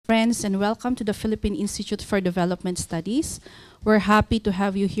friends, and welcome to the Philippine Institute for Development Studies. We're happy to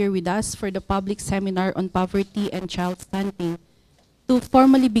have you here with us for the public seminar on poverty and child stunting. To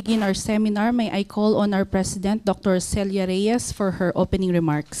formally begin our seminar, may I call on our President, Dr. Celia Reyes, for her opening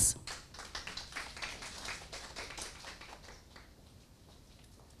remarks.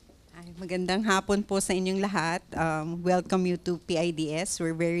 Magandang hapon po sa inyong lahat. Welcome you to PIDS.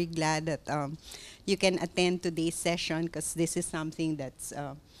 We're very glad that you can attend today's session because this is something that's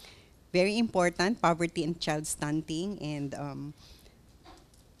very important, poverty and child stunting. And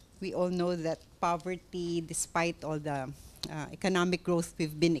we all know that poverty, despite all the economic growth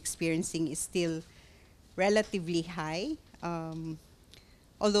we've been experiencing, is still relatively high.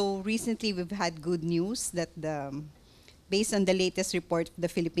 Although recently we've had good news that based on the latest report of the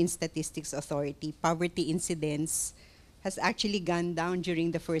Philippine Statistics Authority, poverty incidence has actually gone down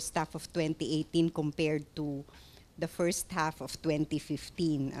during the first half of 2018 compared to the first half of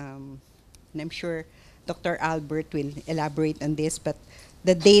 2015. And I'm sure Dr. Albert will elaborate on this, but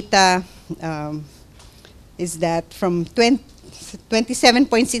the data is that from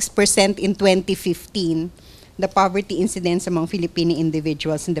 27.6% in 2015, the poverty incidence among Filipino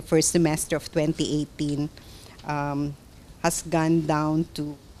individuals in the first semester of 2018 has gone down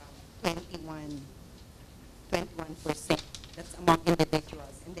to 21%. That's among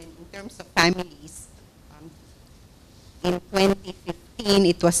individuals. And then in terms of families, in 2015,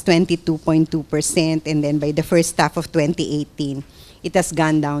 it was 22.2%. And then by the first half of 2018, it has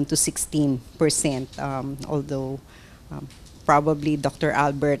gone down to 16%. Although probably Dr.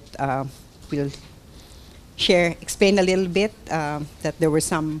 Albert will explain a little bit that there were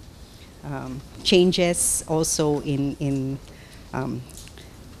some changes also in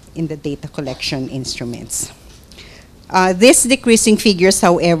the data collection instruments. These decreasing figures,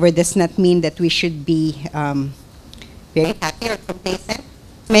 however, does not mean that we should be very happy or complacent.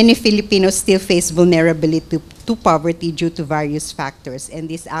 Many Filipinos still face vulnerability to poverty due to various factors. And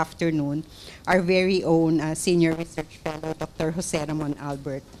this afternoon, our very own senior research fellow, Dr. Jose Ramon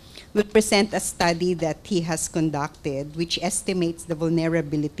Albert, will present a study that he has conducted which estimates the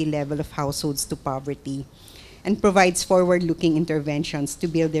vulnerability level of households to poverty and provides forward-looking interventions to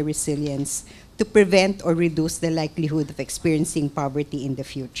build their resilience to prevent or reduce the likelihood of experiencing poverty in the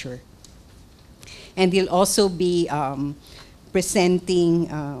future. And he'll also be presenting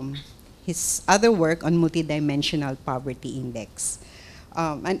his other work on multidimensional poverty index.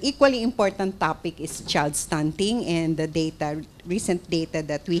 An equally important topic is child stunting, and the recent data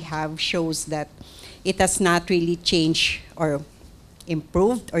that we have shows that it has not really changed or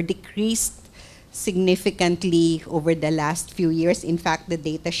improved or decreased significantly over the last few years. In fact, the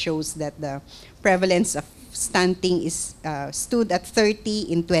data shows that the prevalence of stunting stood at 30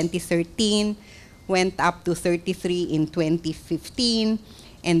 in 2013, went up to 33 in 2015,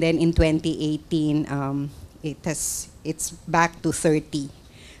 and then in 2018, it's back to 30.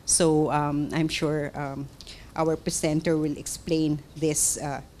 So I'm sure our presenter will explain this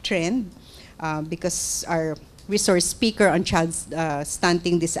trend because our resource speaker on child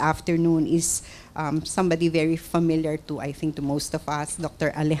stunting this afternoon is somebody very familiar to, I think, to most of us,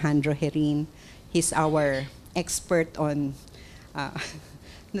 Dr. Alejandro Herrin. He's our expert on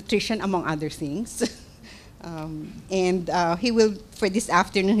nutrition, among other things. And he will, for this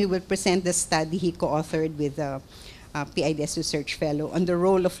afternoon, he will present the study he co-authored with PIDS Research Fellow on the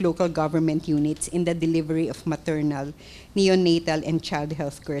role of local government units in the delivery of maternal, neonatal, and child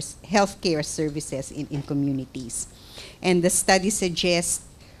healthcare services in communities. And the study suggests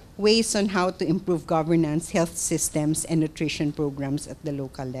ways on how to improve governance, health systems, and nutrition programs at the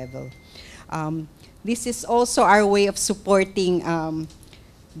local level. This is also our way of supporting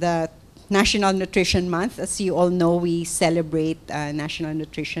the National Nutrition Month. As you all know, we celebrate National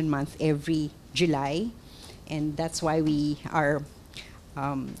Nutrition Month every July. And that's why our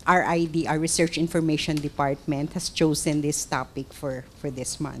RID, our Research Information Department, has chosen this topic for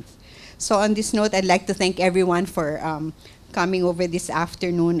this month. So on this note, I'd like to thank everyone for coming over this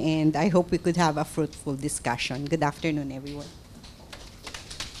afternoon, and I hope we could have a fruitful discussion. Good afternoon, everyone.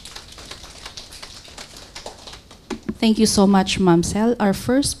 Thank you so much, Ma'am Cel. Our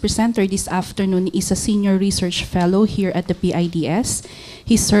first presenter this afternoon is a senior research fellow here at the PIDS.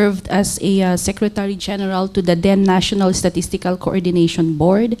 He served as a Secretary General to the then National Statistical Coordination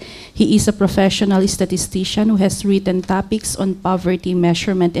Board. He is a professional statistician who has written topics on poverty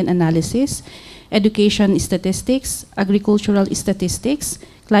measurement and analysis, education statistics, agricultural statistics,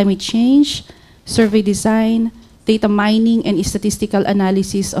 climate change, survey design, data mining, and statistical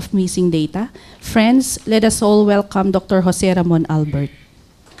analysis of missing data. Friends, let us all welcome Dr. Jose Ramon Albert.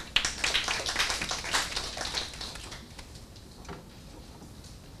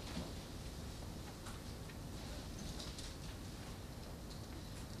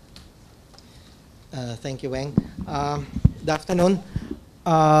 Thank you, Weng. Good afternoon.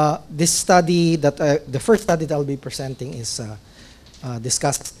 This study the first study that I'll be presenting is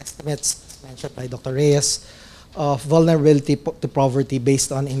discussed estimates mentioned by Dr. Reyes of vulnerability to poverty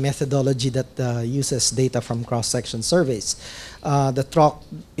based on a methodology that uses data from cross-section surveys. The talk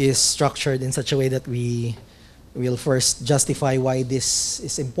is structured in such a way that we will first justify why this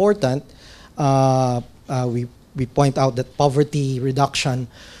is important. We point out that poverty reduction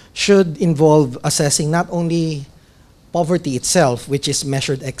should involve assessing not only poverty itself, which is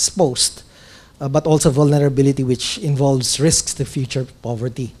measured ex post, but also vulnerability, which involves risks to future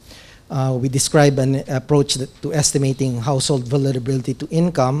poverty. We describe an approach to estimating household vulnerability to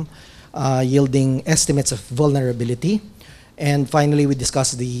income, yielding estimates of vulnerability. And finally, we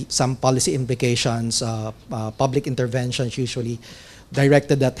discuss some policy implications, public interventions usually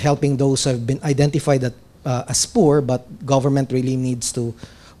directed at helping those who have been identified as poor, but government really needs to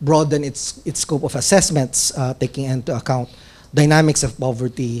broaden its scope of assessments, taking into account dynamics of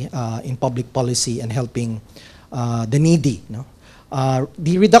poverty in public policy and helping the needy.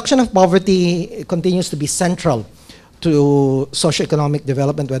 The reduction of poverty continues to be central to socioeconomic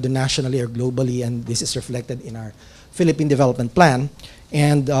development, whether nationally or globally, and this is reflected in our Philippine Development Plan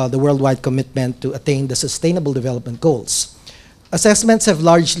and the worldwide commitment to attain the Sustainable Development Goals. Assessments have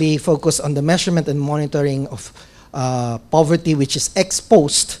largely focused on the measurement and monitoring of poverty, which is ex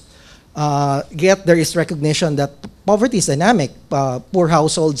post, yet there is recognition that poverty is dynamic. Poor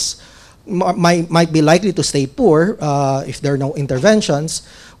households might be likely to stay poor if there are no interventions,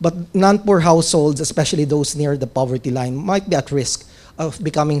 but non-poor households, especially those near the poverty line, might be at risk of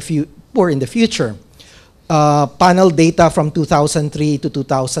becoming poor in the future. Panel data from 2003 to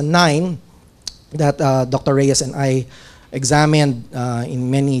 2009 that Dr. Reyes and I examined in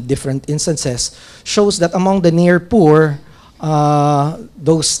many different instances shows that among the near poor,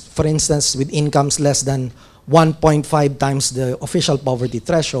 those, for instance, with incomes less than 1.5 times the official poverty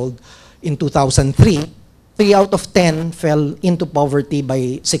threshold in 2003, 3 out of 10 fell into poverty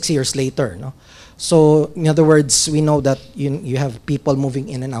by 6 years later. No? So, in other words, we know that you have people moving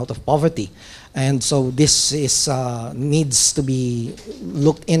in and out of poverty. And so this is, needs to be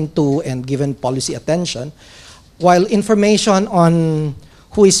looked into and given policy attention. While information on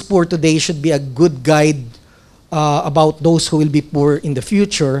who is poor today should be a good guide about those who will be poor in the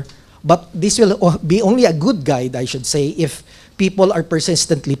future, but this will be only a good guide, I should say, if people are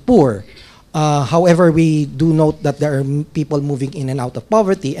persistently poor. However, we do note that there are people moving in and out of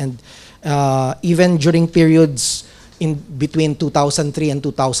poverty, and even during periods in between 2003 and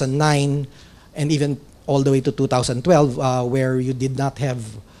 2009, and even all the way to 2012, where you did not have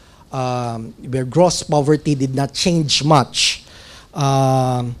where gross poverty did not change much,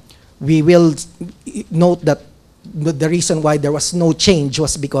 we will note that the reason why there was no change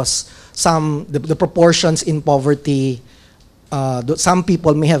was because the proportions in poverty, some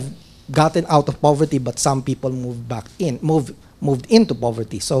people may have gotten out of poverty, but some people moved into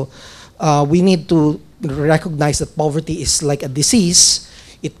poverty. So we need to recognize that poverty is like a disease.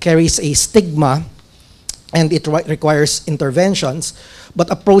 It carries a stigma, and it requires interventions. But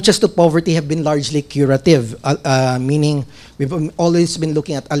approaches to poverty have been largely curative, meaning we've always been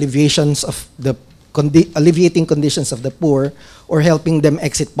looking at alleviating conditions of the poor or helping them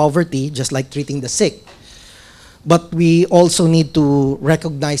exit poverty, just like treating the sick. But we also need to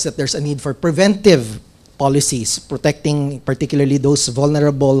recognize that there's a need for preventive policies, protecting particularly those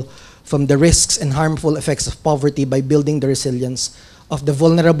vulnerable from the risks and harmful effects of poverty by building the resilience of the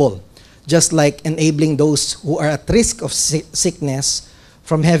vulnerable, just like enabling those who are at risk of sickness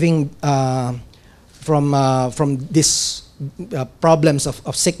from having from these problems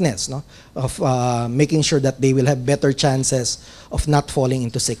of sickness, no? Of making sure that they will have better chances of not falling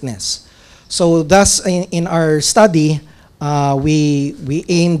into sickness. So thus, in our study, we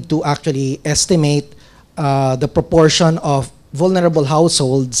aim to actually estimate the proportion of vulnerable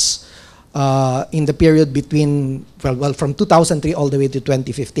households in the period between, from 2003 all the way to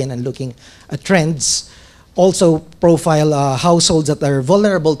 2015, and looking at trends. Also profile households that are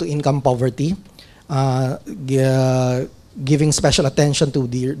vulnerable to income poverty, giving special attention to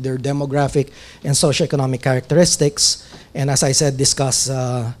their demographic and socioeconomic characteristics, and as I said, discuss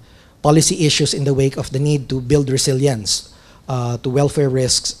policy issues in the wake of the need to build resilience to welfare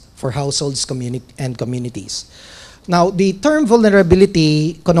risks for households and communities. Now, the term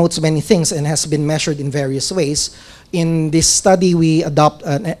vulnerability connotes many things and has been measured in various ways. In this study, we adopt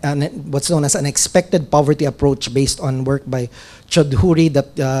what's known as an expected poverty approach based on work by Choudhury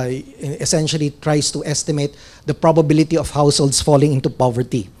that essentially tries to estimate the probability of households falling into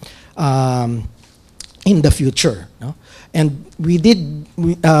poverty. in the future. No? And we did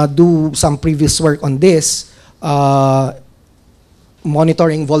do some previous work on this,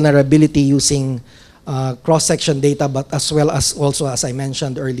 monitoring vulnerability using cross-section data, but as well as also, as I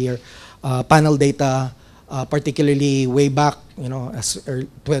mentioned earlier, panel data, particularly way back,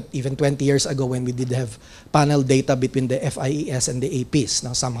 even 20 years ago when we did have panel data between the FIES and the APs.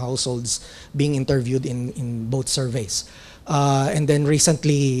 Now, some households being interviewed in both surveys. And then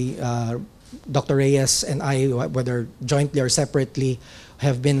recently, Dr. Reyes and I, whether jointly or separately,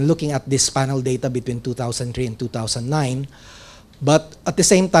 have been looking at this panel data between 2003 and 2009. But at the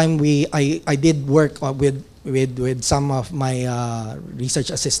same time, I did work with some of my research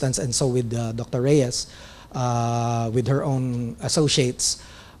assistants, and so with Dr. Reyes, with her own associates,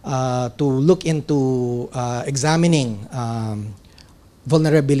 to look into examining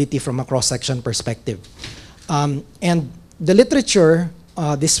vulnerability from a cross-section perspective. And the literature,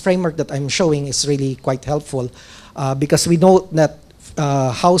 this framework that I'm showing is really quite helpful because we know that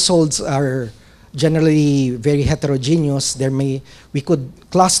households are generally very heterogeneous. We could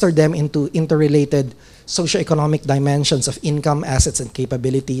cluster them into interrelated socioeconomic dimensions of income, assets, and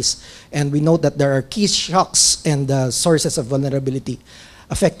capabilities. And we note that there are key shocks and sources of vulnerability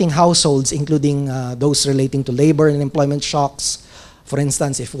affecting households, including those relating to labor and employment shocks. For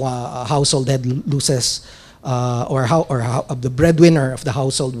instance, if a household head loses, or the breadwinner of the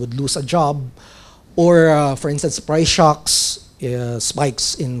household would lose a job, or for instance, price shocks,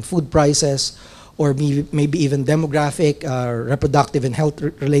 spikes in food prices, or maybe even demographic, reproductive and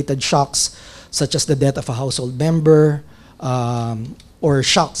health-related shocks, such as the death of a household member, or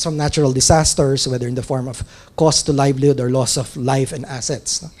shocks from natural disasters, whether in the form of cost to livelihood or loss of life and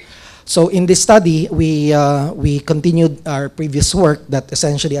assets. So in this study, we continued our previous work that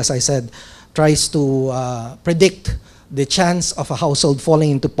essentially, as I said, tries to predict the chance of a household falling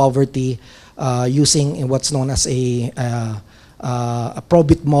into poverty using what's known as a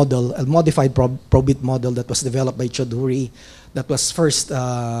probit model, a modified probit model that was developed by Choudhury, that was first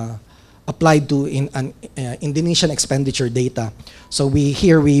applied to Indonesian expenditure data. So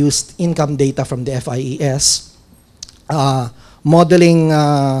here we used income data from the FIES, modeling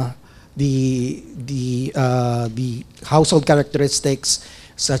the household characteristics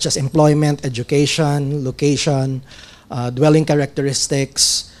such as employment, education, location, dwelling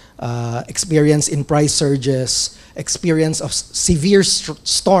characteristics, experience in price surges, experience of severe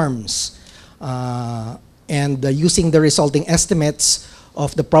storms, and using the resulting estimates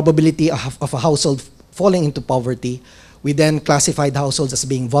of the probability of a household falling into poverty. We then classified households as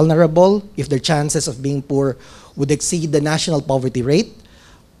being vulnerable if their chances of being poor would exceed the national poverty rate,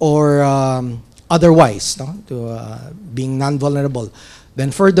 or otherwise, being non-vulnerable.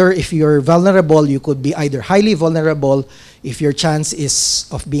 Then further, if you're vulnerable, you could be either highly vulnerable if your chance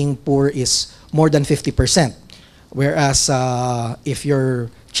of being poor is more than 50%. Whereas if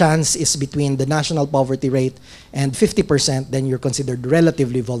your chance is between the national poverty rate and 50%, then you're considered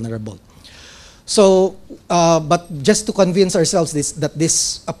relatively vulnerable. So, but just to convince ourselves that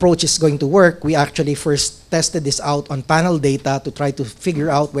this approach is going to work, we actually first tested this out on panel data to try to figure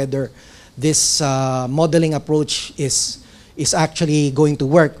out whether this modeling approach is actually going to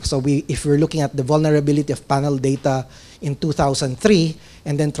work. So if we're looking at the vulnerability of panel data in 2003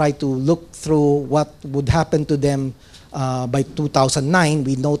 and then try to look through what would happen to them by 2009,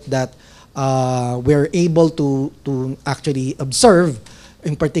 we note that we're able to actually observe,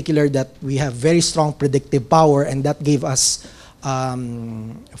 in particular, that we have very strong predictive power, and that gave us,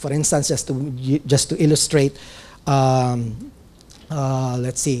 for instance, just to illustrate,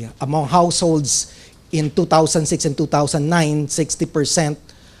 let's see, among households in 2006 and 2009, 60%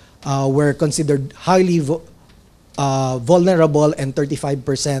 were considered highly vulnerable and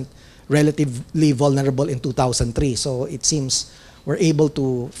 35% relatively vulnerable in 2003. So it seems we're able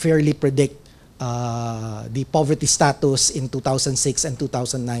to fairly predict the poverty status in 2006 and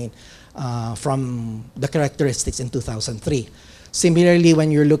 2009 from the characteristics in 2003. Similarly,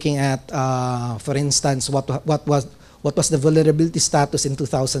 when you're looking at, for instance, what was the vulnerability status in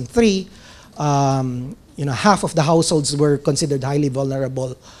 2003, half of the households were considered highly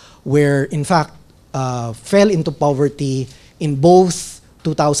vulnerable, where in fact fell into poverty in both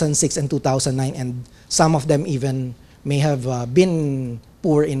 2006 and 2009, and some of them even may have been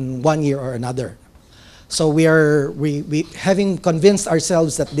poor in one year or another. So we having convinced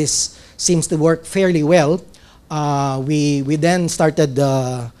ourselves that this seems to work fairly well, we then started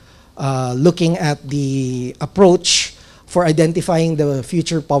looking at the approach for identifying the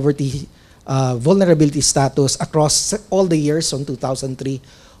future poverty vulnerability status across all the years from 2003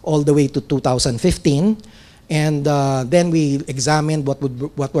 all the way to 2015. And then we examined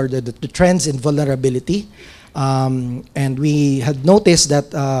what were the trends in vulnerability. And we had noticed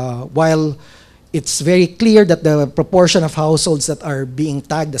that while it's very clear that the proportion of households that are being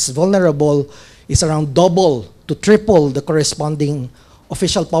tagged as vulnerable is around double to triple the corresponding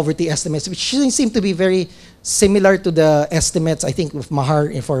official poverty estimates, which seem to be very similar to the estimates, I think, of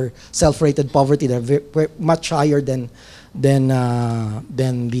Mahar for self-rated poverty. They're much higher than the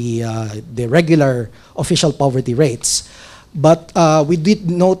regular official poverty rates. But we did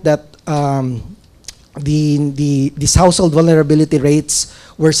note that these household vulnerability rates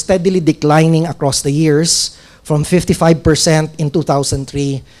were steadily declining across the years. From 55% in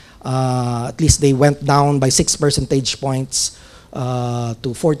 2003, at least they went down by 6 percentage points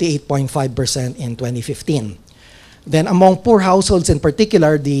to 48.5% in 2015. Then among poor households in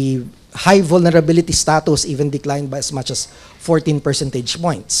particular, the high vulnerability status even declined by as much as 14 percentage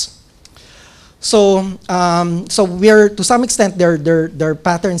points. So, we're, to some extent, there are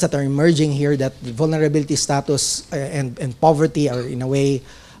patterns that are emerging here that the vulnerability status and poverty are, in a way,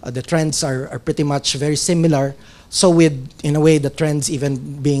 the trends are pretty much very similar. So with, in a way, the trends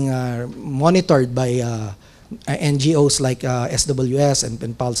even being monitored by NGOs like SWS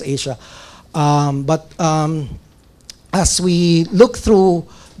and Pulse Asia. As we look through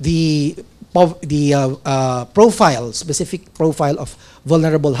the specific profile of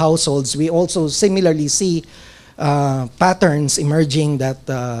vulnerable households, we also similarly see patterns emerging that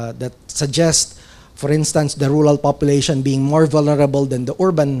suggest, for instance, the rural population being more vulnerable than the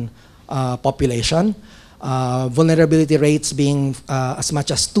urban population. Vulnerability rates being as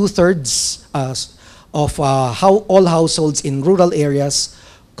much as 2/3 of all households in rural areas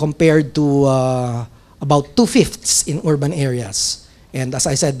compared to about 2/5 in urban areas. And as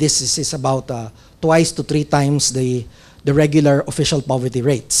I said, this is about twice to 3 times the regular official poverty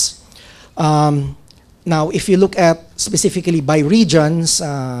rates. Now, if you look at specifically by regions,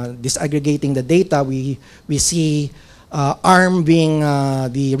 disaggregating the data, we see ARM being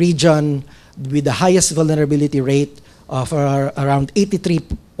the region with the highest vulnerability rate of around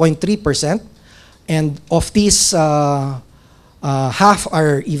 83.3%. And of these, half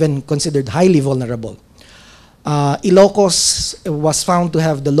are even considered highly vulnerable. Ilocos was found to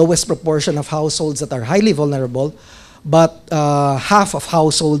have the lowest proportion of households that are highly vulnerable, but half of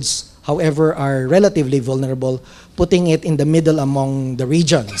households, however, are relatively vulnerable, putting it in the middle among the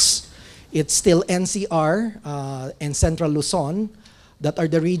regions. It's still NCR and Central Luzon that are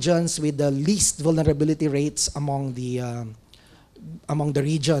the regions with the least vulnerability rates among the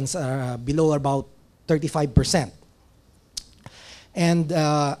regions, below about 35%. And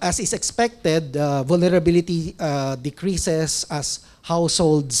as is expected, vulnerability decreases as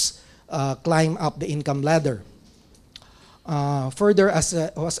households climb up the income ladder. Further, as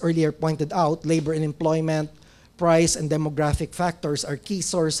was earlier pointed out, labor and employment, price and demographic factors are key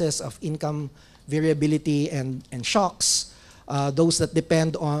sources of income variability and shocks. Those that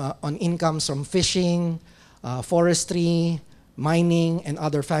depend on incomes from fishing, forestry, mining, and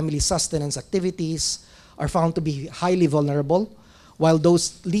other family sustenance activities are found to be highly vulnerable, while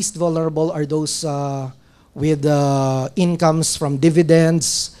those least vulnerable are those with incomes from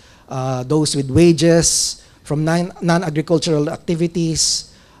dividends, those with wages from non-agricultural activities,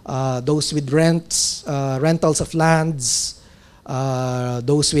 those with rentals of lands,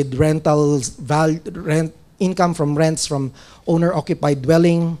 those with income from rents from owner-occupied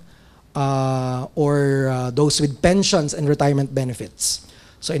dwelling, or those with pensions and retirement benefits.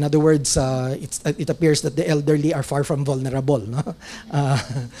 So in other words, it appears that the elderly are far from vulnerable. No?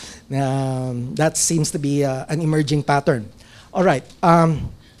 That seems to be an emerging pattern. All right.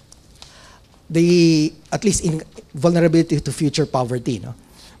 At least in vulnerability to future poverty. No?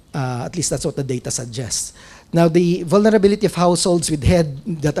 At least that's what the data suggests. Now, the vulnerability of households with head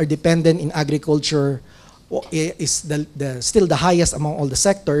that are dependent in agriculture is still the highest among all the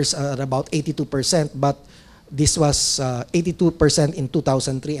sectors, at about 82%, but this was 82% in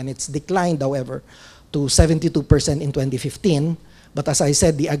 2003, and it's declined, however, to 72% in 2015. But as I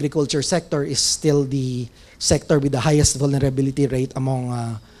said, the agriculture sector is still the sector with the highest vulnerability rate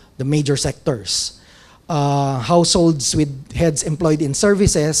among the major sectors. Households with heads employed in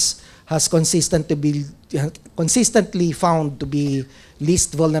services has consistently found to be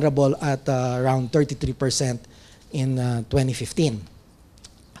least vulnerable at around 33% in 2015.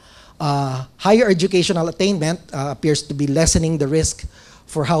 Higher educational attainment appears to be lessening the risk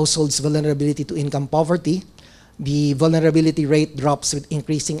for households' vulnerability to income poverty. The vulnerability rate drops with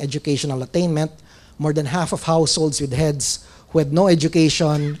increasing educational attainment. More than half of households with heads who had no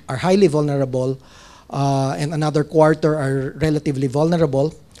education are highly vulnerable, and another quarter are relatively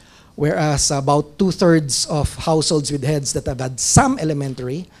vulnerable. whereas about 2/3 of households with heads that have had some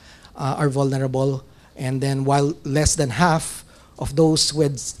elementary are vulnerable, and then while less than half of those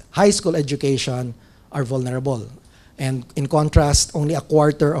with high school education are vulnerable. And in contrast, only a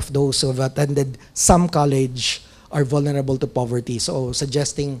quarter of those who have attended some college are vulnerable to poverty. So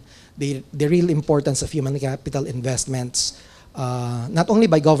suggesting the real importance of human capital investments, not only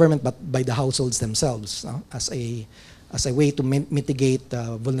by government but by the households themselves, as a way to mitigate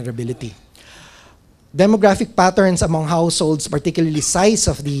vulnerability. Demographic patterns among households, particularly size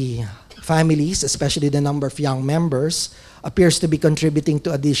of the families, especially the number of young members, appears to be contributing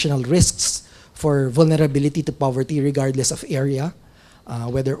to additional risks for vulnerability to poverty regardless of area,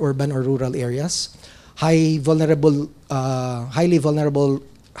 whether urban or rural areas. Highly vulnerable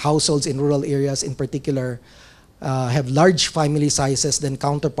households in rural areas in particular have large family sizes than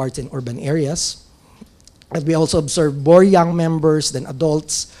counterparts in urban areas. And we also observe more young members than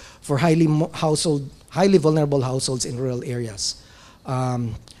adults for highly vulnerable households in rural areas.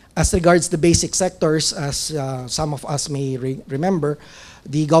 As regards the basic sectors, as some of us may remember,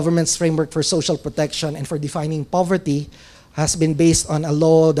 the government's framework for social protection and for defining poverty has been based on a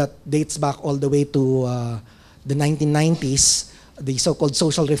law that dates back all the way to the 1990s, the so-called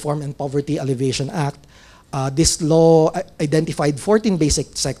Social Reform and Poverty Alleviation Act. This law identified 14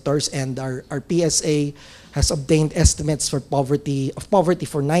 basic sectors, and our PSA has obtained estimates for poverty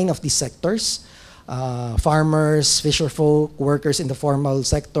for 9 of these sectors. Farmers, fisherfolk, workers in the formal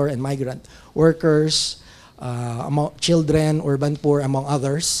sector, and migrant workers, among children, urban poor, among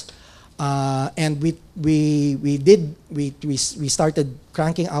others. And we started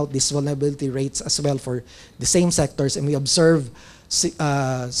cranking out these vulnerability rates as well for the same sectors, and we observe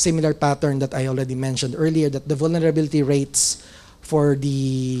similar pattern that I already mentioned earlier, that the vulnerability rates for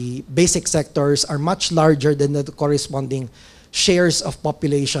the basic sectors are much larger than the corresponding shares of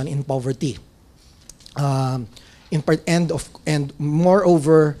population in poverty. And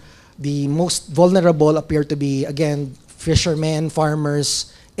moreover, the most vulnerable appear to be, again, fishermen,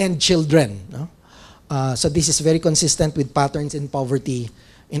 farmers, and children. No? So this is very consistent with patterns in poverty,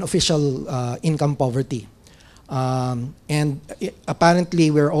 in official income poverty.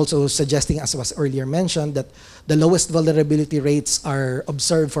 Apparently, we're also suggesting, as was earlier mentioned, that the lowest vulnerability rates are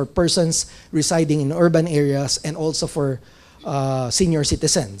observed for persons residing in urban areas and also for senior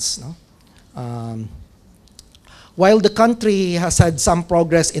citizens. No? While the country has had some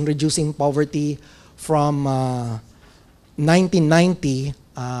progress in reducing poverty from 1990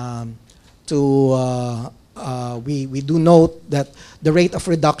 we do note that the rate of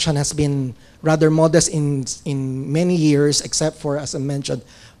reduction has been rather modest in many years, except for, as I mentioned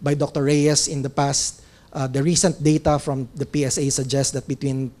by Dr. Reyes in the past. The recent data from the PSA suggests that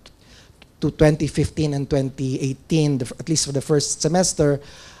between 2015 and 2018, at least for the first semester,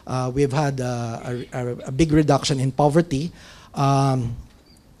 we've had a big reduction in poverty.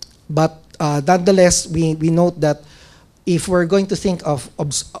 But nonetheless, we note that if we're going to think of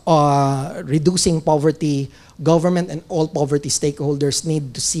reducing poverty, government and all poverty stakeholders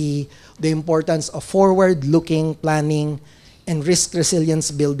need to see the importance of forward-looking planning and risk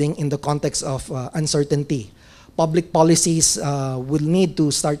resilience building in the context of uncertainty. Public policies will need to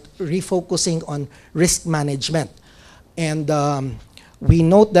start refocusing on risk management. And we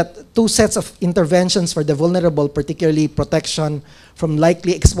note that 2 sets of interventions for the vulnerable, particularly protection from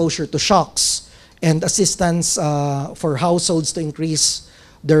likely exposure to shocks and assistance for households to increase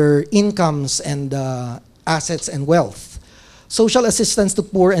their incomes and assets and wealth. Social assistance to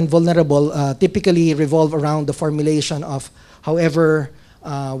poor and vulnerable typically revolve around the formulation of, however,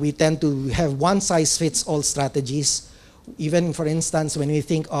 we tend to have one-size-fits-all strategies. Even, for instance, when we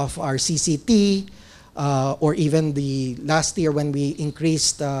think of our CCT, or even the last year when we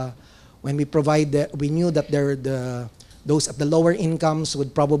increased, when we we knew that those at the lower incomes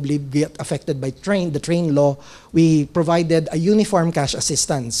would probably get affected by the train law, we provided a uniform cash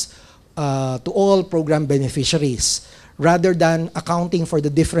assistance to all program beneficiaries, rather than accounting for the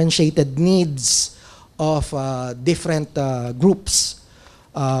differentiated needs of different groups.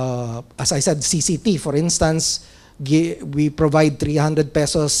 As I said, CCT, for instance, we provide 300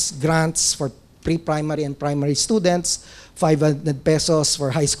 pesos grants for pre-primary and primary students, 500 pesos for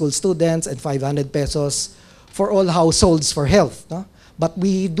high school students, and 500 pesos for all households for health. No? But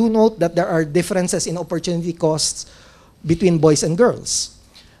we do note that there are differences in opportunity costs between boys and girls.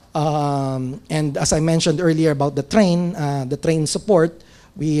 And as I mentioned earlier about the train support,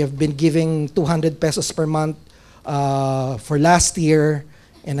 we have been giving 200 pesos per month for last year,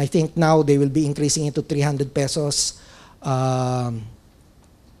 and I think now they will be increasing it to 300 pesos.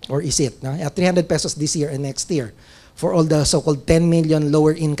 Or is it? No? 300 pesos this year and next year for all the so-called 10 million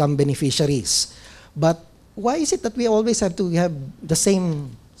lower income beneficiaries. But why is it that we always have to have the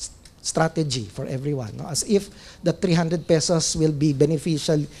same strategy for everyone? No? As if the 300 pesos will be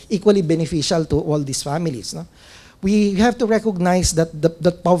beneficial, equally beneficial to all these families. No? We have to recognize that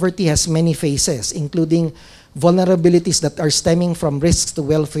that poverty has many faces, including vulnerabilities that are stemming from risks to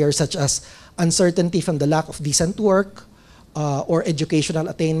welfare, such as uncertainty from the lack of decent work, or educational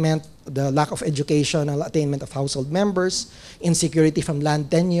attainment, the lack of educational attainment of household members, insecurity from land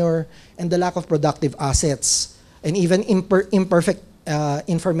tenure, and the lack of productive assets, and even imperfect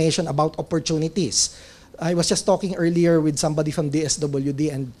information about opportunities. I was just talking earlier with somebody from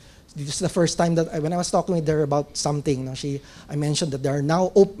DSWD, and this is the first time that when I was talking with her about something, no, I mentioned that there are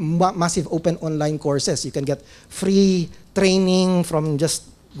now massive open online courses. You can get free training from just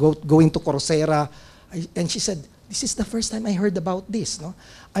going to Coursera. And she said, this is the first time I heard about this. No?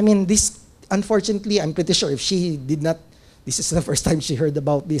 I mean, this, unfortunately, I'm pretty sure if she did not, this is the first time she heard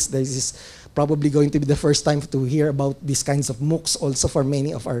about this. This is probably going to be the first time to hear about these kinds of MOOCs also for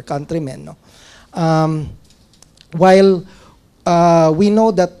many of our countrymen. No? While we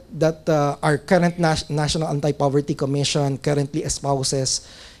know that our current National Anti-Poverty Commission currently espouses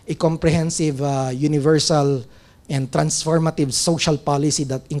a comprehensive, universal, and transformative social policy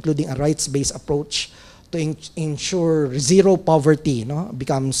that including a rights-based approach to ensure zero poverty, no,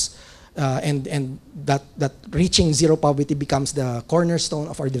 becomes and that reaching zero poverty becomes the cornerstone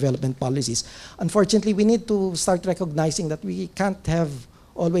of our development policies. Unfortunately, we need to start recognizing that we can't have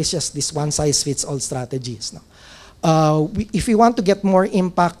always just this one-size-fits-all strategies. No? If we want to get more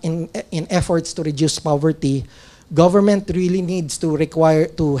impact in efforts to reduce poverty, government really needs to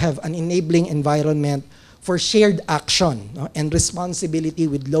have an enabling environment for shared action, no, and responsibility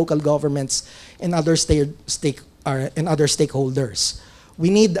with local governments and other stakeholders. We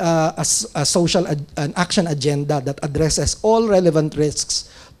need a social an action agenda that addresses all relevant risks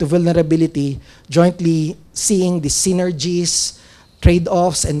to vulnerability, jointly seeing the synergies,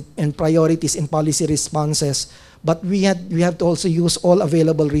 trade-offs, and priorities in policy responses. But we have to also use all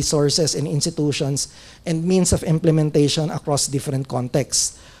available resources and institutions and means of implementation across different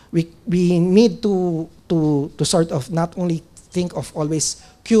contexts. We need to sort of not only think of always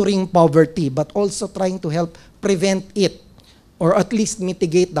curing poverty, but also trying to help prevent it, or at least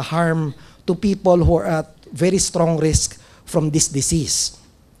mitigate the harm to people who are at very strong risk from this disease.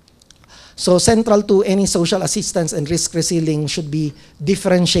 So central to any social assistance and risk resealing should be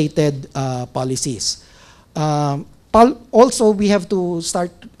differentiated policies. Also, we have to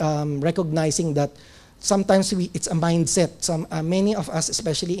start recognizing that sometimes it's a mindset. Many of us,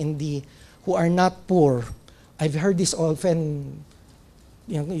 especially who are not poor, I've heard this often,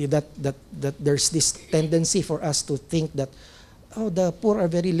 that there's this tendency for us to think that, oh, the poor are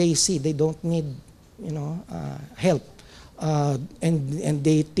very lazy, they don't need, help, and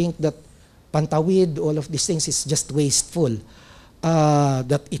they think that pantawid, all of these things is just wasteful,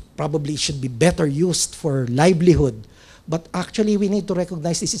 that it probably should be better used for livelihood. But actually, we need to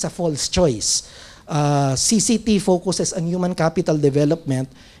recognize this is a false choice. CCT focuses on human capital development,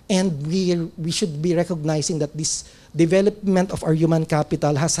 and we should be recognizing that this development of our human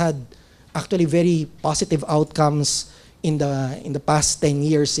capital has had actually very positive outcomes in the past 10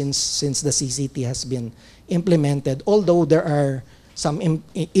 years since the CCT has been implemented, although there are some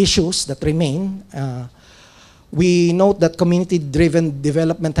issues that remain. We note that community-driven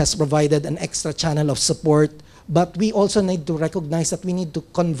development has provided an extra channel of support, but we also need to recognize that we need to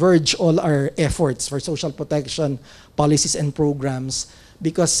converge all our efforts for social protection policies and programs,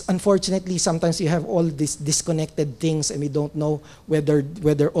 because unfortunately sometimes you have all these disconnected things and we don't know whether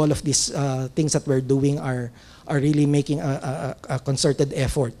all of these things that we're doing are really making a concerted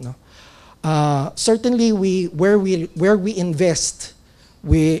effort. No? Certainly, where we invest,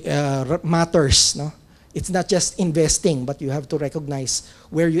 matters. No? It's not just investing, but you have to recognize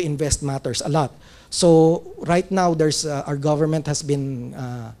where you invest matters a lot. So right now, our government has been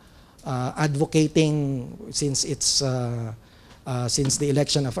advocating since the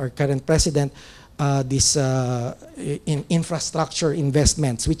election of our current president, this in infrastructure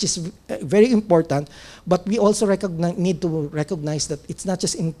investments, which is very important. But we also need to recognize that it's not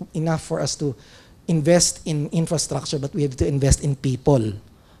just enough for us to invest in infrastructure, but we have to invest in people,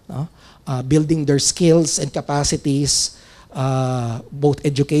 no? Building their skills and capacities, both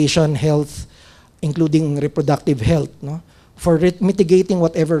education, health, including reproductive health, no? For mitigating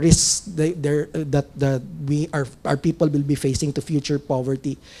whatever risks our people will be facing to future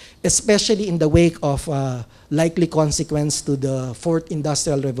poverty, especially in the wake of likely consequence to the fourth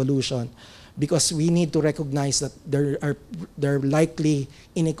industrial revolution, because we need to recognize that there are likely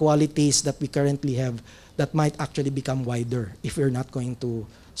inequalities that we currently have that might actually become wider if we're not going to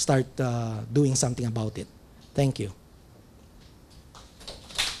start doing something about it. Thank you.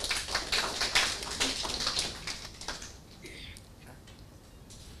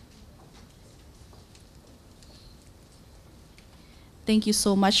 Thank you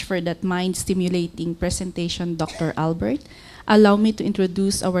so much for that mind-stimulating presentation, Dr. Albert. Allow me to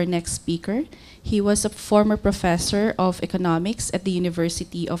introduce our next speaker. He was a former professor of economics at the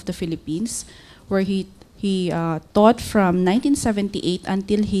University of the Philippines, where he taught from 1978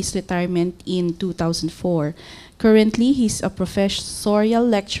 until his retirement in 2004. Currently, he's a professorial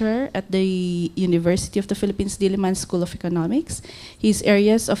lecturer at the University of the Philippines Diliman School of Economics. His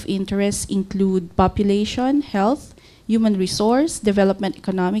areas of interest include population, health, human resource, development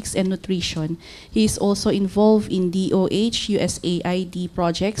economics, and nutrition. He is also involved in DOH USAID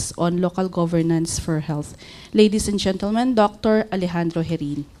projects on local governance for health. Ladies and gentlemen, Dr. Alejandro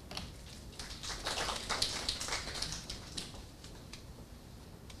Herrin.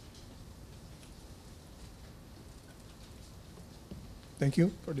 Thank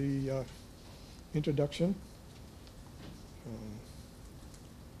you for the introduction.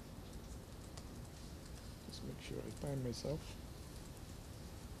 Just make sure I find myself.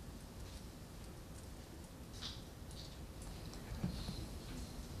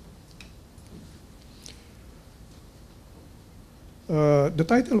 The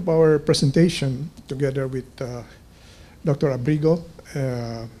title of our presentation, together with Dr. Abrigo,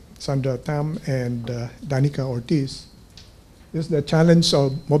 Zhandra Tam, and Danica Ortiz, is the challenge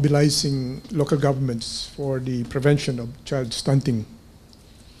of mobilizing local governments for the prevention of child stunting.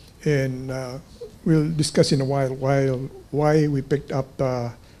 And we'll discuss in a while why we picked up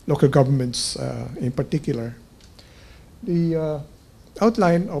local governments in particular. The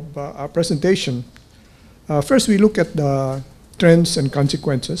outline of our presentation, first we look at the trends and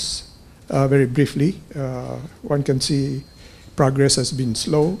consequences very briefly. One can see progress has been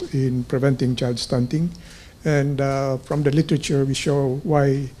slow in preventing child stunting. And from the literature, we show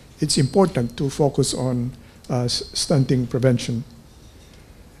why it's important to focus on stunting prevention.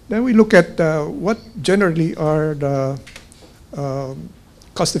 Then we look at what generally are the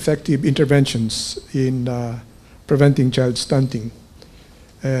cost-effective interventions in preventing child stunting.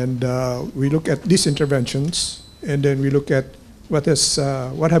 And we look at these interventions, and then we look at what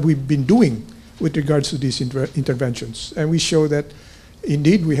have we been doing with regards to these interventions. And we show that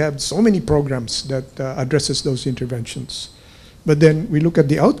indeed, we have so many programs that addresses those interventions. But then we look at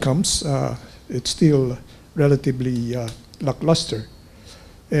the outcomes, it's still relatively lackluster.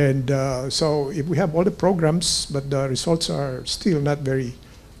 And so if we have all the programs, but the results are still not very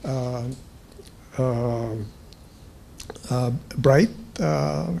bright,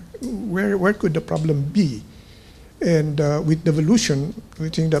 where could the problem be? And with devolution, we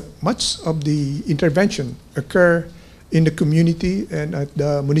think that much of the intervention occur in the community and at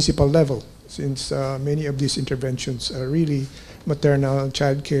the municipal level, since many of these interventions are really maternal,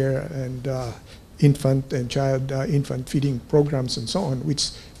 child care, and infant feeding programs and so on,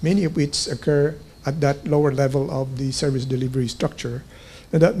 many of which occur at that lower level of the service delivery structure.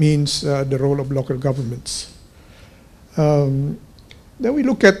 And that means the role of local governments. Then we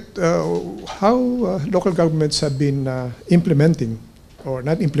look at how local governments have been implementing or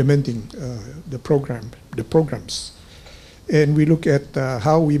not implementing the programs. And we look at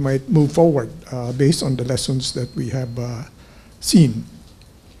how we might move forward based on the lessons that we have seen.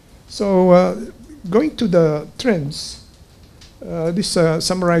 So going to the trends, this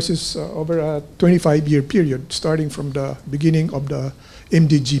summarizes over a 25-year period, starting from the beginning of the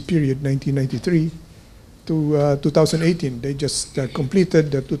MDG period, 1993, to 2018. They just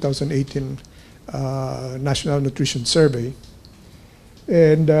completed the 2018 National Nutrition Survey.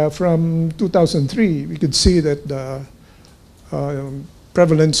 And from 2003, we could see that the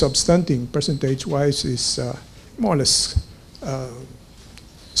prevalence of stunting percentage-wise is more or less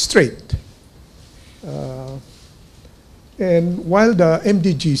straight. And while the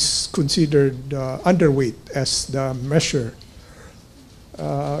MDGs considered underweight as the measure,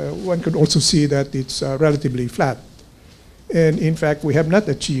 one could also see that it's relatively flat. And in fact, we have not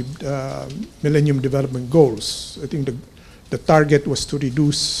achieved Millennium Development Goals. I think the target was to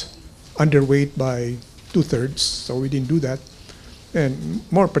reduce underweight by 2/3, so we didn't do that. And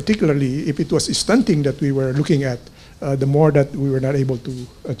more particularly, if it was stunting that we were looking at, the more that we were not able to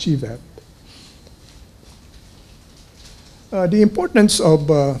achieve that. The importance of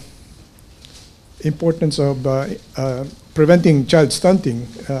preventing child stunting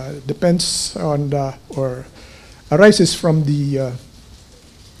depends on or arises from the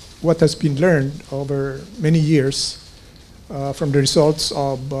what has been learned over many years from the results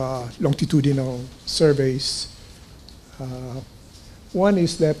of longitudinal surveys. One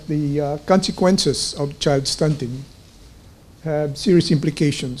is that the consequences of child stunting have serious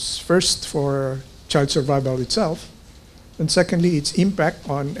implications, first for child survival itself, and secondly, its impact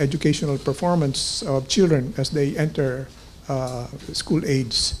on educational performance of children as they enter school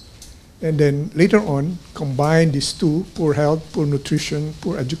age. And then later on, combine these two, poor health, poor nutrition,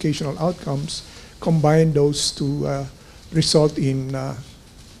 poor educational outcomes, combine those to result in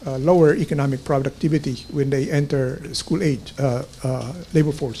lower economic productivity when they enter school age,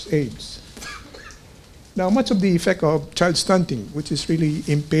 labor force age. Now, much of the effect of child stunting, which is really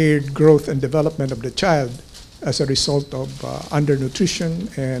impaired growth and development of the child as a result of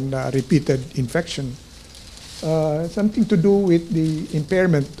undernutrition and repeated infection, something to do with the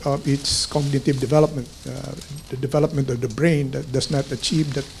impairment of its cognitive development, the development of the brain that does not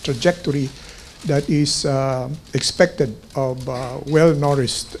achieve the trajectory that is expected of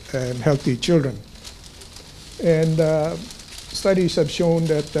well-nourished and healthy children. And studies have shown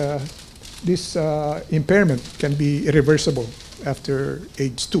that this impairment can be irreversible after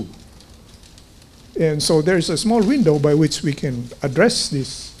age 2. And so there's a small window by which we can address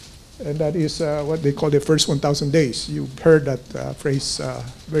this, and that is what they call the first 1,000 days. You've heard that phrase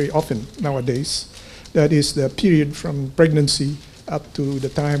very often nowadays. That is the period from pregnancy up to the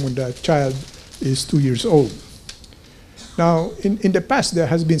time when the child is 2 years old. Now, in the past, there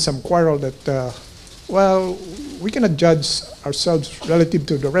has been some quarrel that, well, we cannot judge ourselves relative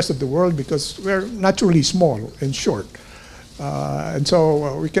to the rest of the world because we're naturally small and short. And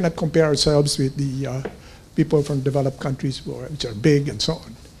so we cannot compare ourselves with the people from developed countries which are big and so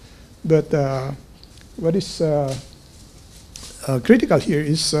on. But what is critical here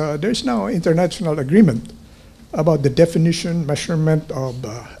is there's now international agreement about the definition, measurement of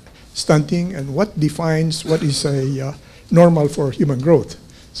stunting and what defines what is a normal for human growth.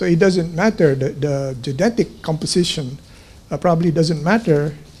 So it doesn't matter, the genetic composition probably doesn't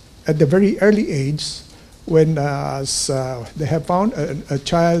matter at the very early age when they have found a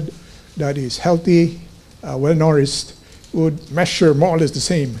child that is healthy, well-nourished, would measure more or less the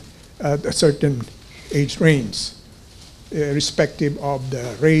same at a certain age range, irrespective of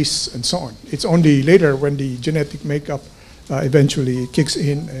the race and so on. It's only later when the genetic makeup eventually kicks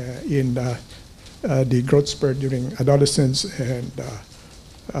in the growth spurt during adolescence and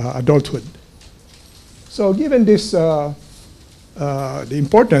adulthood. So given this, the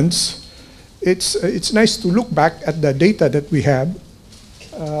importance, it's nice to look back at the data that we have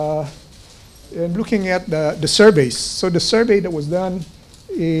and looking at the surveys. So the survey that was done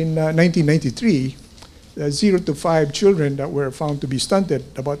in 1993, 0 to 5 children that were found to be stunted,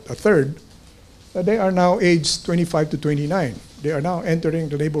 about a third, they are now aged 25 to 29. They are now entering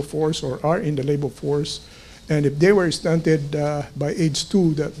the labor force or are in the labor force. And if they were stunted by age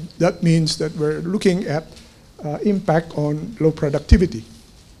 2, that means that we're looking at impact on low productivity.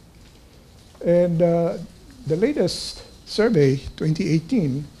 And the latest survey,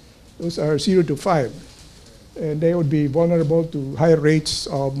 2018, those are 0 to 5. And they would be vulnerable to higher rates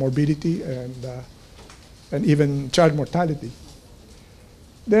of morbidity and even child mortality.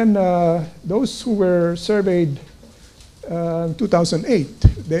 Then those who were surveyed in 2008,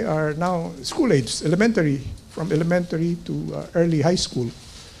 they are now school age, elementary, from elementary to early high school.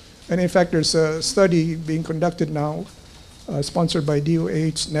 And in fact, there's a study being conducted now, sponsored by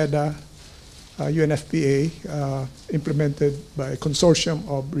DOH, NEDA, UNFPA, implemented by a consortium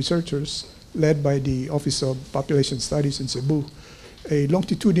of researchers led by the Office of Population Studies in Cebu, a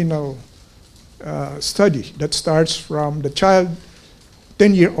longitudinal study that starts from the child,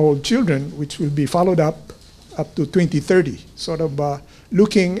 10-year-old children, which will be followed up to 2030, sort of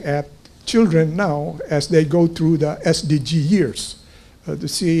looking at children now as they go through the SDG years to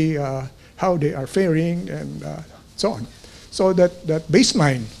see how they are faring and so on. So that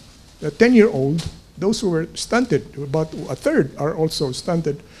baseline, the 10-year-old, those who were stunted, about a third are also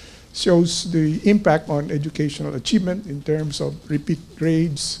stunted, shows the impact on educational achievement in terms of repeat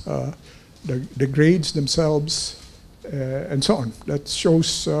grades, the grades themselves, and so on. That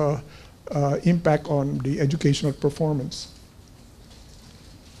shows impact on the educational performance.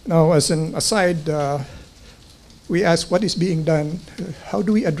 Now, as an aside, we ask what is being done, how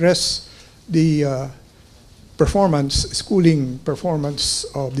do we address the performance, schooling performance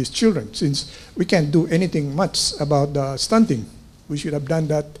of these children, since we can't do anything much about the stunting. We should have done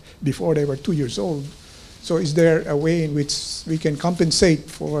that before they were 2 years old. So is there a way in which we can compensate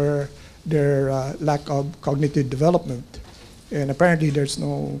for their lack of cognitive development? And apparently there's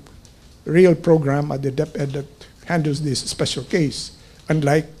no real program at the DepEd that handles this special case,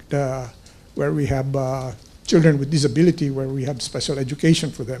 unlike where we have children with disability, where we have special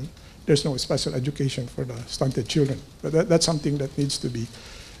education for them. There's no special education for the stunted children. But that's something that needs to be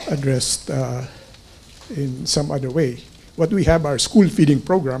addressed in some other way. What we have are school feeding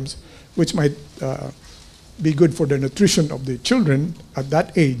programs, which might be good for the nutrition of the children at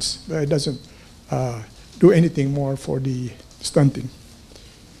that age, but it doesn't do anything more for the stunting.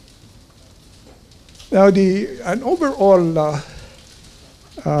 Now, an overall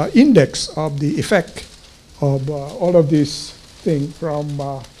index of the effect of all of these things, from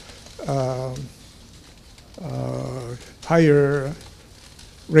higher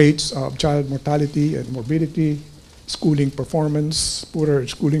rates of child mortality and morbidity, schooling performance, poorer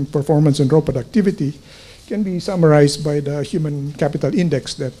schooling performance, and raw productivity, can be summarized by the Human Capital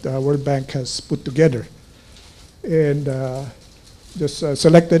Index that World Bank has put together. And just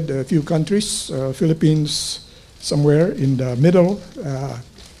selected a few countries. Philippines, somewhere in the middle,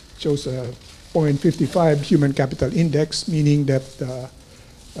 shows a 0.55 Human Capital Index, meaning that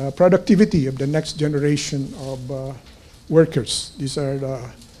productivity of the next generation of workers, these are the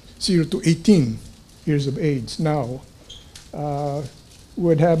 0 to 18 years of age now,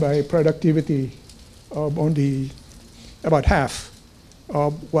 would have a productivity of only about half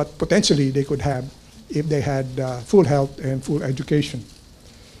of what potentially they could have if they had full health and full education.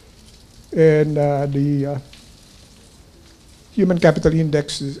 And the Human Capital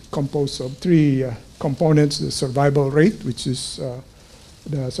Index is composed of three components: the survival rate, which is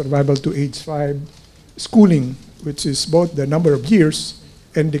the survival to age 5, schooling, which is both the number of years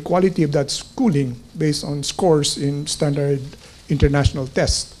and the quality of that schooling based on scores in standard international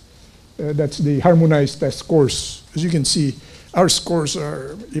tests. That's the harmonized test scores. As you can see, our scores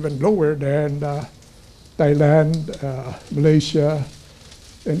are even lower than Thailand, Malaysia,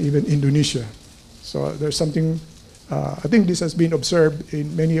 and even Indonesia. So there's something, I think this has been observed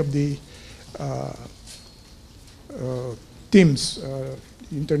in many of the teams,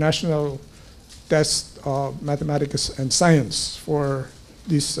 international tests of mathematics and science for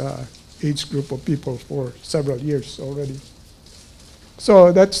this age group of people for several years already.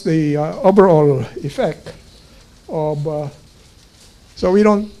 So that's the overall effect of, so we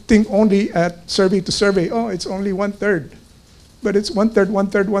don't think only at survey to survey, oh, it's only 1/3. But it's 1/3,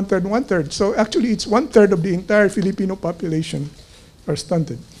 1/3, 1/3, 1/3. So actually it's 1/3 of the entire Filipino population are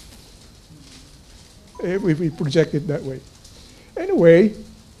stunted, if we project it that way. Anyway,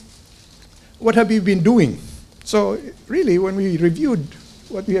 what have we been doing? So really, when we reviewed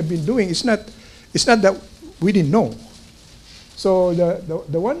what we have been doing, it's not that we didn't know. So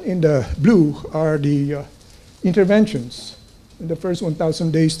the one in the blue are the interventions in the first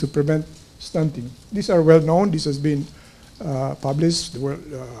 1,000 days to prevent stunting. These are well known. This has been published, the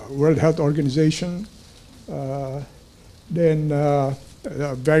World Health Organization. Then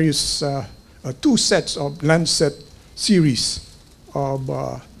various 2 sets of Lancet series of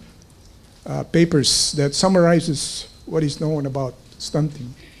papers that summarizes what is known about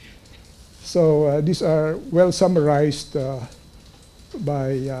stunting. So these are well summarized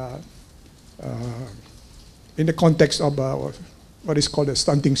by in the context of what is called a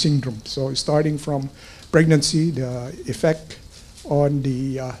stunting syndrome. So starting from pregnancy, the effect on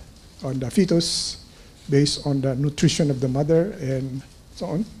the fetus based on the nutrition of the mother and so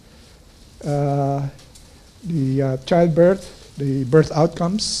on. The childbirth, the birth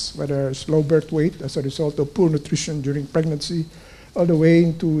outcomes, whether slow birth weight as a result of poor nutrition during pregnancy, all the way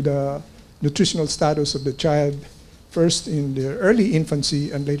into the nutritional status of the child, first in the early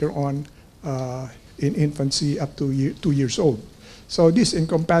infancy and later on in infancy up to 2 years old. So this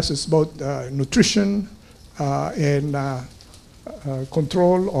encompasses both nutrition and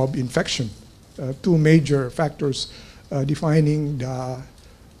control of infection, 2 major factors defining the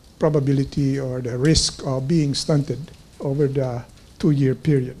probability or the risk of being stunted over the 2-year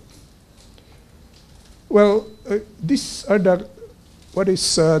period. Well, these are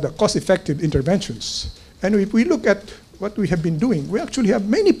the cost-effective interventions. And if we look at what we have been doing, we actually have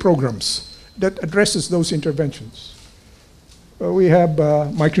many programs that addresses those interventions. We have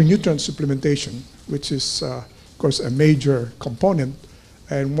micronutrient supplementation, which is, of course, a major component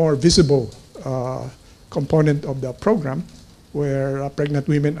and more visible component of the program, where pregnant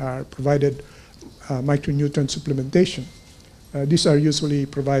women are provided micronutrient supplementation. These are usually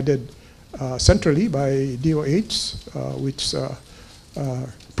provided centrally by DOH, which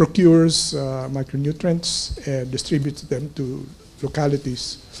procures micronutrients and distributes them to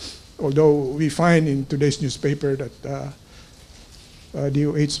localities. Although we find in today's newspaper that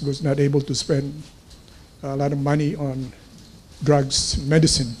DOH was not able to spend a lot of money on drugs,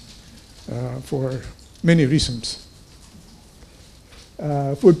 medicine, for many reasons.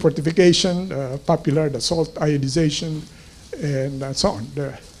 food fortification, popular, the salt iodization, and so on.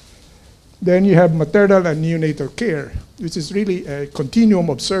 Then you have maternal and neonatal care, which is really a continuum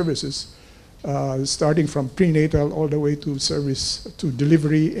of services, starting from prenatal all the way to service to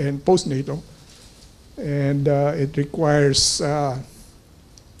delivery and postnatal. And it requires a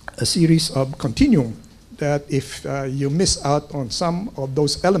series of continuum that if you miss out on some of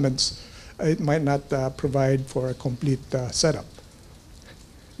those elements, it might not provide for a complete setup.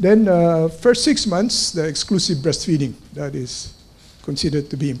 Then first 6 months, the exclusive breastfeeding, that is considered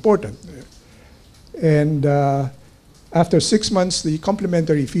to be important. And after 6 months, the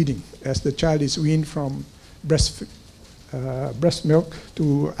complementary feeding, as the child is weaned from breast milk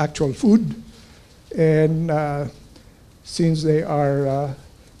to actual food. And since they are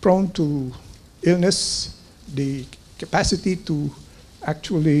prone to illness, the capacity to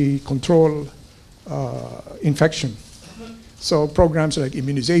actually control infection. So programs like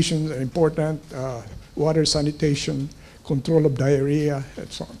immunizations are important, water sanitation, control of diarrhea,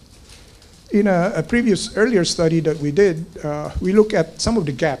 and so on. In a previous earlier study that we did, we look at some of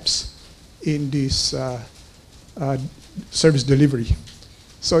the gaps in this service delivery.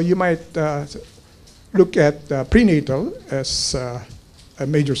 So you might look at prenatal as a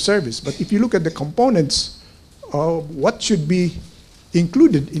major service, but if you look at the components of what should be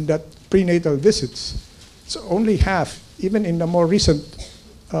included in that prenatal visits, so only half, even in the more recent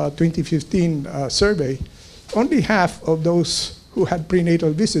 2015 survey, only half of those who had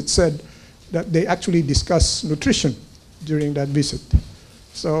prenatal visits said that they actually discuss nutrition during that visit.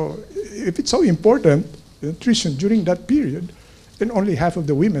 So if it's so important, nutrition during that period, then only half of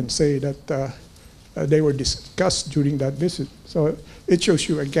the women say that they were discussed during that visit. So it shows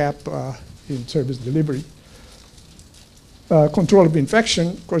you a gap in service delivery. Control of infection,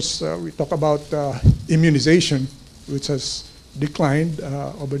 of course, we talk about immunization, which has declined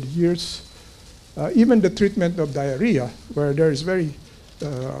over the years. Even the treatment of diarrhea, where there is very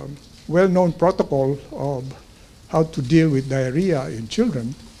well-known protocol of how to deal with diarrhea in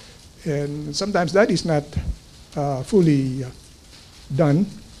children. And sometimes that is not fully done,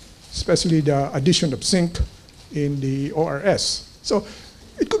 especially the addition of zinc in the ORS. So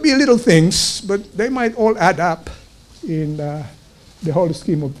it could be little things, but they might all add up in the whole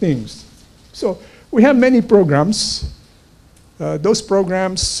scheme of things. So we have many programs. Those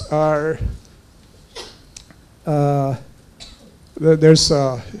programs are, there's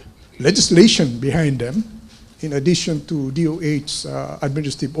legislation behind them, in addition to DOH's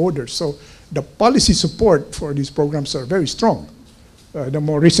administrative orders. So the policy support for these programs are very strong. The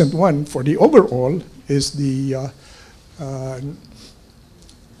more recent one for the overall is the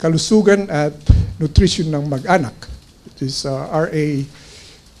Kalusugan at Nutrition ng Mag-anak, which is RA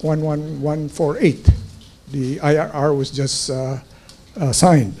 11148. The IRR was just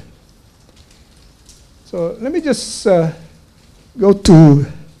signed. So let me just go to,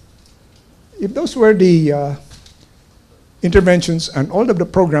 if those were the interventions and all of the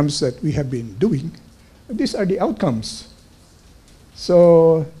programs that we have been doing, these are the outcomes.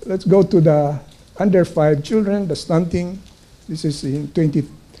 So let's go to the under 5 children, the stunting. This is in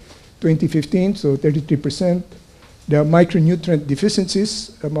 2015, so 33%. There are micronutrient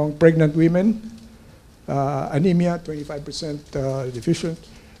deficiencies among pregnant women. Anemia, 25% deficient.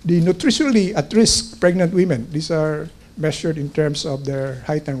 The nutritionally at-risk pregnant women, these are measured in terms of their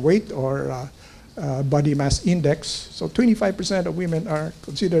height and weight or body mass index. So 25% of women are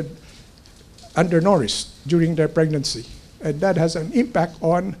considered undernourished during their pregnancy. And that has an impact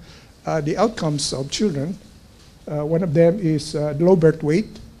on the outcomes of children. One of them is low birth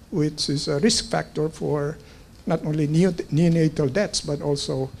weight, which is a risk factor for not only neonatal deaths, but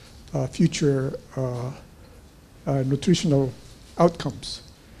also future nutritional outcomes.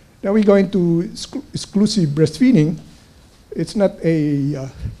 Now we go into exclusive breastfeeding. It's not a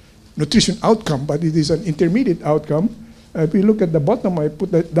nutrition outcome, but it is an intermediate outcome. If we look at the bottom, I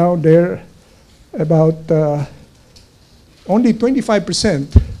put that down there, about only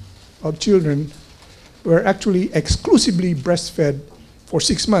 25% of children were actually exclusively breastfed for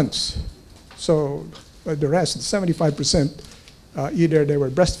 6 months. So the rest, 75%, either they were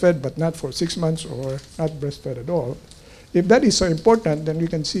breastfed but not for 6 months or not breastfed at all. If that is so important, then we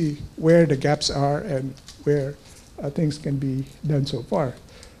can see where the gaps are and where things can be done so far.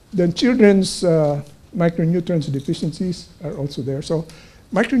 Then children's micronutrient deficiencies are also there. So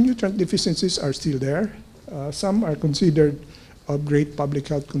micronutrient deficiencies are still there. Some are considered of great public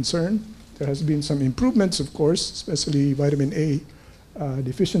health concern. There has been some improvements, of course, especially vitamin A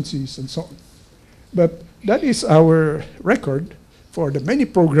deficiencies and so on. But that is our record for the many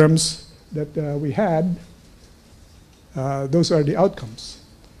programs that we had. Those are the outcomes.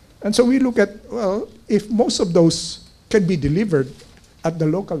 And so we look at, well, if most of those can be delivered at the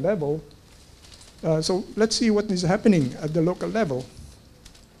local level, so let's see what is happening at the local level.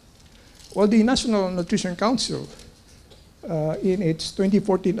 Well, the National Nutrition Council, in its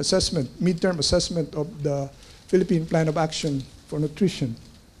 2014 assessment, midterm assessment of the Philippine Plan of Action for Nutrition,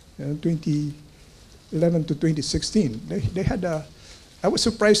 2011 to 2016, they had a, I was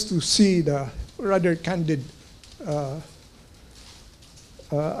surprised to see the rather candid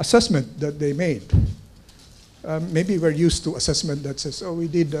assessment that they made. Maybe we're used to assessment that says, oh, we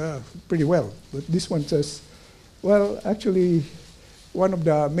did pretty well. But this one says, well, actually, one of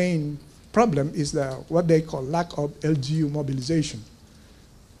the main problem is what they call lack of LGU mobilization.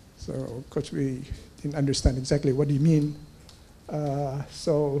 So, of course, we didn't understand exactly what do you mean.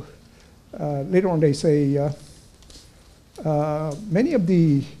 Later on they say, many of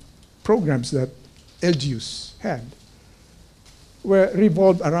the programs that LGUs had were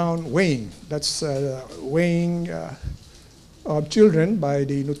revolved around weighing. That's weighing of children by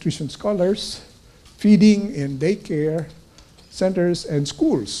the nutrition scholars, feeding in daycare centers and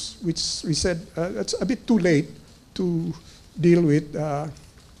schools, which we said that's a bit too late to deal with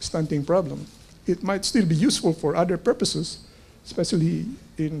stunting problem. It might still be useful for other purposes, especially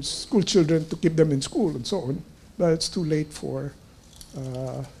in school children to keep them in school and so on, but it's too late for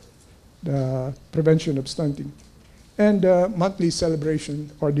the prevention of stunting. And monthly celebration,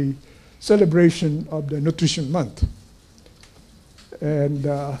 or the celebration of the Nutrition Month. And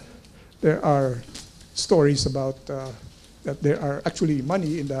there are stories about that there are actually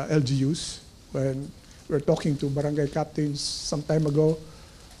money in the LGUs. When we were talking to barangay captains some time ago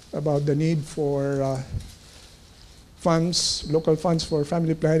about the need for funds, local funds for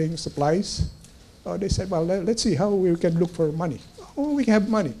family planning supplies, they said, well, let's see how we can look for money. Oh, we have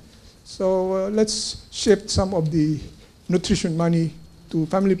money. So let's shift some of the nutrition money to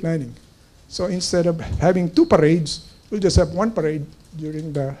family planning. So instead of having 2 parades, we'll just have 1 parade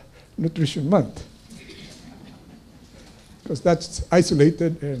during the Nutrition Month. Because that's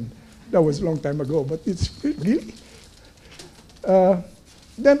isolated, and that was a long time ago, but it's really.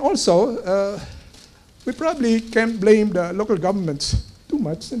 Then also, we probably can't blame the local governments too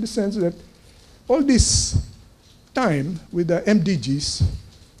much in the sense that all this time with the MDGs,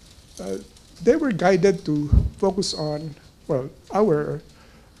 they were guided to focus on, well, our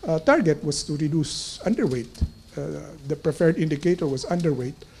target was to reduce underweight. The preferred indicator was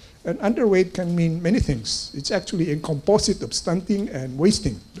underweight. And underweight can mean many things. It's actually a composite of stunting and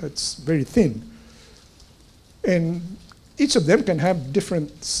wasting. That's very thin. And each of them can have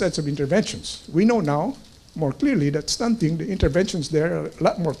different sets of interventions. We know now more clearly that stunting, the interventions there are a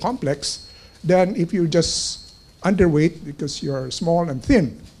lot more complex than if you're just underweight because you're small and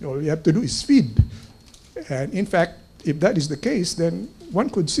thin. All you have to do is feed. And in fact, if that is the case, then one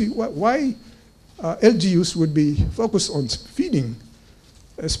could see why LGUs would be focused on feeding,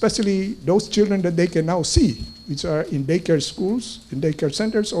 especially those children that they can now see, which are in daycare schools, in daycare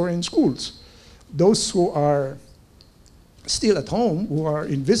centers, or in schools. Those who are still at home, who are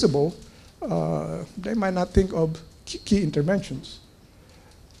invisible, they might not think of key interventions.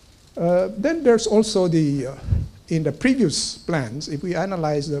 Then there's also the, in the previous plans, if we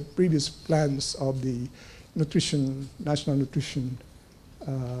analyze the previous plans of the National Nutrition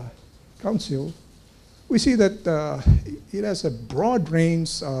Council, we see that it has a broad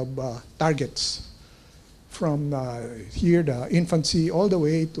range of targets from here, the infancy, all the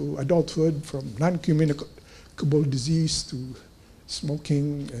way to adulthood, from non-communicable disease to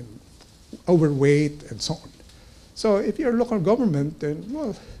smoking and overweight and so on. So if you're a local government, then,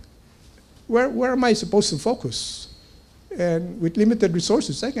 well, where am I supposed to focus? And with limited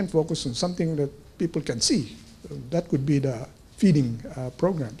resources, I can focus on something that people can see. That could be the feeding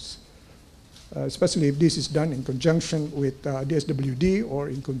programs, especially if this is done in conjunction with DSWD or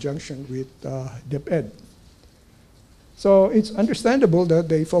in conjunction with DepEd. So it's understandable that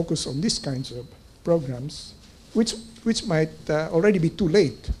they focus on these kinds of programs, which might already be too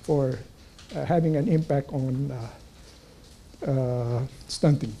late for having an impact on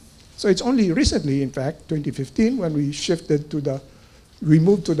stunting. So it's only recently, in fact, 2015, when we shifted to the, we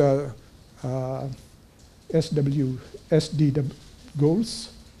moved to the SDW goals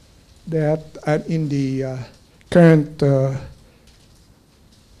that in the current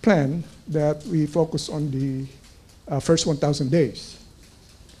plan that we focus on the first 1,000 days.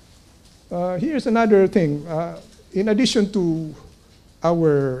 Here's another thing. In addition to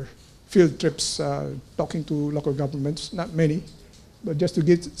our field trips, talking to local governments, not many, but just to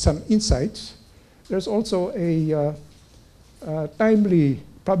get some insights, there's also a timely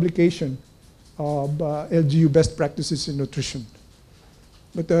publication of LGU best practices in nutrition.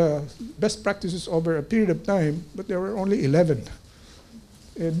 But best practices over a period of time, but there were only 11.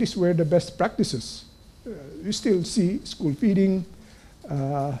 These were the best practices. You still see school feeding,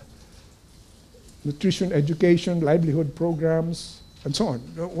 nutrition education, livelihood programs, and so on.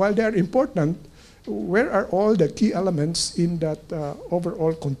 While they are important, where are all the key elements in that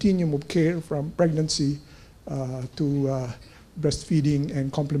overall continuum of care from pregnancy to breastfeeding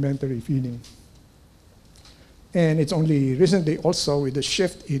and complementary feeding? And it's only recently also with the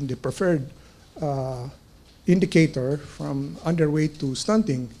shift in the preferred indicator from underweight to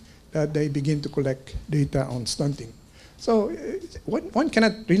stunting that they begin to collect data on stunting. So one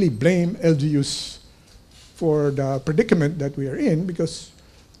cannot really blame LGUs for the predicament that we are in, because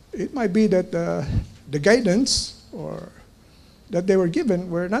it might be that the guidance or that they were given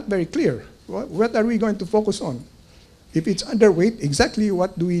were not very clear. What are we going to focus on? If it's underweight, exactly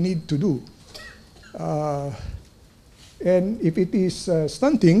what do we need to do? And if it is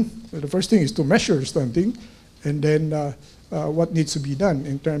stunting, the first thing is to measure stunting, and then what needs to be done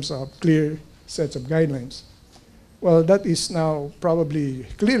in terms of clear sets of guidelines. Well, that is now probably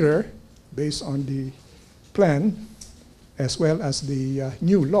clearer based on the plan as well as the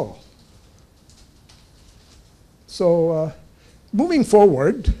new law. So moving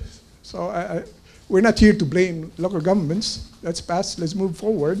forward, so we're not here to blame local governments. That's past, let's move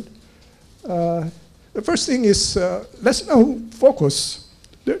forward. The first thing is, let's now focus.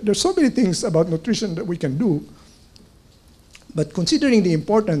 There's so many things about nutrition that we can do, but considering the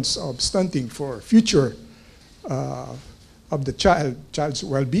importance of stunting for future of the child's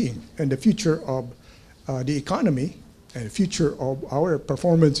well-being and the future of the economy and the future of our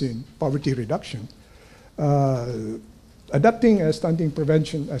performance in poverty reduction, adopting stunting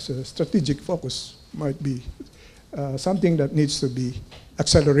prevention as a strategic focus might be something that needs to be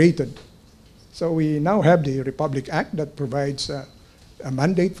accelerated. So we now have the Republic Act that provides a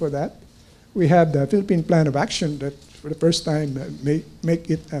mandate for that. We have the Philippine Plan of Action that for the first time make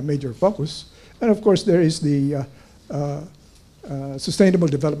it a major focus. And of course there is the Sustainable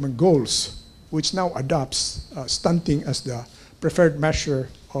Development Goals, which now adopts stunting as the preferred measure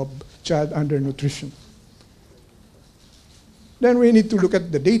of child undernutrition. Then we need to look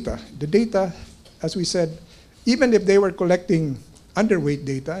at the data. The data, as we said, even if they were collecting underweight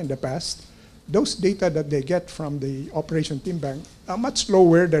data in the past, those data that they get from the Operation Team Bank are much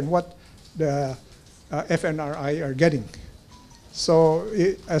lower than what the FNRI are getting. So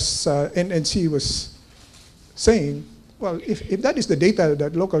as NNC was saying, well, if that is the data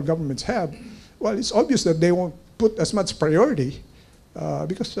that local governments have, well, it's obvious that they won't put as much priority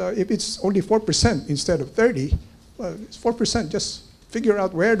because if it's only 4% instead of 30, well, it's 4%, just figure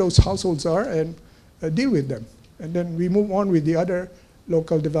out where those households are and deal with them. And then we move on with the other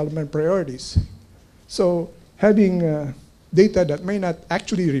local development priorities. So having data that may not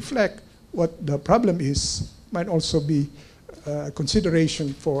actually reflect what the problem is might also be a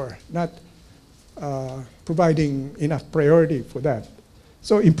consideration for not providing enough priority for that.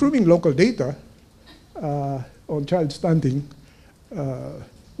 So improving local data on child stunting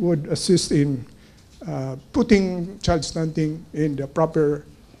would assist in putting child stunting in the proper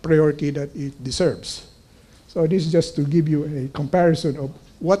priority that it deserves. So this is just to give you a comparison of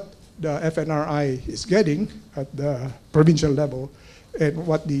what the FNRI is getting at the provincial level and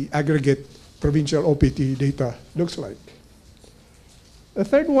what the aggregate provincial OPT data looks like. The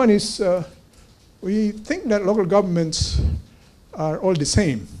third one is we think that local governments are all the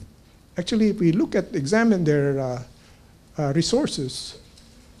same. Actually, if we examine their resources,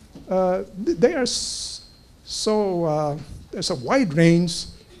 they are so, there's a wide range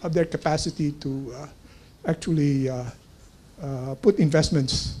of their capacity to actually put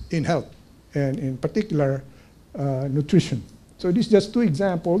investments in health and in particular nutrition. So these are just two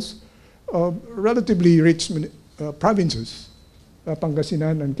examples of relatively rich provinces,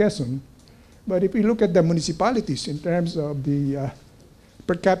 Pangasinan and Quezon. But if we look at the municipalities in terms of the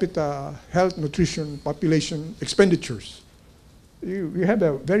per capita health, nutrition, population expenditures, you have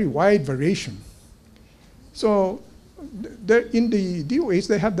a very wide variation. So in the DOAs,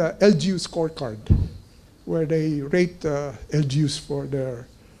 they have the LGU scorecard, where they rate LGUs for their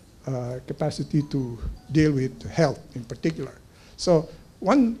capacity to deal with health in particular. So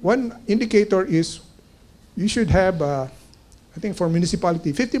one indicator is you should have, I think for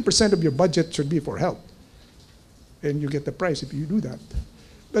municipality, 15% of your budget should be for health. And you get the prize if you do that.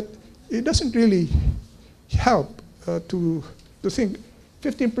 But it doesn't really help to think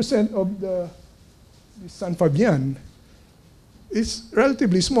 15% of the San Fabian is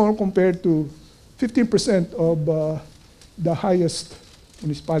relatively small compared to 15% of the highest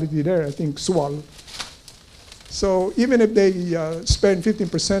municipality there, I think Sual. So even if they spend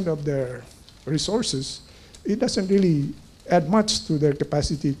 15% of their resources, it doesn't really add much to their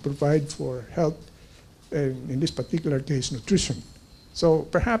capacity to provide for health, and in this particular case, nutrition. So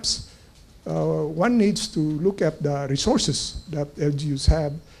perhaps one needs to look at the resources that LGUs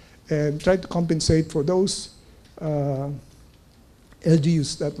have and try to compensate for those LGUs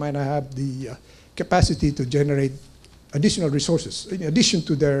that might not have the capacity to generate additional resources in addition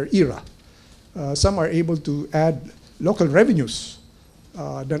to their ERA. Some are able to add local revenues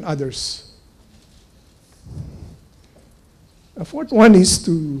than others. A fourth one is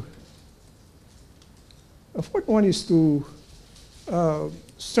to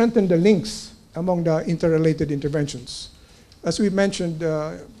strengthen the links among the interrelated interventions. As we mentioned,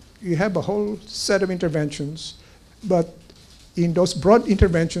 you have a whole set of interventions, but in those broad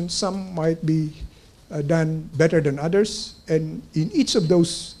interventions, some might be done better than others, and in each of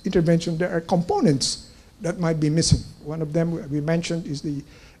those interventions, there are components that might be missing. One of them we mentioned is the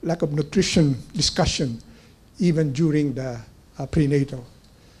lack of nutrition discussion, even during the prenatal.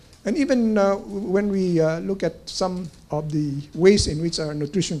 And even when we look at some of the ways in which our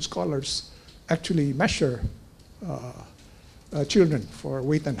nutrition scholars actually measure children for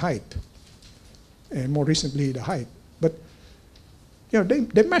weight and height, and more recently the height. But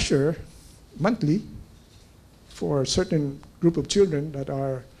they measure monthly for a certain group of children that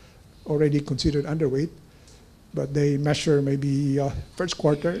are already considered underweight, but they measure maybe first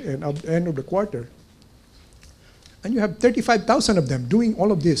quarter and at the end of the quarter. And you have 35,000 of them doing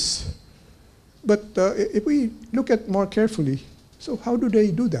all of this. But if we look at more carefully, so how do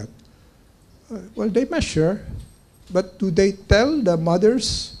they do that? Well, they measure, but do they tell the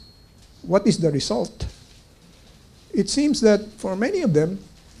mothers what is the result? It seems that for many of them,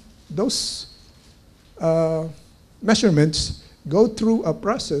 those measurements go through a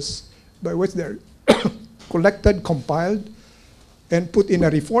process by which they're collected, compiled, and put in a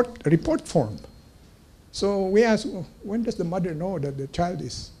report form. So we ask, when does the mother know that the child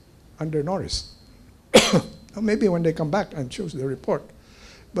is undernourished? Or maybe when they come back and shows the report.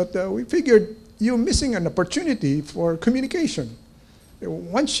 But we figured you're missing an opportunity for communication.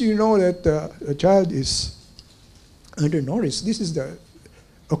 Once you know that the child is undernourished, this is the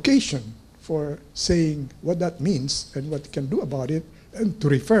occasion for saying what that means and what you can do about it, and to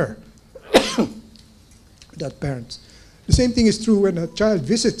refer that parents. The same thing is true when a child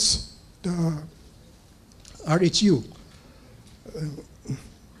visits the RHU.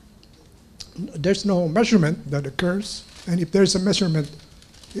 There's no measurement that occurs, and if there's a measurement,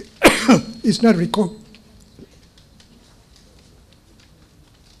 it's not recorded.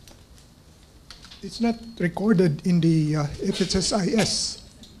 It's not recorded in the FHSIS,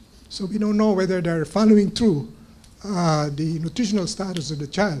 so we don't know whether they're following through the nutritional status of the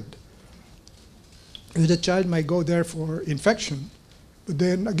child. The child might go there for infection, but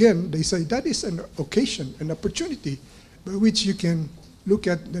then again, they say that is an occasion, an opportunity by which you can look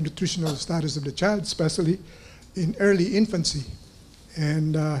at the nutritional status of the child, especially in early infancy,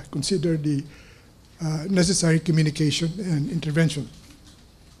 and consider the necessary communication and intervention.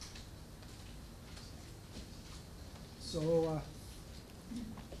 So,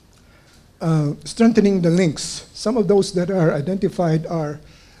 strengthening the links. Some of those that are identified are,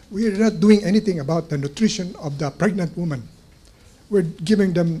 we're not doing anything about the nutrition of the pregnant woman. We're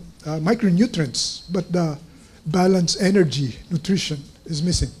giving them micronutrients, but the balanced energy nutrition is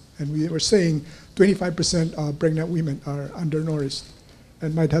missing. And we were saying 25% of pregnant women are undernourished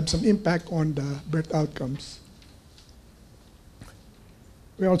and might have some impact on the birth outcomes.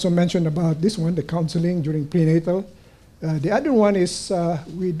 We also mentioned about this one, the counseling during prenatal. The other one is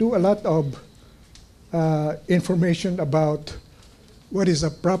we do a lot of information about what is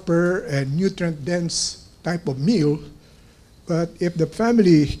a proper and nutrient-dense type of meal. But if the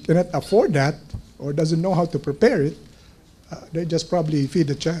family cannot afford that or doesn't know how to prepare it, they just probably feed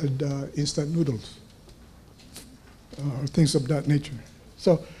the child instant noodles or things of that nature.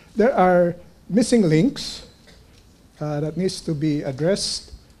 So there are missing links that needs to be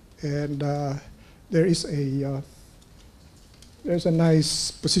addressed, and there's a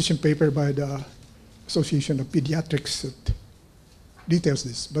nice position paper by the Association of Pediatrics that details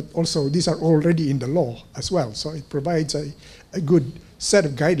this, but also these are already in the law as well, so it provides a good set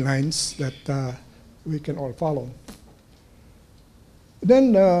of guidelines that we can all follow.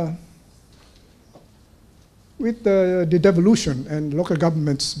 Then with the devolution and local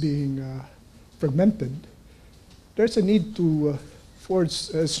governments being fragmented, there's a need to forge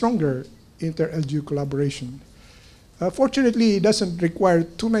a stronger inter-LGU collaboration. Fortunately, it doesn't require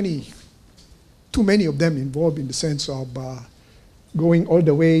too many of them involved in the sense of going all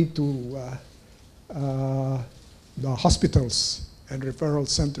the way to the hospitals and referral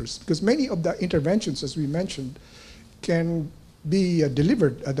centers, because many of the interventions, as we mentioned, can be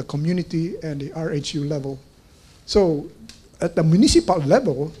delivered at the community and the RHU level. So at the municipal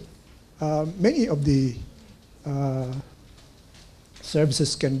level, many of the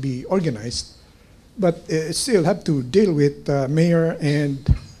services can be organized, but still have to deal with mayor and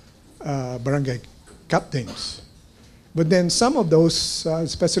barangay captains. But then some of those,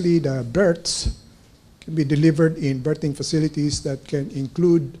 especially the births, can be delivered in birthing facilities that can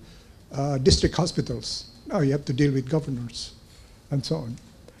include district hospitals. Now you have to deal with governors and so on.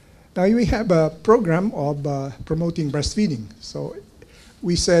 Now we have a program of promoting breastfeeding. So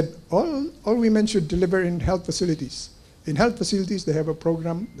we said all women should deliver in health facilities. In health facilities, they have a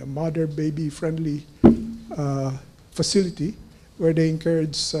program, the Mother Baby Friendly facility, where they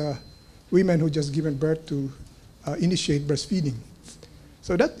encourage women who just given birth to initiate breastfeeding.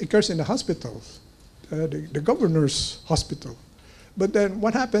 So that occurs in the hospitals, the governor's hospital. But then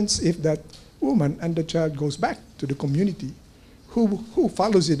what happens if that woman and the child goes back to the community? Who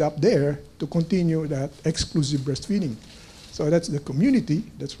follows it up there to continue that exclusive breastfeeding? So that's the community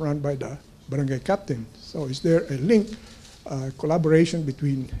that's run by the barangay captain. So is there a link, collaboration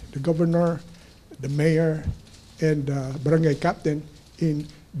between the governor, the mayor, and the barangay captain in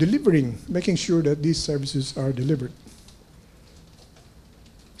delivering, making sure that these services are delivered?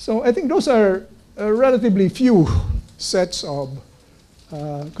 So I think those are relatively few sets of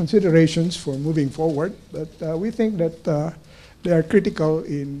considerations for moving forward, but we think that they are critical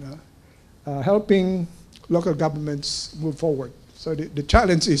in helping local governments move forward. So the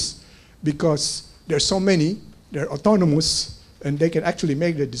challenge is, because there's so many, they're autonomous, and they can actually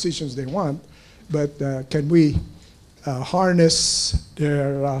make the decisions they want, but can we harness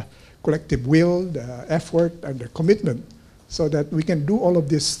their collective will, the effort, and their commitment, so that we can do all of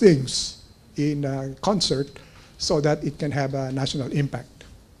these things in concert, so that it can have a national impact.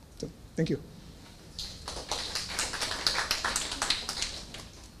 So, thank you.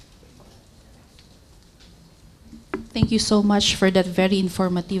 Thank you so much for that very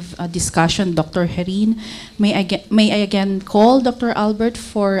informative discussion, Dr. Herrin. May I again call Dr. Albert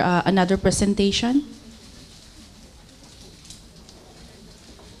for another presentation?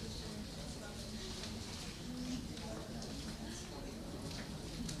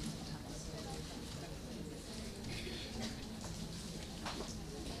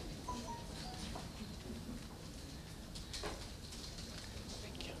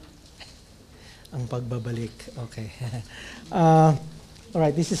 Ang pagbabalik. Okay. All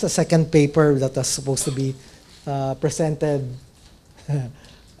right, this is a second paper that was supposed to be presented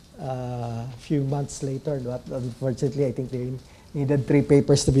a few months later, but unfortunately I think they needed 3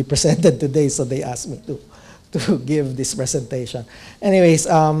 papers to be presented today, so they asked me to give this presentation.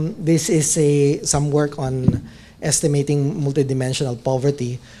 Anyways, this is some work on estimating multidimensional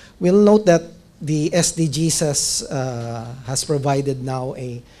poverty. We'll note that the SDGs has provided now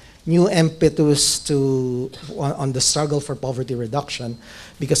a new impetus on the struggle for poverty reduction,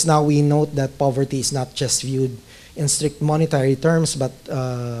 because now we note that poverty is not just viewed in strict monetary terms, but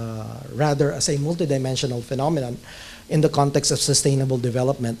rather as a multidimensional phenomenon in the context of sustainable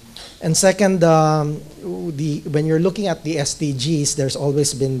development. And second, when you're looking at the SDGs, there's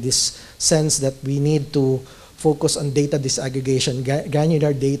always been this sense that we need to focus on data disaggregation,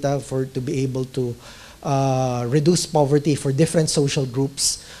 granular data to be able to reduce poverty for different social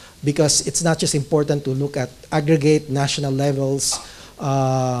groups, because it's not just important to look at aggregate national levels.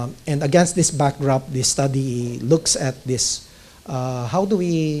 And against this backdrop, this study looks at this, how do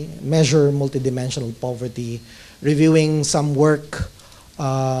we measure multidimensional poverty, reviewing some work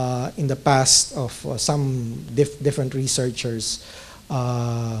in the past of some different researchers,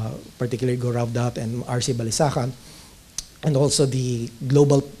 particularly Goravdat and R.C. Balisacan, and also the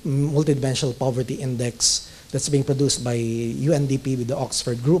Global Multidimensional Poverty Index that's being produced by UNDP with the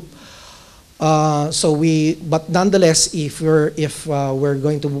Oxford Group. But nonetheless, if we're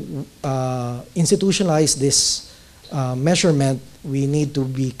going to institutionalize this measurement, we need to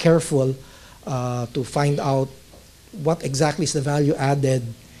be careful to find out what exactly is the value added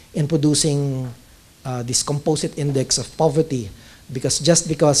in producing this composite index of poverty, because just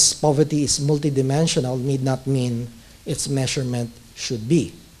because poverty is multidimensional need not mean its measurement should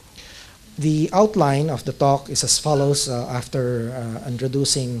be. The outline of the talk is as follows. After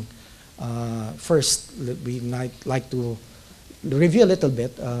introducing, first we might like to review a little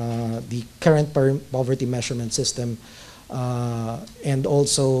bit the current poverty measurement system, and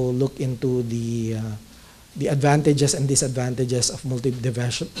also look into the the advantages and disadvantages of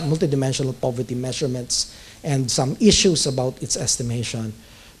multidimensional poverty measurements and some issues about its estimation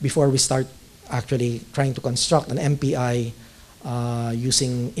before we start actually trying to construct an MPI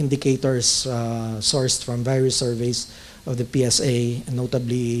using indicators sourced from various surveys of the PSA, and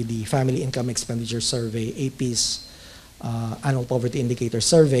notably the Family Income Expenditure Survey, AP's Annual Poverty Indicator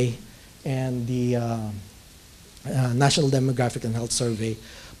Survey, and the National Demographic and Health Survey.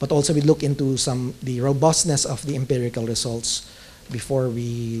 But also we look into the robustness of the empirical results before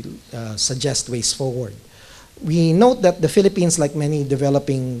we suggest ways forward. We note that the Philippines, like many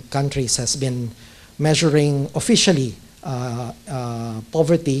developing countries, has been measuring officially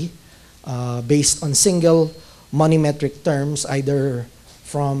poverty based on single money metric terms, either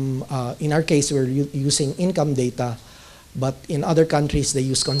from, in our case, we're using income data, but in other countries they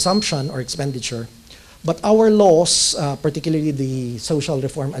use consumption or expenditure. But our laws, particularly the Social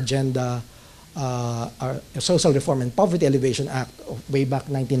Reform Agenda, Social Reform and Poverty Alleviation Act of way back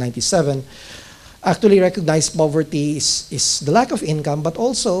 1997, actually recognize poverty is the lack of income, but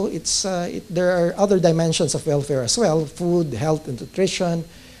also there are other dimensions of welfare as well: food, health and nutrition,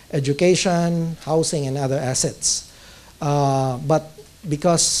 education, housing, and other assets. But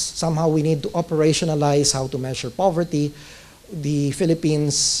because somehow we need to operationalize how to measure poverty, the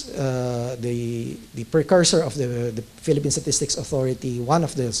Philippines, the precursor of the Philippine Statistics Authority, one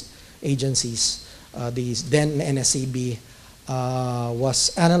of the agencies, the then NSCB,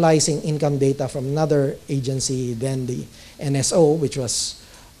 was analyzing income data from another agency, then the NSO, which was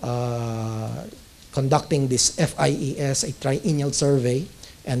conducting this FIES, a triennial survey,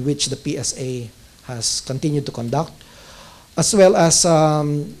 and which the PSA has continued to conduct, as well as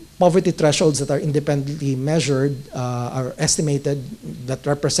poverty thresholds that are independently measured, are estimated, that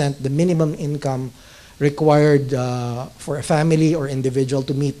represent the minimum income required for a family or individual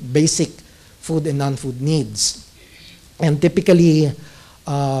to meet basic food and non-food needs. And typically,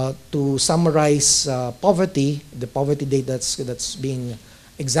 to summarize poverty, the poverty data that's being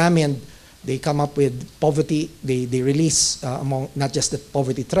examined, they come up with poverty, they release among not just the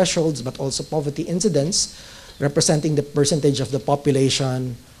poverty thresholds, but also poverty incidence, representing the percentage of the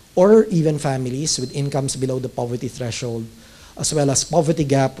population or even families with incomes below the poverty threshold, as well as poverty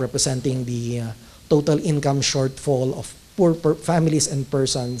gap, representing the total income shortfall of poor families and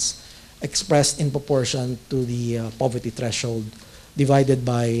persons expressed in proportion to the poverty threshold divided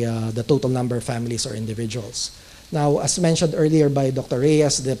by the total number of families or individuals. Now, as mentioned earlier by Dr.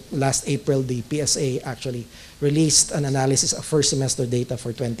 Reyes, last April, the PSA actually released an analysis of first semester data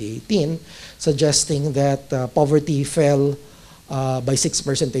for 2018, suggesting that poverty fell by 6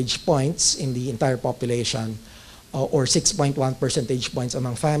 percentage points in the entire population, or 6.1 percentage points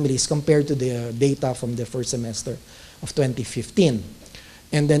among families compared to the data from the first semester of 2015.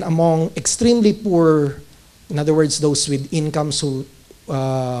 And then among extremely poor, in other words, those with incomes who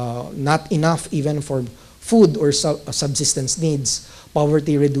not enough even for food or subsistence needs,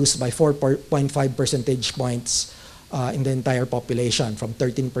 poverty reduced by 4.5 percentage points in the entire population, from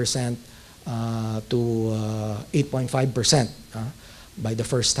 13% to 8.5% by the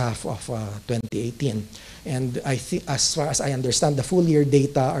first half of 2018. And I think, as far as I understand, the full year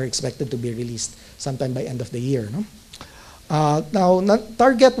data are expected to be released sometime by end of the year. No? Now,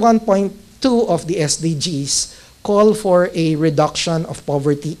 target 1.2 of the SDGs call for a reduction of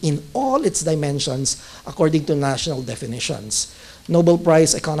poverty in all its dimensions according to national definitions. Nobel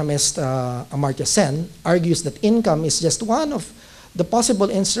Prize economist Amartya Sen argues that income is just one of the possible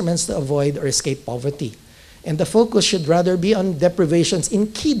instruments to avoid or escape poverty. And the focus should rather be on deprivations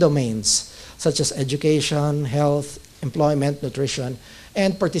in key domains, such as education, health, employment, nutrition,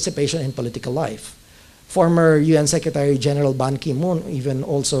 and participation in political life. Former UN Secretary General Ban Ki-moon even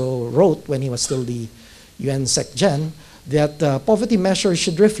also wrote, when he was still the UN Sec-Gen, that poverty measures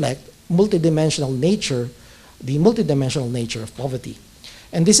should reflect multidimensional nature, the multidimensional nature of poverty.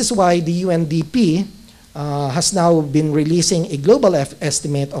 And this is why the UNDP has now been releasing a global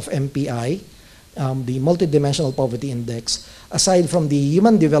estimate of MPI, the Multidimensional Poverty Index. Aside from the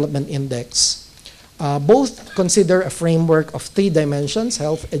Human Development Index, both consider a framework of 3 dimensions: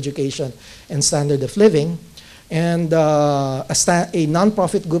 health, education, and standard of living. And a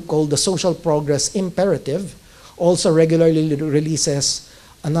nonprofit group called the Social Progress Imperative also regularly releases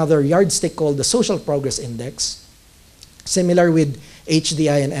another yardstick called the Social Progress Index. Similar with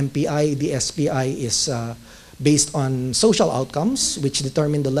HDI and MPI, the SPI is based on social outcomes, which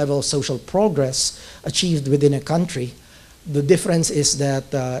determine the level of social progress achieved within a country. The difference is that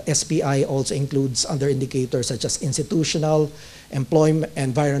SPI also includes other indicators such as institutional, employment,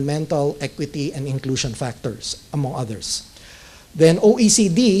 environmental, equity, and inclusion factors, among others. Then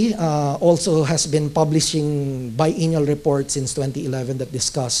OECD also has been publishing biennial reports since 2011 that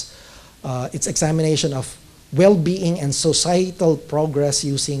discuss its examination of well-being and societal progress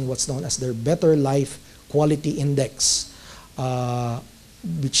using what's known as their Better Life Quality Index,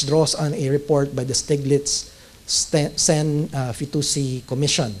 which draws on a report by the Stiglitz-Sen-Fitoussi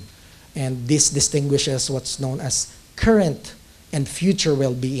Commission. And this distinguishes what's known as current and future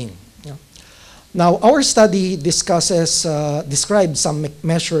well-being. Yeah. Now, our study discusses, describes some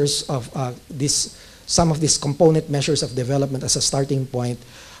measures of some of these component measures of development as a starting point.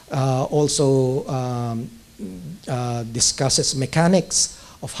 Also discusses mechanics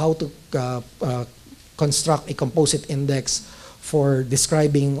of how to construct a composite index for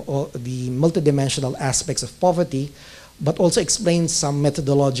describing the multidimensional aspects of poverty, but also explains some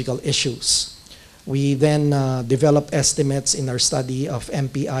methodological issues. We then developed estimates in our study of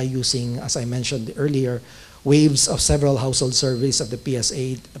MPI using, as I mentioned earlier, waves of several household surveys of the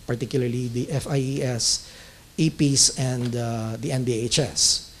PSA, particularly the FIES, APs, and the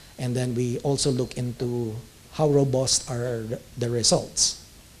NDHS. And then we also look into how robust are the results.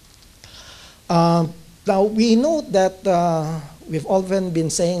 Now, we note that we've often been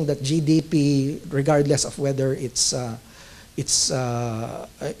saying that GDP, regardless of whether it's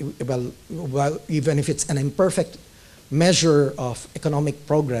well, even if it's an imperfect measure of economic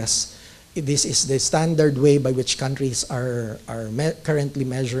progress, this is the standard way by which countries are currently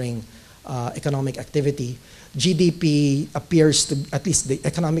measuring economic activity. GDP appears to, at least the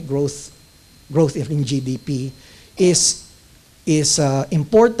economic growth in GDP is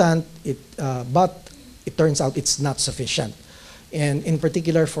important, but it turns out it's not sufficient. And in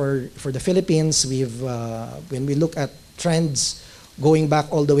particular for the Philippines, when we look at trends going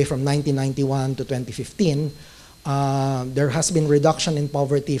back all the way from 1991 to 2015, there has been reduction in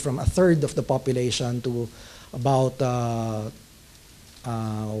poverty from 1/3 of the population to about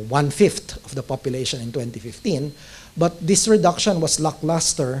 1/5 of the population in 2015. But this reduction was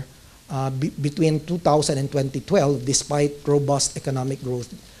lackluster between 2000 and 2012, despite robust economic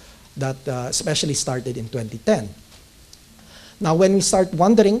growth that especially started in 2010. Now, when we start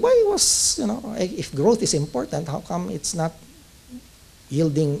wondering, why was, if growth is important, how come it's not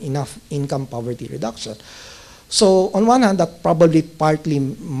yielding enough income poverty reduction? So, on one hand, that probably partly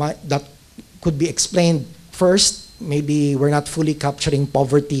that could be explained. First, maybe we're not fully capturing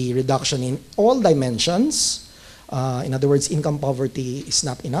poverty reduction in all dimensions. In other words, income poverty is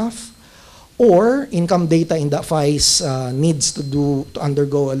not enough. Or income data in the FIES needs to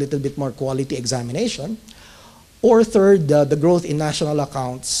undergo a little bit more quality examination. Or third, the growth in national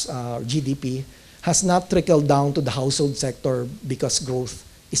accounts, GDP, has not trickled down to the household sector because growth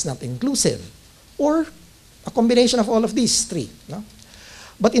is not inclusive. Or a combination of all of these three. No?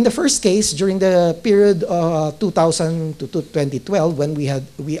 But in the first case, during the period 2000 to 2012, when we have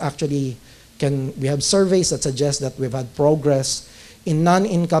surveys that suggest that we've had progress in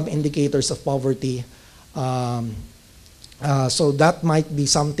non-income indicators of poverty. So that might be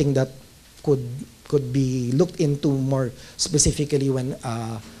something that could be looked into more specifically when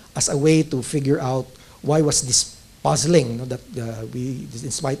as a way to figure out why was this puzzling, that we, in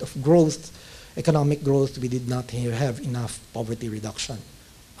spite of growth, economic growth, we did not have enough poverty reduction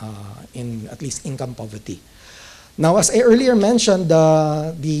in at least income poverty. Now, as I earlier mentioned,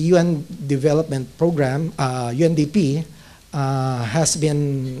 the UN Development Program, UNDP, has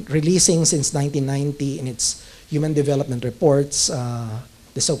been releasing since 1990 in its Human Development Reports,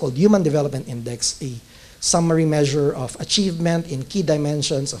 the so-called Human Development Index, a summary measure of achievement in key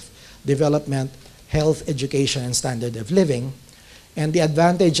dimensions of development, health, education, and standard of living. And the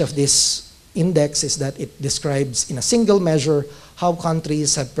advantage of this index is that it describes in a single measure how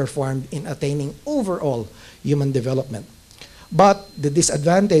countries have performed in attaining overall human development. But the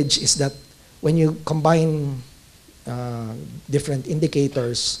disadvantage is that when you combine different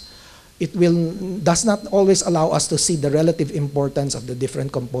indicators, it does not always allow us to see the relative importance of the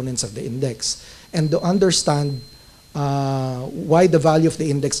different components of the index and to understand why the value of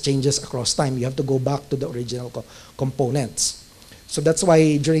the index changes across time. You have to go back to the original components. So that's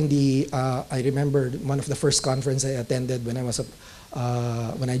why during I remember one of the first conference I attended when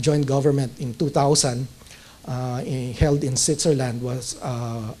I joined government in 2000, held in Switzerland, was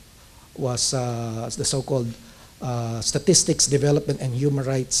the so-called Statistics, Development, and Human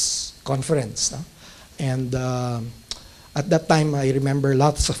Rights Conference. And at that time, I remember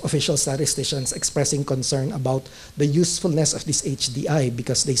lots of official statisticians expressing concern about the usefulness of this HDI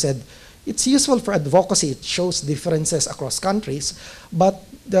because they said it's useful for advocacy. It shows differences across countries. But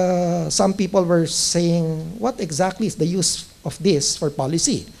some people were saying, what exactly is the use of this for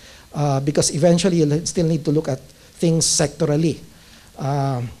policy? Because eventually you'll still need to look at things sectorally.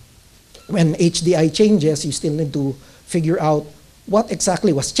 When HDI changes, you still need to figure out what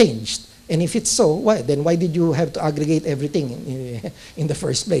exactly was changed. And if it's so, then why did you have to aggregate everything in the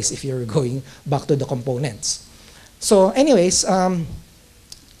first place if you're going back to the components? So anyways,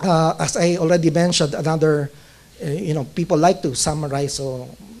 as I already mentioned, another, people like to summarize. So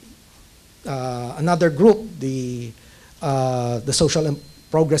another group, the social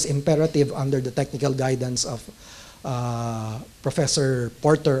progress imperative under the technical guidance of Professor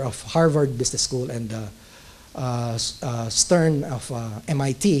Porter of Harvard Business School and Stern of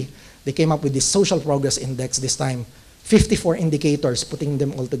MIT, they came up with this social progress index, this time 54 indicators, putting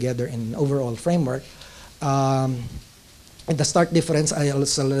them all together in an overall framework. And the stark difference I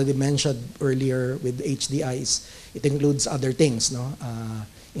also already mentioned earlier with HDIs, it includes other things,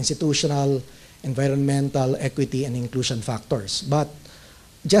 institutional, environmental, equity, and inclusion factors. But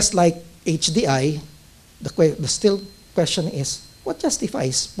just like HDI, the still question is, what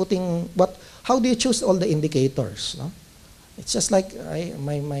justifies putting, how do you choose all the indicators? It's just like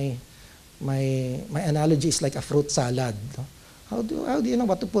my analogy is like a fruit salad. How do you know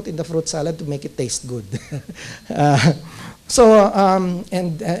what to put in the fruit salad to make it taste good? And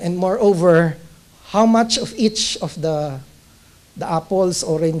moreover, how much of each of the apples,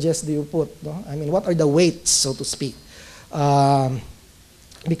 oranges do you put? I mean, what are the weights, so to speak?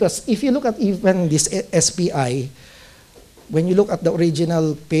 Because if you look at even this SPI, when you look at the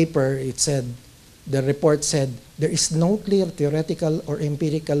original paper, the report said, there is no clear theoretical or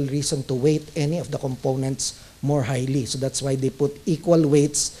empirical reason to weight any of the components more highly. So that's why they put equal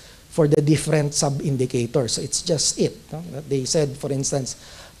weights for the different sub-indicators. So it's just it. They said, for instance,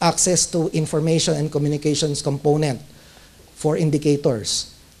 access to information and communications component, 4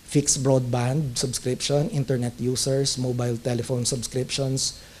 indicators: fixed broadband subscription, internet users, mobile telephone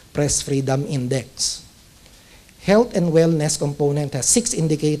subscriptions, press freedom index. Health and wellness component has 6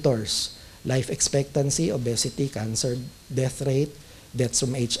 indicators: life expectancy, obesity, cancer, death rate, deaths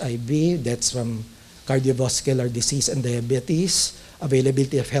from HIV, deaths from cardiovascular disease and diabetes,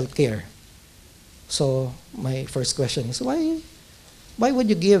 availability of health care. So my first question is, why would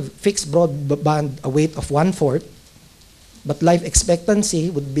you give fixed broadband a weight of 1/4, but life expectancy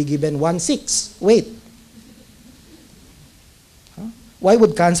would be given 1/6 weight? Why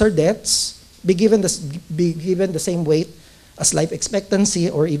would cancer deaths be given the same weight as life expectancy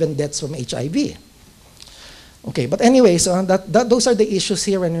or even deaths from HIV? Okay, but anyway, so those are the issues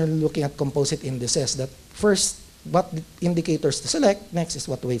here when you're looking at composite indices. That first, what indicators to select, next is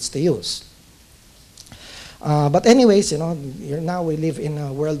what weights to use. But anyways, now we live in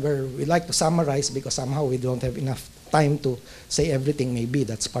a world where we like to summarize because somehow we don't have enough time to say everything. Maybe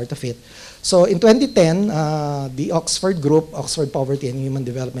that's part of it. So in 2010, the Oxford Group, Oxford Poverty and Human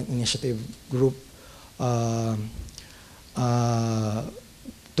Development Initiative Group,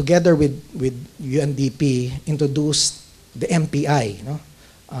 together with UNDP, introduced the MPI.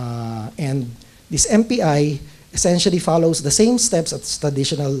 And this MPI essentially follows the same steps as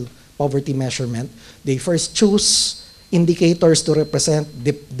traditional poverty measurement. They first choose indicators to represent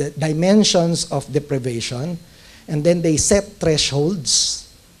the dimensions of deprivation, and then they set thresholds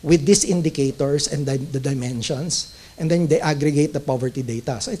with these indicators and the dimensions, and then they aggregate the poverty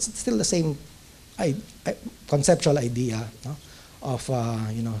data. So it's still the same conceptual idea of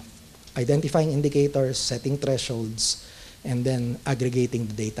identifying indicators, setting thresholds, and then aggregating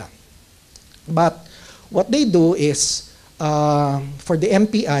the data. But what they do is, for the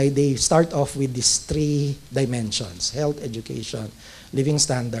MPI, they start off with these 3 dimensions: health, education, living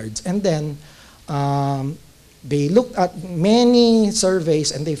standards. And then they looked at many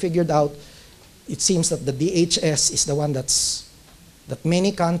surveys and they figured out, it seems that the DHS is the one that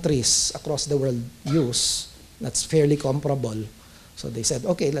many countries across the world use, that's fairly comparable. So they said,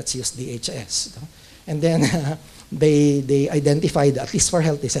 okay, let's use DHS. And then they identified, at least for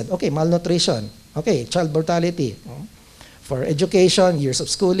health, they said, okay, malnutrition, okay, child mortality. For education, years of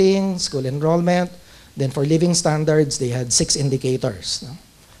schooling, school enrollment. Then for living standards, they had 6 indicators.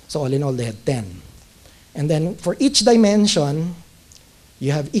 So all in all, they had 10. And then for each dimension,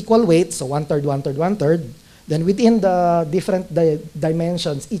 you have equal weights, so 1/3, 1/3, 1/3. Then within the different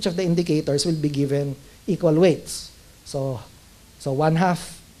dimensions, each of the indicators will be given equal weights. So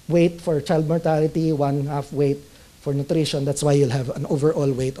 1/2 weight for child mortality, 1/2 weight for nutrition. That's why you'll have an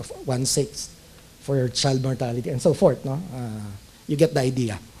overall weight of 1/6 for child mortality and so forth. You get the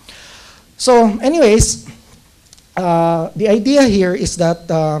idea. So anyways, the idea here is that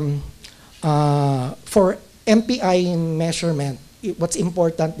for MPI measurement, what's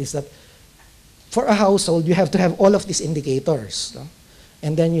important is that for a household, you have to have all of these indicators.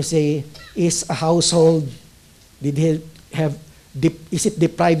 And then you say, is a household Did he have, is it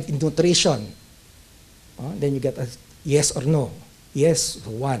deprived in nutrition? Then you get a yes or no. Yes,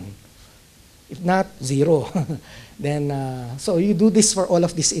 1. If not, 0. Then, so you do this for all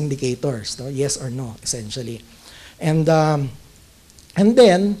of these indicators, no? Yes or no, essentially. And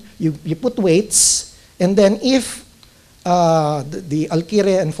then you put weights, and then if the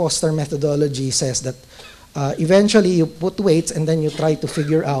Alkire and Foster methodology says that eventually you put weights and then you try to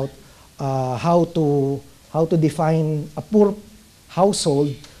figure out how to define a poor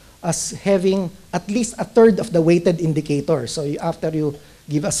household as having at least a third of the weighted indicator. So after you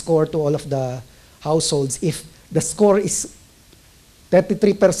give a score to all of the households, if the score is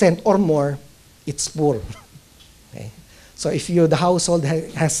 33% or more, it's poor. Okay? So if the household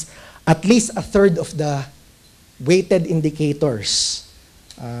has at least a third of the weighted indicators,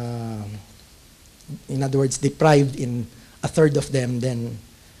 in other words, deprived in a third of them, then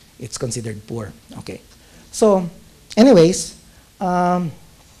it's considered poor. Okay. So, anyways,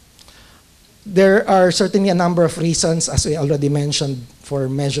 there are certainly a number of reasons, as we already mentioned, for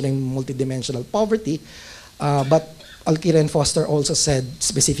measuring multidimensional poverty. But Alkire and Foster also said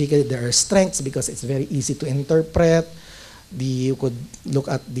specifically there are strengths because it's very easy to interpret. You could look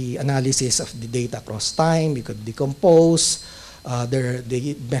at the analysis of the data across time. You could decompose.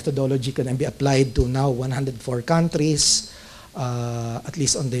 The methodology can be applied to now 104 countries, at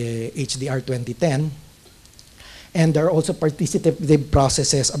least on the HDR 2010. And there are also participative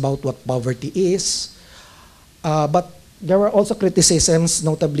processes about what poverty is. But there were also criticisms,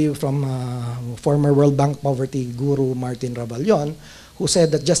 notably from former World Bank poverty guru Martin Ravallon, who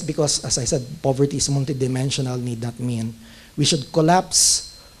said that just because, as I said, poverty is multidimensional need not mean we should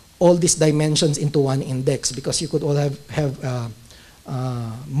collapse all these dimensions into one index, because you could all have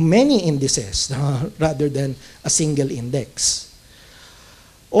many indices rather than a single index.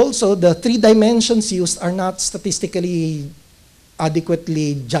 Also, the 3 dimensions used are not statistically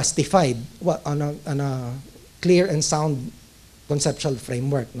adequately justified on a clear and sound conceptual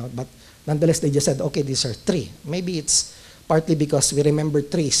framework. No? But nonetheless, they just said, okay, these are 3. Maybe it's partly because we remember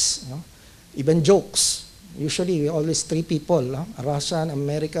 3s. No? Even jokes. Usually, we always 3 people, no? Russian,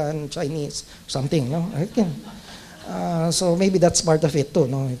 American, Chinese, something. No? So maybe that's part of it too.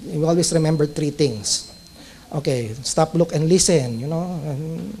 No? You always remember 3 things. Okay, stop, look, and listen, you know,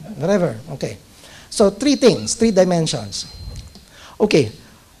 and whatever. Okay. So 3 things, 3 dimensions. Okay,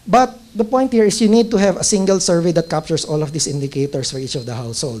 but the point here is you need to have a single survey that captures all of these indicators for each of the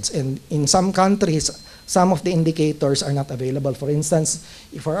households. And in some countries, some of the indicators are not available. For instance,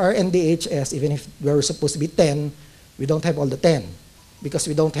 for our NDHS, even if we were supposed to be 10, we don't have all the 10, because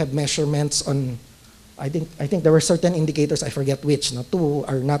we don't have measurements on, I think there were certain indicators, I forget which, no, 2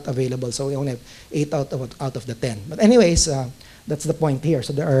 are not available, so we only have 8 out of the 10. But anyways, that's the point here.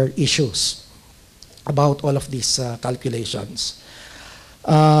 So there are issues about all of these calculations.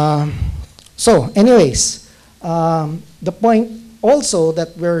 So anyways, the point also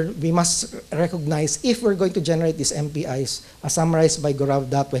that we must recognize, if we're going to generate these MPIs, as summarized by Gaurav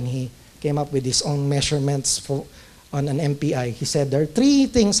Dutt when he came up with his own measurements on an MPI, he said there are 3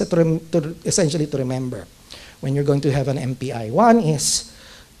 things that essentially to remember when you're going to have an MPI. One is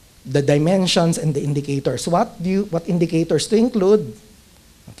the dimensions and the indicators. What indicators to include?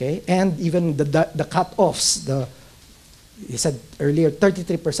 Okay, and even the cut-offs. He said earlier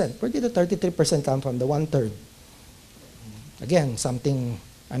 33%. Where did the 33% come from? The 1/3. Again, something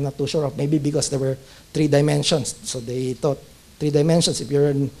I'm not too sure of. Maybe because there were 3 dimensions, so they thought 3 dimensions. If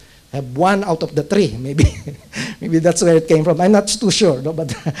you're have 1 out of the 3, maybe maybe that's where it came from. I'm not too sure, no?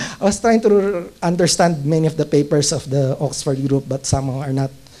 But I was trying to understand many of the papers of the Oxford group, but somehow are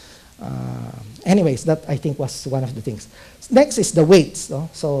not. Anyways, that I think was one of the things. Next is the weights. No?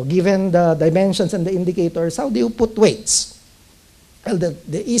 So given the dimensions and the indicators, how do you put weights? Well,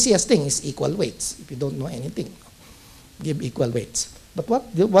 the easiest thing is equal weights. If you don't know anything, give equal weights. But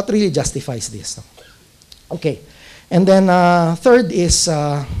what really justifies this? No? Okay, and then third is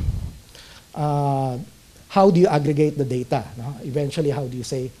how do you aggregate the data? No? Eventually, how do you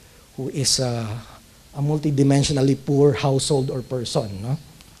say who is a multidimensionally poor household or person? No?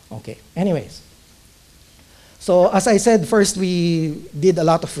 Okay, anyways. So as I said, first we did a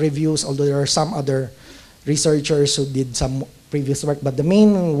lot of reviews, although there are some other researchers who did some previous work, but the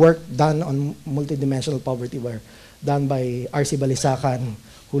main work done on multidimensional poverty were done by R.C. Balisacan,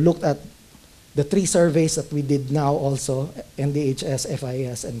 who looked at the 3 surveys that we did now also, NDHS,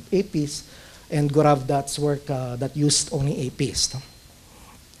 FIS, and APs, and Gaurav Dutt's work that used only APs.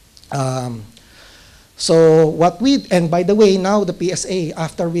 So and by the way, now the PSA,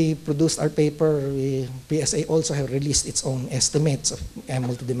 after we produced our paper, PSA also have released its own estimates of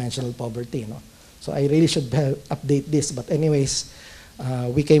multidimensional poverty. No? So I really should update this. But anyways,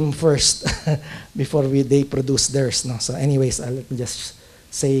 we came first before they produced theirs. No? So anyways, let me just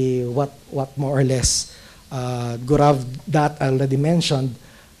say what more or less Gurav that I already mentioned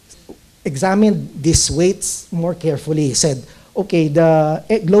examined these weights more carefully. He said, okay, the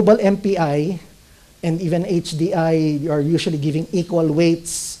global MPI and even HDI are usually giving equal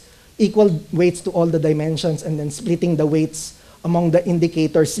weights to all the dimensions and then splitting the weights among the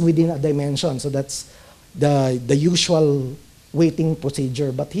indicators within a dimension. So that's the usual weighting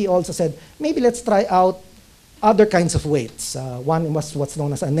procedure. But he also said, maybe let's try out other kinds of weights. One was what's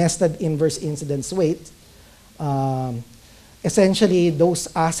known as a nested inverse incidence weight. Essentially, those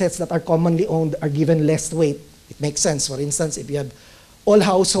assets that are commonly owned are given less weight. It makes sense. For instance, if you have all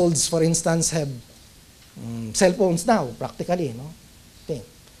households, for instance, have cell phones now, practically, no? Okay.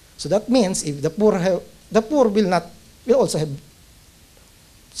 So that means if the poor will also have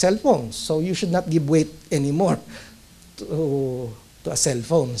cell phones. So you should not give weight anymore to a cell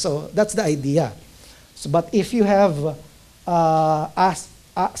phone. So that's the idea. So, but if you have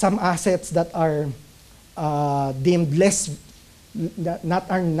some assets that are deemed less,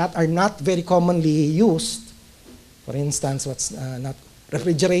 are not very commonly used, for instance, what's not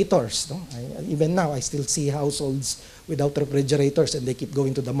refrigerators. No? Even now, I still see households without refrigerators, and they keep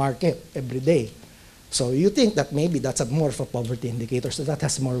going to the market every day. So you think that maybe that's more of a poverty indicator, so that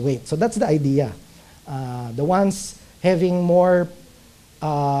has more weight. So that's the idea. The ones having more,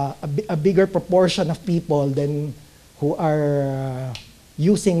 a bigger proportion of people than who are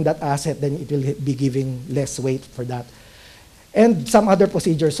using that asset, then it will be giving less weight for that. And some other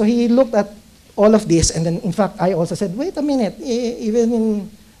procedures. So he looked at all of this, and then in fact, I also said, wait a minute,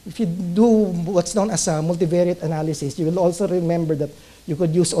 if you do what's known as a multivariate analysis, you will also remember that you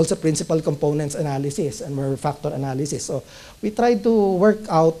could use also principal components analysis and more factor analysis. So we tried to work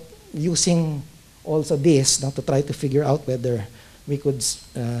out using also this to try to figure out whether we could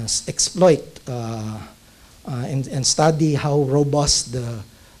exploit and study how robust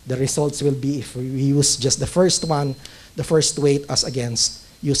the results will be if we use just the first one, the first weight, as against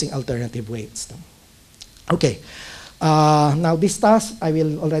using alternative weights. Okay. Now this task, I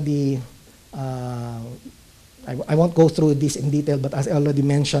will already, I won't go through this in detail, but as I already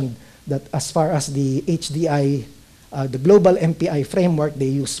mentioned, that as far as the HDI, the global MPI framework, they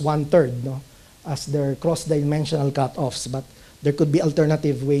use 1/3 as their cross-dimensional cutoffs, but there could be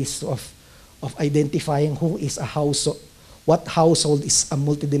alternative ways of identifying who is a household, what household is a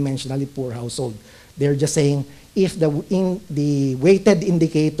multidimensionally poor household. They're just saying if the weighted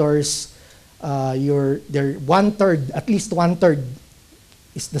indicators, they're 1/3, at least 1/3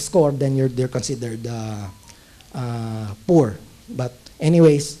 is the score, then they're considered poor. But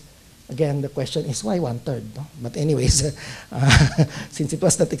anyways, again, the question is why 1/3? No? But anyways, since it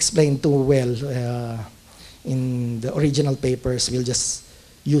was not explained too well in the original papers, we'll just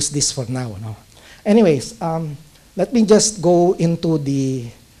use this for now. No? Anyways, let me just go into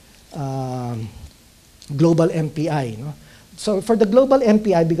the global MPI. No? So for the global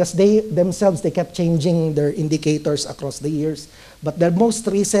MPI, because they themselves, they kept changing their indicators across the years, but their most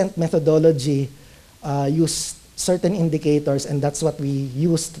recent methodology used certain indicators, and that's what we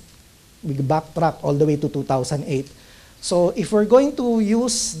used. We backtracked all the way to 2008. So if we're going to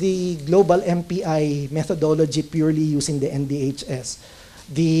use the global MPI methodology purely using the NDHS,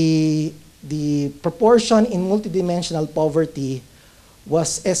 the proportion in multidimensional poverty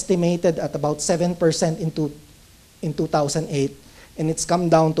was estimated at about 7% in 2008, and it's come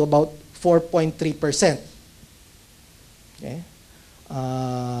down to about 4.3%. Okay?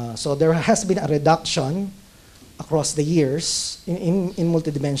 So there has been a reduction across the years in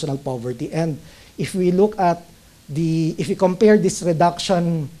multidimensional poverty. And if we look at if you compare this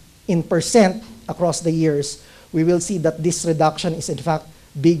reduction in percent across the years, we will see that this reduction is in fact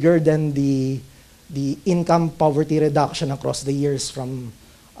bigger than the income poverty reduction across the years from,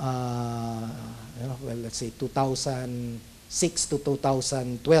 well, let's say 2006 to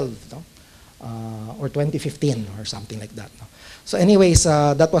 2012, no? Or 2015 or something like that. No? So anyways,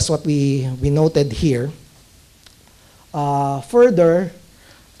 that was what we noted here. Further,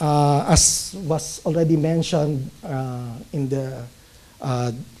 as was already mentioned in the,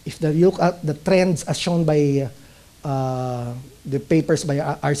 if you look at the trends as shown by the papers by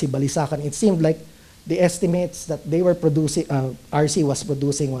R.C. Balisacan, it seemed like the estimates that they were producing, R.C. was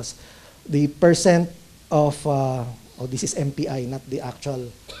producing, was the percent of, oh, this is MPI, not the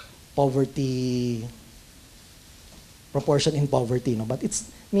actual poverty, proportion in poverty, no? But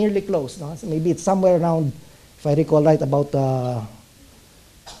it's nearly close. No? So maybe it's somewhere around, if I recall right, about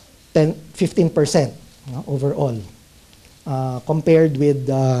 15% no, overall, compared with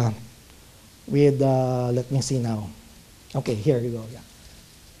with, let me see now. Okay, here you go, yeah.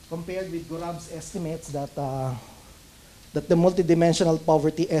 Compared with Gurab's estimates that, that the multidimensional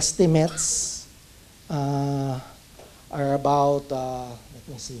poverty estimates are about, let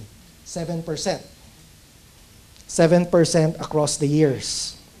me see, 7%. 7% across the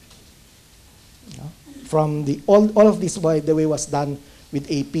years. From the, all of this, by the way, was done with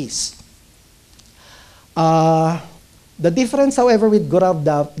APs. The difference, however, with Gurab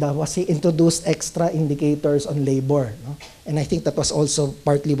was he introduced extra indicators on labor. No? And I think that was also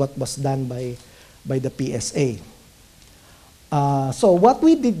partly what was done by the PSA. So what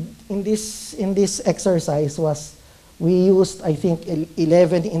we did in this exercise was we used, I think, 13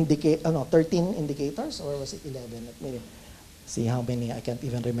 indicators, or was it 11? Let me see how many. I can't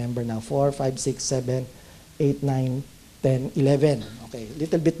even remember now. 4, 5, 6, 7, 8, 9, 10, 11. Okay, a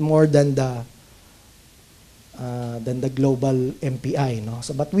little bit more than the global MPI. No?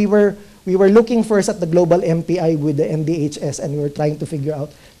 So, but we were looking first at the global MPI with the NDHS, and we were trying to figure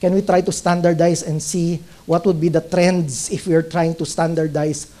out, can we try to standardize and see what would be the trends if we are trying to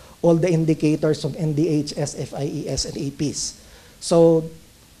standardize all the indicators from NDHS, FIES, and APs. So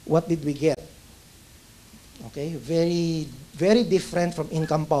what did we get? Okay, very, very different from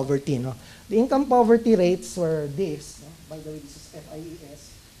income poverty. No? The income poverty rates were this. No? By the way, this is FIES,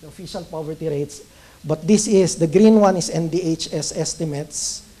 the official poverty rates. But this is, the green one is NDHS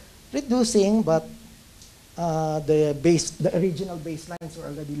estimates, reducing, but the original baselines were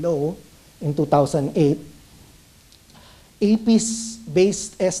already low in 2008. AP's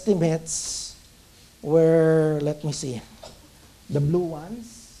based estimates were, let me see, the blue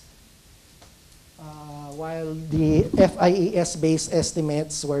ones, while the FIES based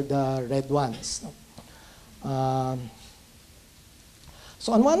estimates were the red ones.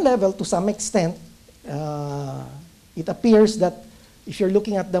 So on one level, to some extent, it appears that if you're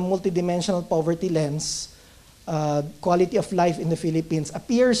looking at the multidimensional poverty lens, quality of life in the Philippines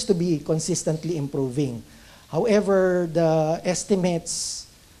appears to be consistently improving. However, the estimates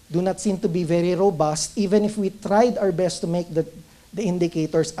do not seem to be very robust, even if we tried our best to make the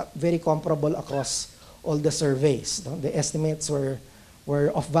indicators very comparable across all the surveys. No? The estimates were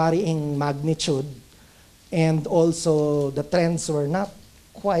of varying magnitude, and also the trends were not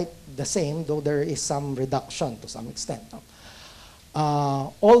quite the same, though there is some reduction to some extent. No?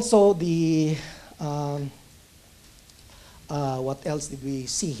 Also, what else did we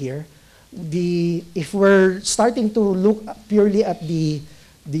see here? If we're starting to look purely at the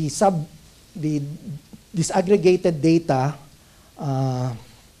disaggregated data,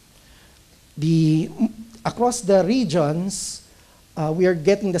 across the regions, we are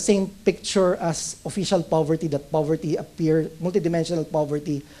getting the same picture as official poverty, that multidimensional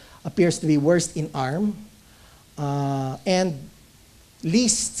poverty appears to be worst in ARM, and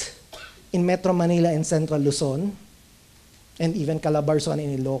least in Metro Manila and Central Luzon, and even Calabarzon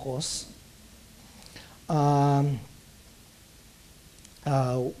and Ilocos.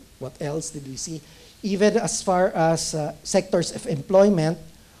 What else did we see? Even as far as sectors of employment,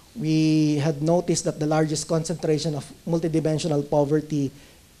 we had noticed that the largest concentration of multidimensional poverty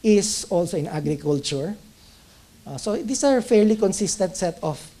is also in agriculture. So these are a fairly consistent set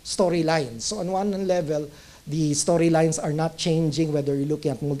of storylines. So on one level, the storylines are not changing, whether you're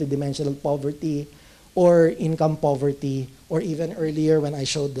looking at multidimensional poverty or income poverty, or even earlier when I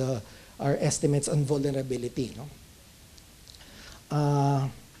showed our estimates on vulnerability. No?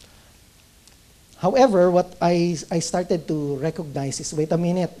 However, what I started to recognize is, wait a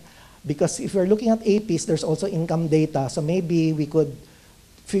minute, because if we're looking at APs, there's also income data, so maybe we could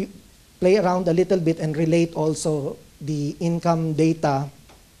play around a little bit and relate also the income data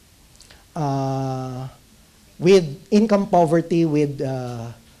with income poverty with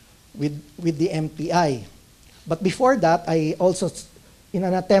the MPI. But before that, I also, in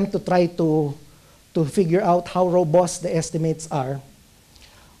an attempt to try to figure out how robust the estimates are,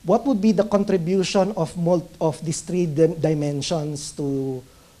 what would be the contribution of these three dimensions to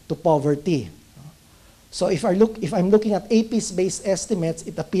poverty? So if I'm looking at AP's based estimates,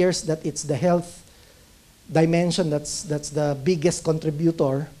 it appears that it's the health dimension that's the biggest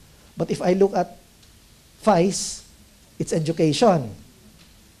contributor. But if I look at FIES, it's education.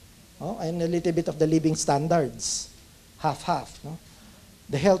 Oh, and a little bit of the living standards, half-half. No?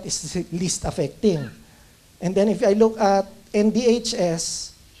 The health is least affecting. And then if I look at NDHS,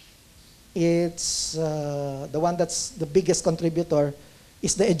 it's the one that's the biggest contributor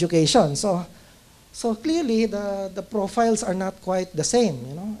is the education. So clearly the profiles are not quite the same,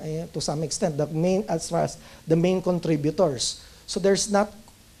 you know, to some extent. As far as the main contributors. So there's not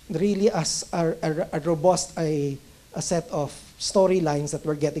really a robust a set of storylines that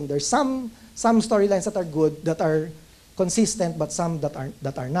we're getting. There's some some storylines that are good, that are consistent, but some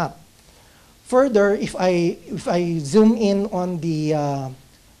that are not. Further, if I zoom in on the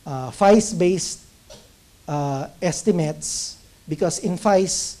FICE-based estimates, because in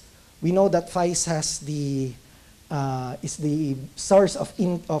FICE we know that FICE has is the source of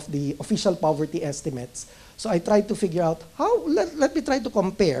the official poverty estimates. So I tried to figure out how. Let me try to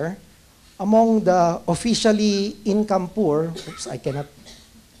compare among the officially income poor. Oops, I cannot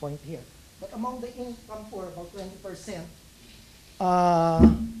point here. But among the income poor, about 20%.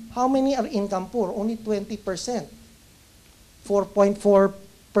 How many are income poor? Only 20%.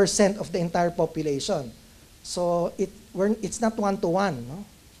 4.4% of the entire population. So it's not one-to-one. No?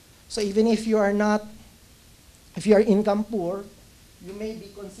 So even if you are income poor, you may be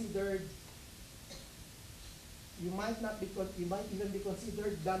considered. You might even be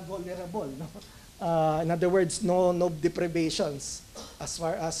considered vulnerable. No? In other words, no deprivations as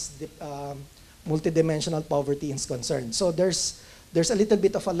far as the multidimensional poverty is concerned. So there's a little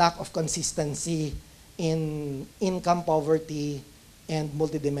bit of a lack of consistency in income poverty and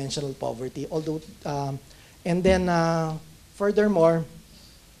multidimensional poverty. Although, and then furthermore,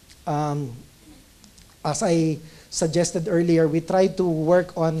 as I suggested earlier, we tried to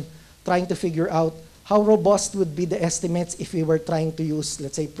work on trying to figure out how robust would be the estimates if we were trying to use,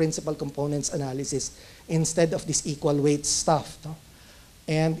 let's say, principal components analysis instead of this equal weight stuff. No?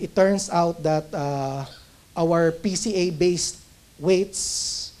 And it turns out that our PCA-based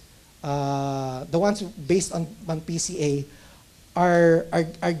weights, the ones based on PCA,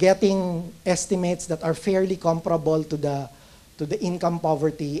 are getting estimates that are fairly comparable to the income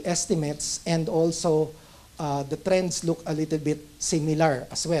poverty estimates, and also the trends look a little bit similar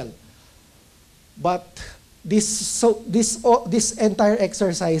as well. But this entire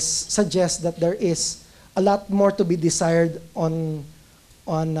exercise suggests that there is a lot more to be desired on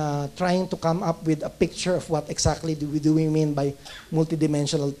trying to come up with a picture of what exactly do we mean by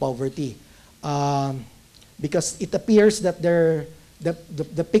multidimensional poverty. Because it appears that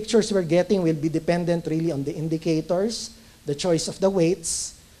the pictures we're getting will be dependent really on the indicators, the choice of the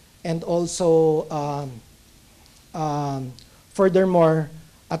weights, and also furthermore,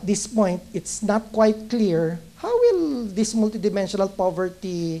 at this point, it's not quite clear how will this multidimensional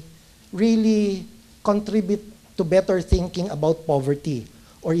poverty really contribute to better thinking about poverty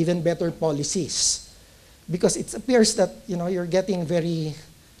or even better policies. Because it appears that you're getting very,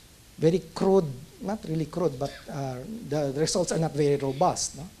 very crude, not really crude, but the results are not very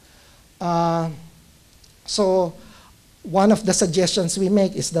robust. No? So one of the suggestions we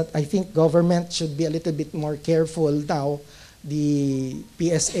make is that I think government should be a little bit more careful now. The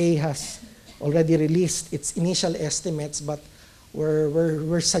PSA has already released its initial estimates, but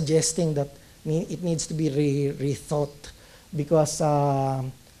we're suggesting that it needs to be rethought, because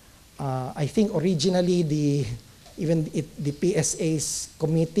I think originally the PSA's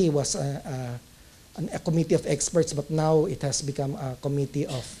committee was a committee of experts, but now it has become a committee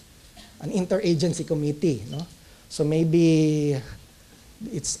of an interagency committee. No? So maybe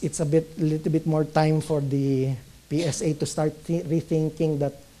it's a little bit more time for the PSA to start rethinking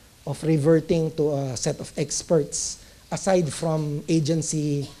that, of reverting to a set of experts aside from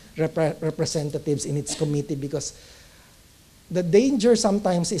agency representatives in its committee, because the danger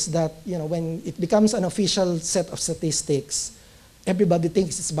sometimes is that when it becomes an official set of statistics, everybody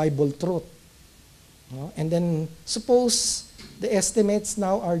thinks it's Bible truth. And then suppose the estimates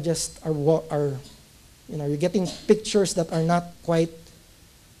now are you're getting pictures that are not quite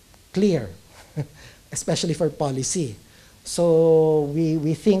clear. Especially for policy. So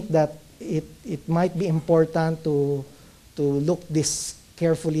we think that it might be important to look this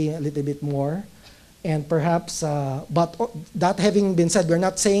carefully a little bit more, and perhaps, but that having been said, we're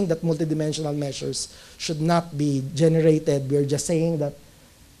not saying that multidimensional measures should not be generated. We're just saying that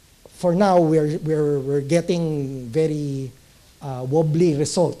for now we're getting very wobbly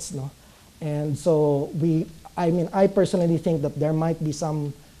results, no? And so I personally think that there might be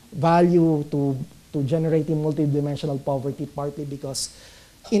some value to generating multidimensional poverty, partly because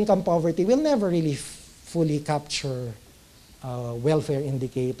income poverty will never really fully capture welfare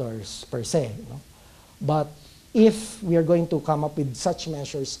indicators per se. No? But if we are going to come up with such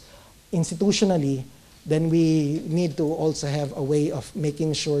measures institutionally, then we need to also have a way of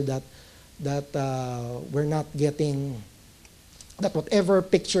making sure that we're not getting, that whatever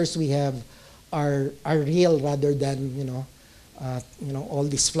pictures we have are real rather than all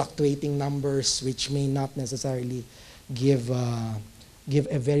these fluctuating numbers, which may not necessarily give a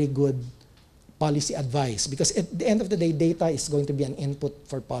very good policy advice. Because at the end of the day, data is going to be an input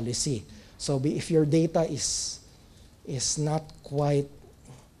for policy. So if your data is not quite,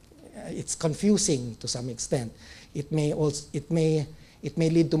 it's confusing to some extent. It may also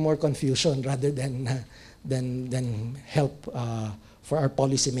lead to more confusion rather than help for our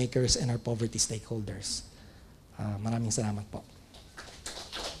policymakers and our poverty stakeholders. Maraming salamat po.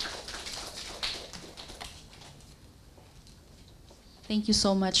 Thank you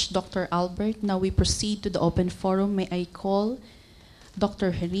so much, Dr. Albert. Now we proceed to the open forum. May I call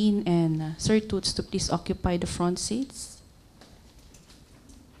Dr. Herrin and Sir Toots to please occupy the front seats.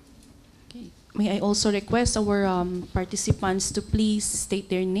 Okay. May I also request our participants to please state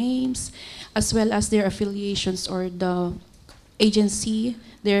their names as well as their affiliations or the agency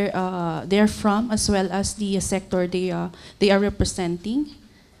they're from, as well as the sector they are representing.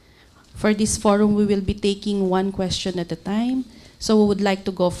 For this forum, we will be taking one question at a time. So who would like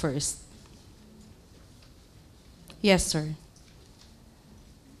to go first? Yes, sir.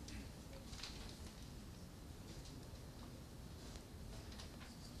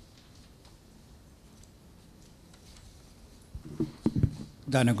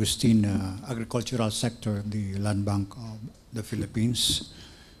 Dan Agustin, agricultural sector of the Land Bank of the Philippines.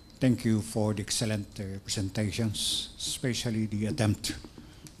 Thank you for the excellent presentations, especially the attempt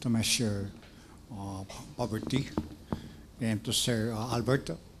to measure poverty. And to Sir Albert,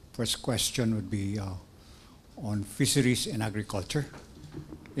 first question would be on fisheries and agriculture.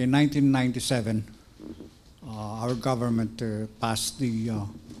 In 1997, our government passed the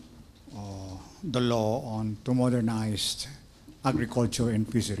law on to modernize agriculture and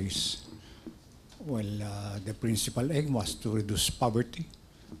fisheries. Well, the principal aim was to reduce poverty.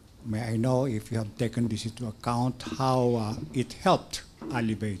 May I know if you have taken this into account, how it helped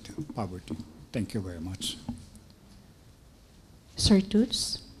alleviate poverty? Thank you very much. Sir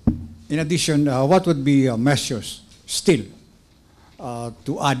Toots? In addition, what would be measures still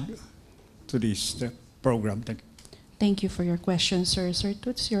to add to this program? Thank you. Thank you for your question, sir. Sir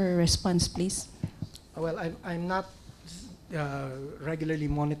Toots, your response, please. Well, I'm not regularly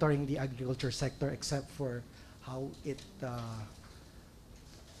monitoring the agriculture sector except for how it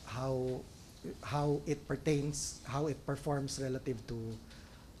performs relative to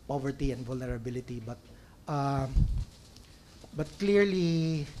poverty and vulnerability. But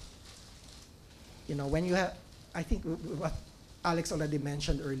clearly, you know, when you have, I think what Alex already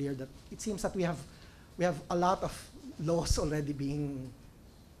mentioned earlier, that it seems that we have a lot of laws already being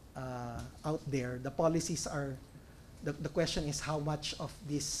out there. The policies are, the question is how much of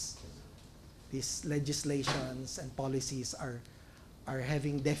these legislations and policies are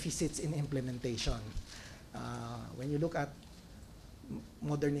having deficits in implementation. When you look at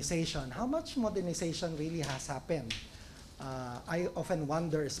modernization, how much modernization really has happened? I often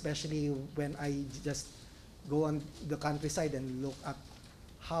wonder, especially when I just go on the countryside and look at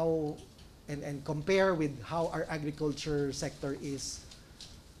how and compare with how our agriculture sector is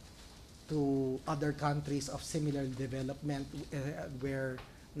to other countries of similar development, where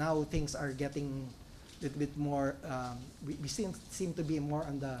now things are getting a little bit more, we seem to be more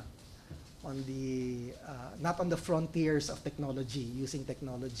on the not on the frontiers of technology, using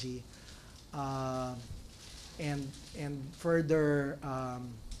technology, and further,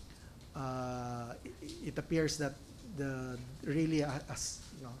 it appears that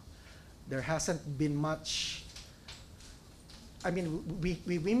there hasn't been much. I mean,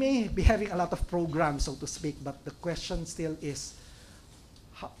 we may be having a lot of programs, so to speak, but the question still is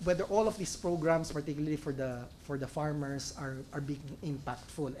whether all of these programs, particularly for the farmers, are being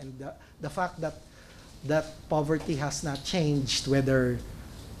impactful, and the fact that poverty has not changed, whether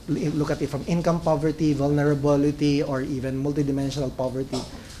look at it from income poverty, vulnerability, or even multidimensional poverty,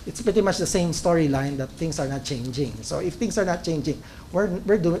 it's pretty much the same storyline, that things are not changing. So if things are not changing, we're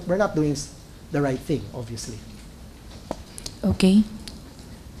not doing the right thing, obviously. Okay.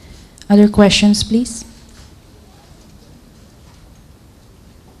 Other questions, please?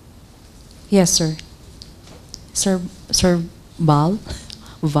 Yes, sir. Sir Val? So,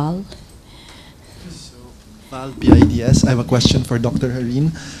 Val, PIDS. I have a question for Dr.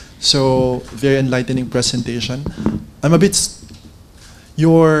 Herrin. So, very enlightening presentation. I'm a bit...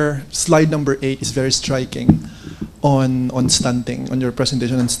 Your slide number 8 is very striking on stunting, on your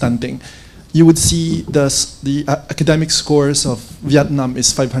presentation on stunting. You would see the academic scores of Vietnam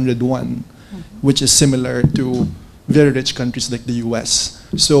is 501, which is similar to very rich countries like the US.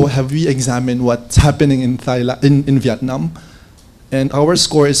 So have we examined what's happening in Vietnam? And our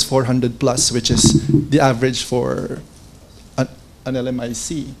score is 400 plus, which is the average for an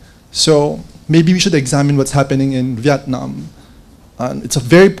LMIC. So maybe we should examine what's happening in Vietnam. It's a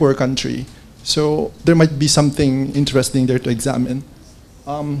very poor country. So there might be something interesting there to examine.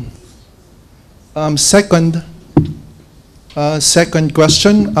 Second, Second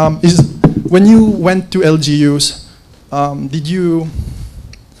question is, when you went to LGUs, did you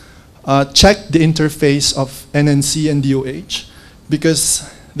check the interface of NNC and DOH? Because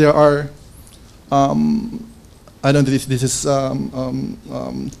there are, I don't know if this is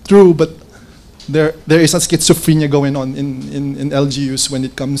true, but there is a schizophrenia going on in LGUs when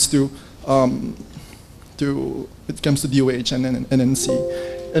it comes to DOH and NNC.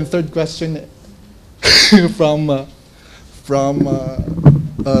 And third question from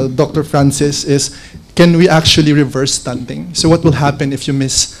Dr. Francis is, can we actually reverse stunting? So what will happen if you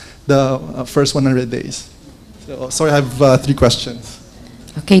miss the first 100 days? So, sorry, I have 3 questions.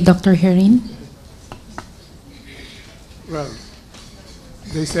 Okay, Dr. Herrin. Well,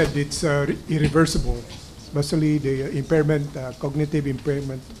 they said it's irreversible, especially the impairment, cognitive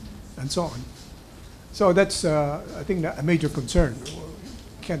impairment, and so on. So that's, I think, a major concern.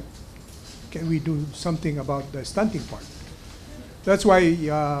 Can we do something about the stunting part? That's why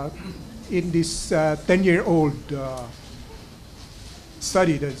in this 10-year-old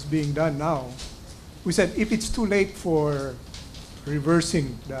study that's being done now, we said if it's too late for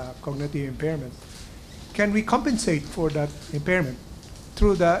reversing the cognitive impairment, can we compensate for that impairment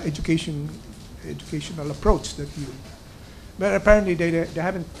through the educational approach that you? But apparently they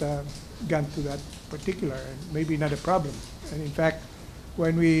haven't gone to that particular, and maybe not a problem. And in fact,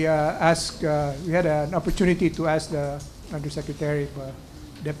 when we asked, we had an opportunity to ask the Undersecretary of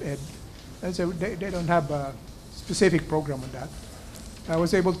DepEd, and so they don't have a specific program on that. I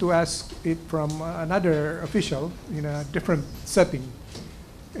was able to ask it from another official in a different setting.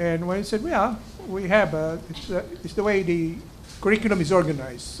 And when he said, yeah, we have, it's the way the curriculum is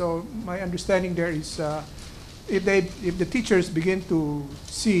organized. So my understanding there is if the teachers begin to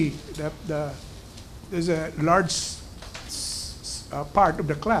see that there's a large part of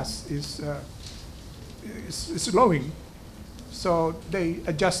the class is slowing, so they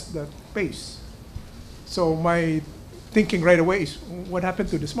adjust the pace. So my thinking right away is, what happened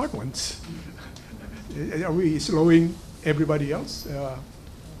to the smart ones? Are we slowing everybody else?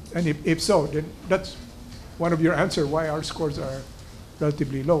 And if so, then that's one of your answers why our scores are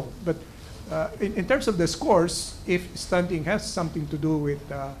relatively low. But in terms of the scores, if stunting has something to do with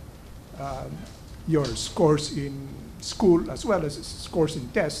your scores in school as well as scores in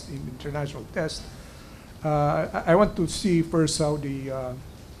tests, in international tests, I want to see first how the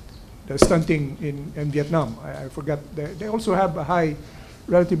stunting in Vietnam. I forgot, they also have a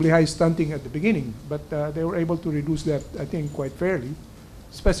relatively high stunting at the beginning, but they were able to reduce that, I think, quite fairly.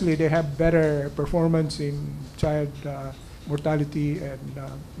 Especially they have better performance in child mortality and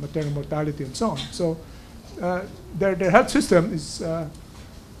maternal mortality and so on. So their health system is a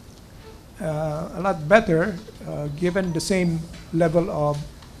lot better given the same level of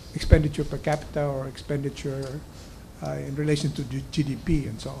expenditure per capita or expenditure in relation to GDP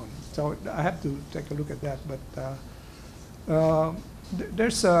and so on. So I have to take a look at that. But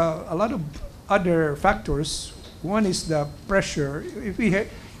there's a lot of other factors. One is the pressure. If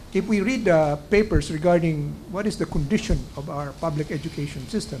we read the papers regarding what is the condition of our public education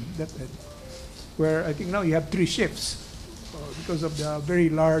system, where I think now you have 3 shifts because of the very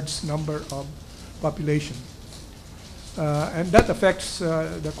large number of population. And that affects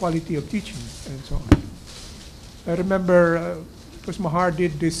the quality of teaching and so on. I remember Ms. Mahar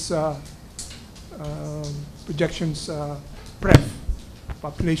did this projections PREF,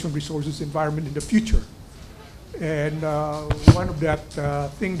 Population Resources Environment in the Future. And one of that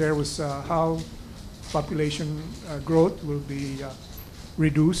thing there was how population growth will be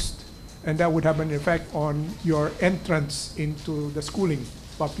reduced, and that would have an effect on your entrance into the schooling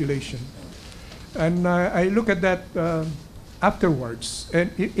population. And I look at that afterwards,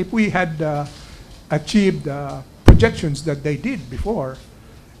 and if we had achieved projections that they did before,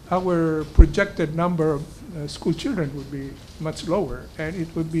 our projected number of school children would be much lower, and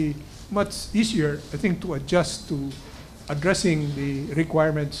it would be much easier, I think, to adjust to addressing the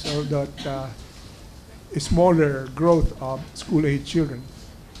requirements of that smaller growth of school-age children,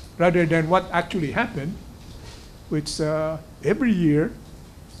 rather than what actually happened, which every year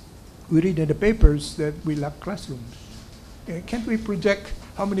we read in the papers that we lack classrooms. Can't we project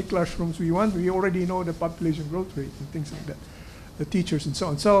how many classrooms we want? We already know the population growth rate and things like that, the teachers and so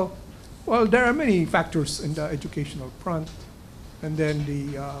on. So, well, there are many factors in the educational front. And then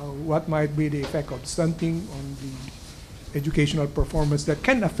what might be the effect of stunting on the educational performance that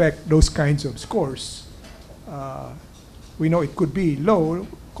can affect those kinds of scores. We know it could be low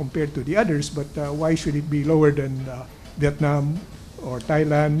compared to the others, but why should it be lower than Vietnam or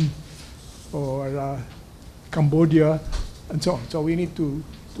Thailand or Cambodia and so on? So we need to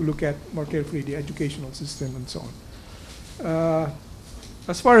look at more carefully the educational system and so on.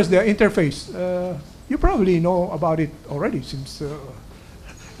 As far as the interface, you probably know about it already since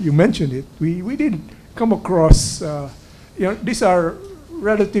you mentioned it. We did come across, these are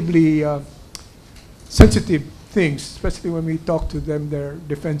relatively sensitive things, especially when we talk to them, they're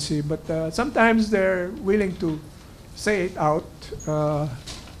defensive, but sometimes they're willing to say it out,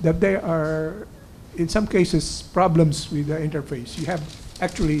 that there are, in some cases, problems with the interface. You have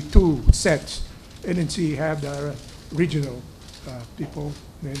actually two sets. NNC have the regional people,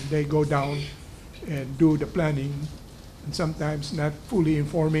 and they go down and do the planning, and sometimes not fully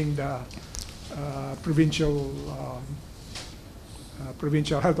informing the provincial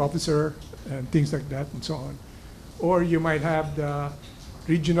health officer and things like that and so on. Or you might have the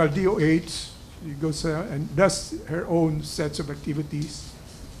regional DOH, she goes and does her own sets of activities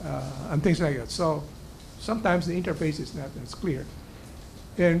and things like that. So sometimes the interface is not as clear.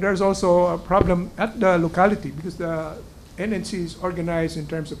 And there's also a problem at the locality because the NNC is organized in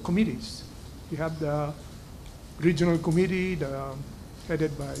terms of committees. You have the regional committee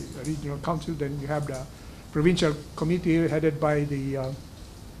headed by the regional council, then you have the provincial committee headed by the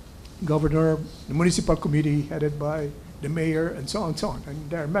governor, the municipal committee headed by the mayor, and so on and so on. And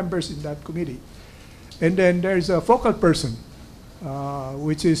there are members in that committee. And then there's a focal person,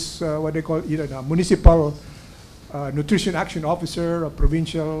 which is what they call either the municipal nutrition action officer or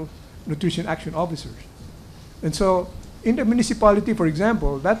provincial nutrition action officers. And so in the municipality, for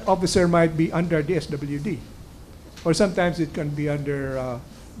example, that officer might be under the SWD, or sometimes it can be under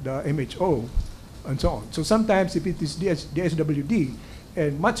the MHO, and so on. So sometimes if it is the SWD,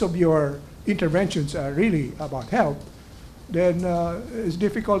 and much of your interventions are really about health, then it's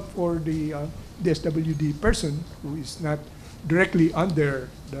difficult for the SWD person who is not directly under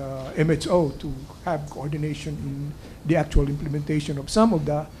the MHO to have coordination in the actual implementation of some of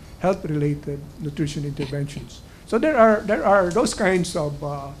the health-related nutrition interventions. So there are those kinds of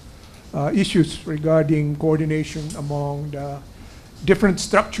issues regarding coordination among the different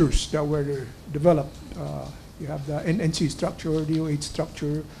structures that were developed. You have the NNC structure, DOH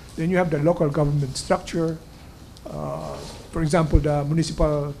structure, then you have the local government structure. For example, the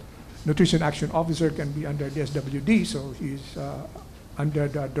municipal nutrition action officer can be under DSWD, so he's under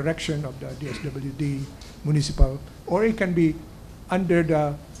the direction of the DSWD municipal, or it can be under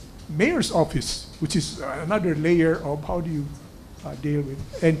the mayor's office, which is another layer of how do you deal with,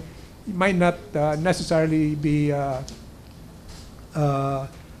 and it might not necessarily be an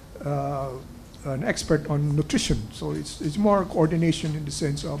expert on nutrition, so it's more coordination in the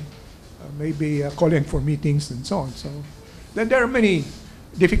sense of maybe calling for meetings and so on. So then there are many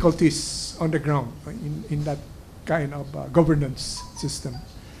difficulties on the ground in that kind of governance system.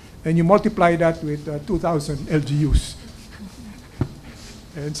 And you multiply that with 2,000 LGUs.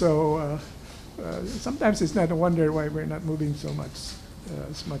 And so sometimes it's not a wonder why we're not moving so much,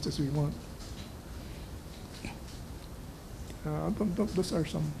 as much as we want. Those are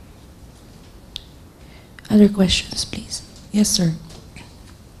some. Other questions, please. Yes, sir.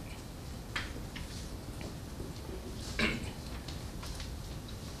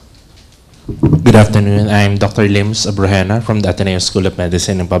 Good afternoon. I'm Dr. Lims of Rowena from the Ateneo School of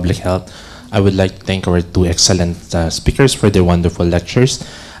Medicine and Public Health. I would like to thank our two excellent speakers for their wonderful lectures.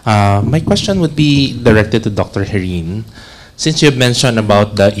 My question would be directed to Dr. Herrin. Since you have mentioned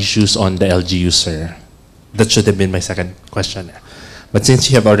about the issues on the LGU, sir, that should have been my second question. But since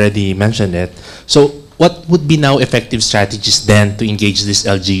you have already mentioned it, so what would be now effective strategies then to engage these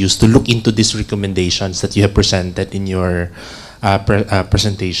LGUs to look into these recommendations that you have presented in your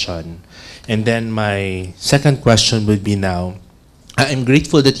presentation? And then my second question would be now, I'm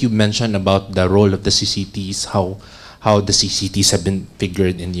grateful that you mentioned about the role of the CCTs, how the CCTs have been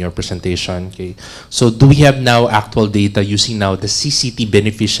figured in your presentation. Okay, so do we have now actual data using now the CCT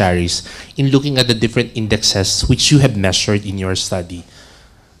beneficiaries in looking at the different indexes which you have measured in your study?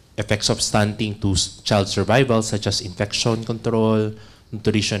 Effects of stunting to child survival, such as infection control,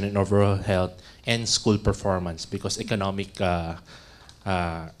 nutrition and overall health, and school performance, because economic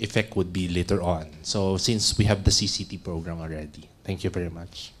effect would be later on. So since we have the CCT program already. Thank you very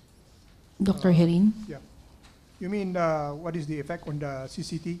much. Dr. Herrin? Yeah. You mean what is the effect on the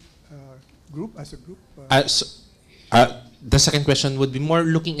CCT group as a group? The second question would be more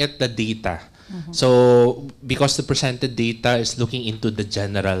looking at the data. Mm-hmm. So because the presented data is looking into the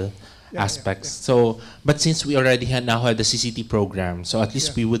general aspects. So, but since we already now have the CCT program, so at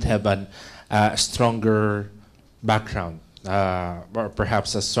least we would have a stronger background. Or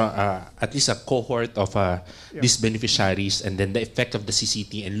perhaps at least a cohort of these beneficiaries, and then the effect of the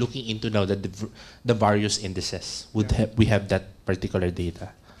CCT, and looking into now the various indices. We have that particular data?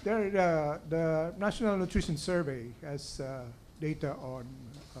 The National Nutrition Survey has data on,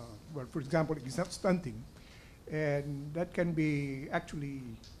 well, for example, stunting, and that can be actually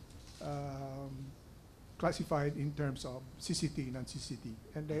classified in terms of CCT, non-CCT,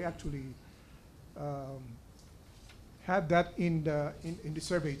 and they actually have that in the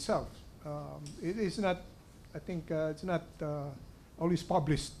survey itself. It is not, I think, it's not always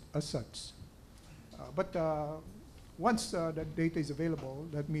published as such, but once the data is available,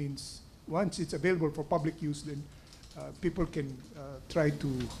 that means once it's available for public use, then people can try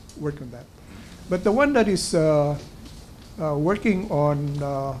to work on that. But the one that is working on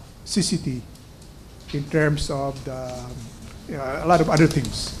CCT in terms of a lot of other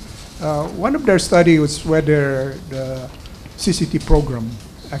things. One of their study was whether the CCT program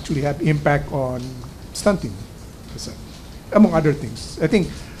actually had impact on stunting, among other things. I think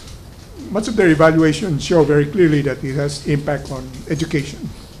much of their evaluations show very clearly that it has impact on education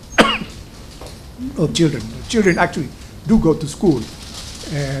of children. Children actually do go to school,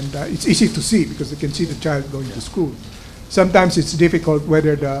 and it's easy to see because they can see the child going to school. Sometimes it's difficult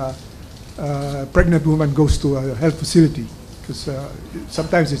whether the pregnant woman goes to a health facility because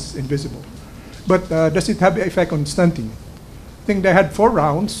sometimes it's invisible. But does it have an effect on stunting? I think they had 4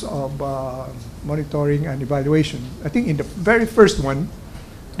 rounds of monitoring and evaluation. I think in the very first one,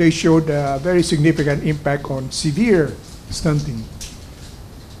 they showed a very significant impact on severe stunting.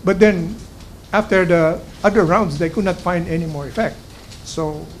 But then after the other rounds, they could not find any more effect.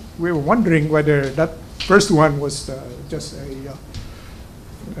 So we were wondering whether that first one was just a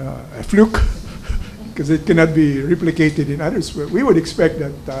fluke, because it cannot be replicated in others. We would expect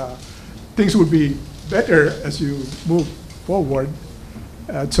that things would be better as you move forward.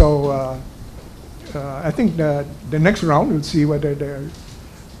 So I think the next round we'll see whether they're.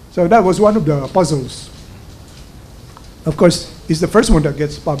 So that was one of the puzzles. Of course, it's the first one that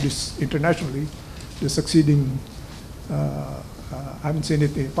gets published internationally. The succeeding, I haven't seen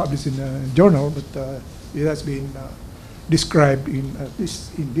it published in a journal, but it has been described in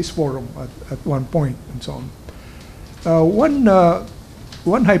this forum at one point and so on.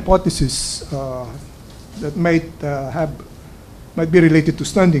 One hypothesis that might be related to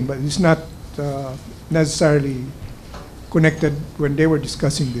stunting, but it's not necessarily connected when they were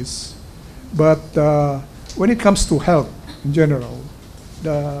discussing this. But when it comes to health in general,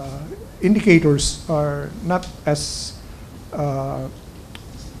 the indicators are not as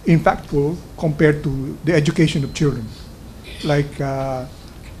impactful compared to the education of children, like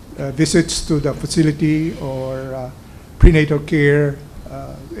visits to the facility or prenatal care.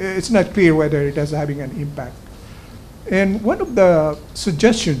 It's not clear whether it is having an impact. And one of the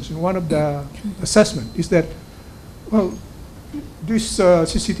suggestions, one of the assessment is that, well, these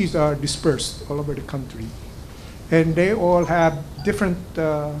CCTs are dispersed all over the country, and they all have different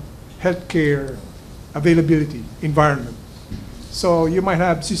healthcare availability environment. So you might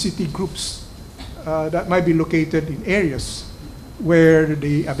have CCT groups that might be located in areas where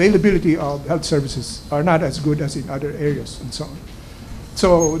the availability of health services are not as good as in other areas and so on.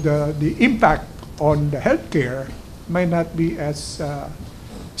 So the impact on the healthcare might not be as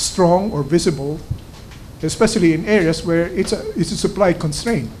strong or visible, especially in areas where it's a supply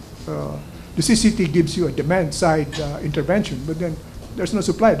constraint. The CCT gives you a demand side intervention, but then there's no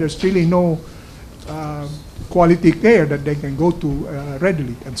supply. There's really no quality care that they can go to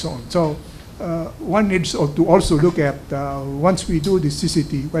readily and so on. So one needs to also look at, once we do the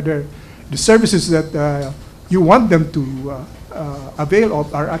CCT, whether the services that you want them to avail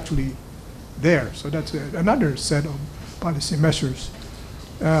of are actually there. So that's another set of policy measures.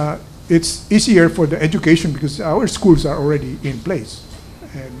 It's easier for the education because our schools are already in place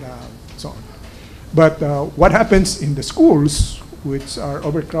and so on. But what happens in the schools, which are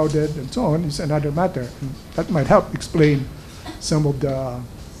overcrowded and so on, is another matter. And that might help explain some of the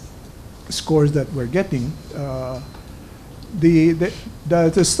scores that we're getting.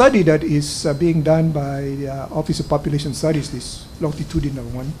 The study that is being done by the Office of Population Studies, this longitudinal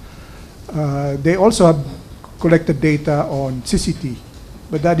one, they also have collected data on CCT,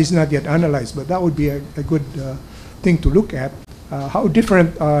 but that is not yet analyzed. But that would be a good thing to look at. How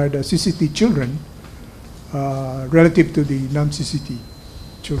different are the CCT children relative to the non-CCT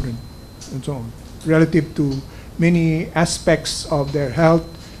children and so on, relative to many aspects of their health,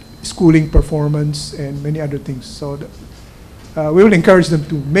 schooling performance, and many other things. So we will encourage them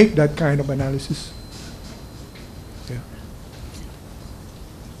to make that kind of analysis. Yeah.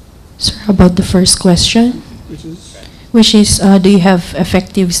 Sir, about the first question, which is do you have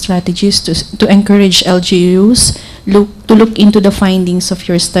effective strategies to encourage LGUs to look into the findings of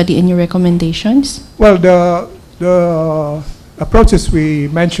your study and your recommendations? Well, the approaches we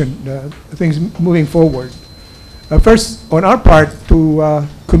mentioned, things moving forward. First, on our part, to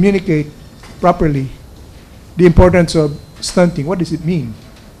communicate properly the importance of stunting. What does it mean?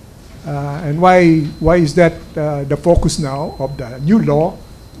 And why is that the focus now of the new law,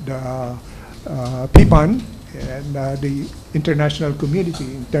 the PIPAN, and the international community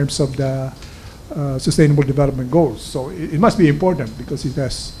in terms of the Sustainable Development Goals? So it must be important because it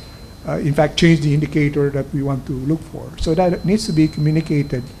has, in fact, changed the indicator that we want to look for. So that needs to be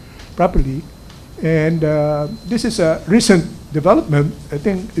communicated properly. And this is a recent development. I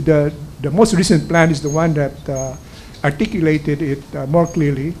think the most recent plan is the one that articulated it more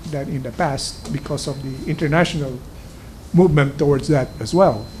clearly than in the past because of the international movement towards that as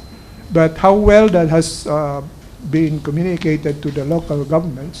well. But how well that has been communicated to the local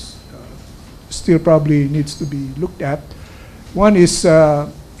governments still probably needs to be looked at. One is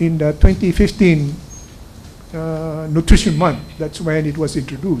in the 2015 Nutrition Month. That's when it was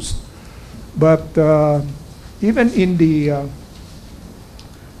introduced. But even in the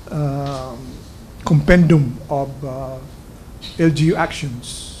compendium of LGU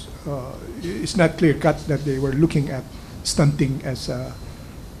actions, it's not clear-cut that they were looking at stunting as a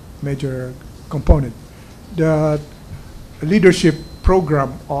major component. The leadership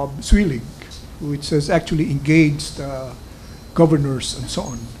program of SWILIG, which has actually engaged governors and so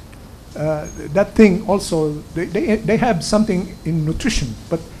on, that thing also, they have something in nutrition,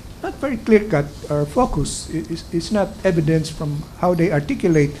 but not very clear-cut or focus. It's not evidence from how they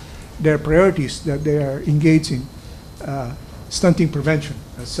articulate their priorities that they are engaged in stunting prevention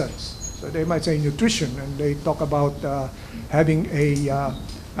as such. So they might say nutrition, and they talk about having a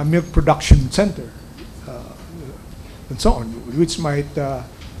milk production center and so on, which might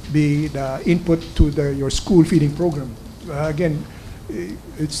be the input to your school feeding program. Again,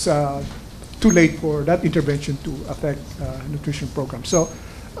 it's too late for that intervention to affect nutrition program. So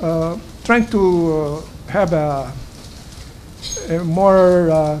trying to have a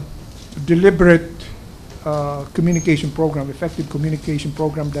more deliberate communication program, effective communication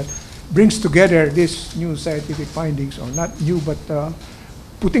program that brings together these new scientific findings, or not new, but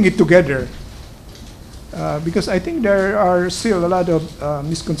putting it together. Because I think there are still a lot of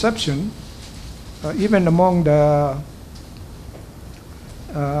misconception, even among the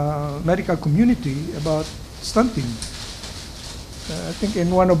medical community about stunting. I think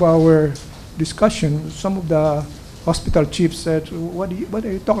in one of our discussions, some of the hospital chiefs said, what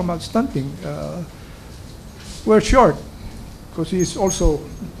are you talking about stunting? We're short, because he's also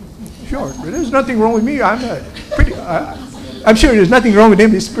short. But there's nothing wrong with me. I'm sure there's nothing wrong with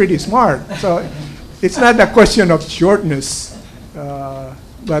him. He's pretty smart. So it's not a question of shortness,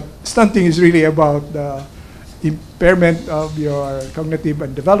 but stunting is really about the impairment of your cognitive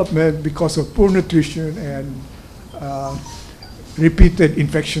and development because of poor nutrition and repeated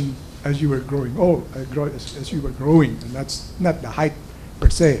infection as you were growing old, as you were growing, and that's not the height per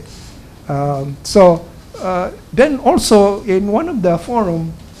se. Then also in one of the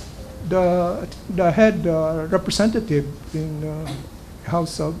forum, the head representative in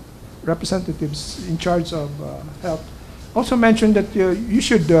House of Representatives in charge of health also mentioned that you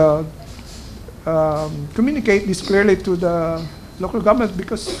should communicate this clearly to the local government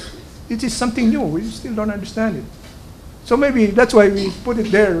because it is something new. We still don't understand it. So maybe that's why we put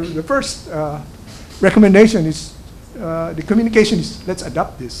it there. The first recommendation is the communication is let's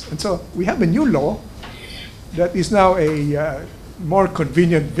adopt this. And so we have a new law that is now a more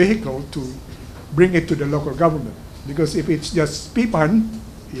convenient vehicle to bring it to the local government. Because if it's just PIPAN,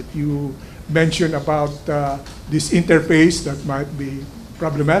 if you mention about this interface that might be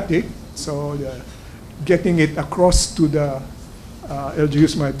problematic, so getting it across to the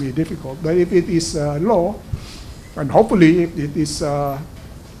LGUs might be difficult. But if it is law, and hopefully if it is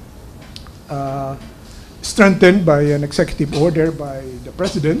strengthened by an executive order by the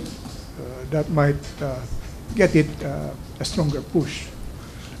president, that might get it a stronger push.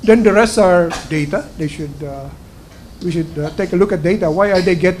 Then the rest are data. They should, we should take a look at data. Why are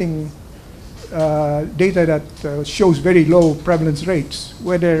they getting data that shows very low prevalence rates?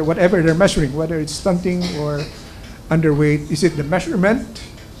 Whatever they're measuring, whether it's stunting or underweight, is it the measurement?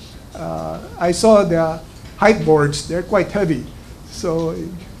 I saw the height boards, they're quite heavy. So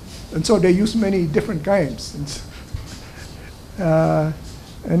they use many different kinds.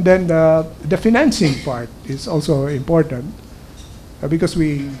 And then the financing part is also important because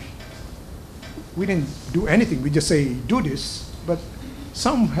we didn't do anything. We just say, do this. But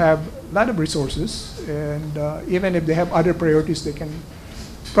some have a lot of resources, and even if they have other priorities, they can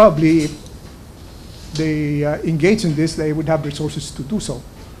probably, if they engage in this, they would have resources to do so.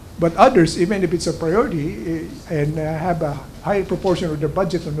 But others, even if it's a priority and have a higher proportion of their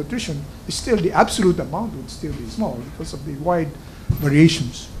budget on nutrition, still the absolute amount would still be small because of the wide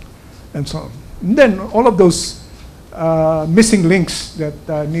variations and so on. And then all of those missing links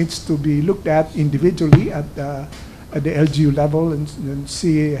that needs to be looked at individually at the LGU level and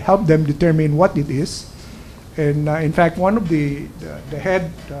help them determine what it is. And in fact, one of the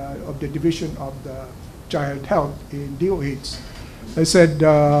head of the division of the child health in DOH said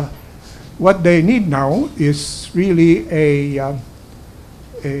what they need now is really a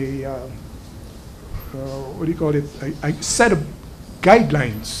what do you call it? A set of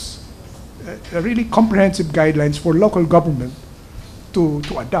guidelines, a really comprehensive guidelines for local government to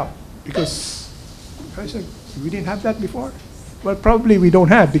adopt. Because I said, we didn't have that before. Well, probably we don't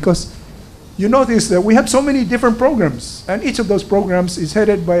have, because you notice that we have so many different programs, and each of those programs is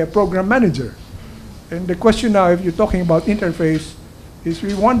headed by a program manager. And the question now, if you're talking about interface, is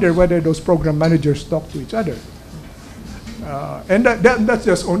we wonder whether those program managers talk to each other. And that's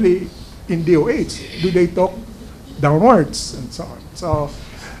just only in DOH. Do they talk downwards and so on? So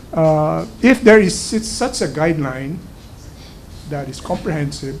if there is such a guideline that is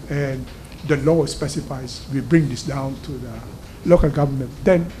comprehensive and the law specifies we bring this down to the local government,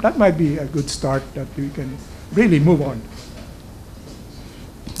 then that might be a good start that we can really move on.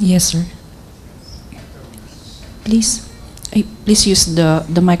 Yes, sir. Please. Please use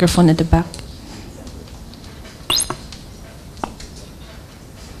the microphone at the back.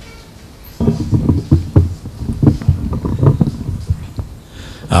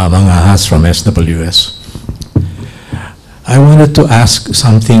 Mga Has from SWS. I wanted to ask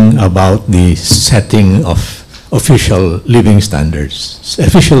something about the setting of official living standards,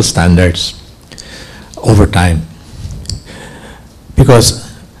 official standards over time. Because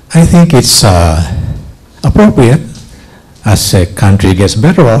I think it's appropriate, as a country gets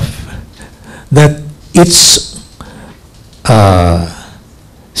better off, that its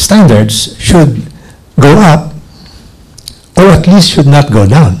standards should go up, or at least should not go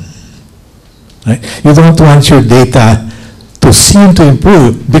down. Right? You don't want your data to seem to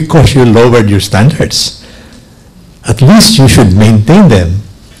improve because you lowered your standards. At least you should maintain them,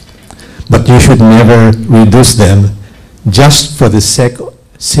 but you should never reduce them just for the sake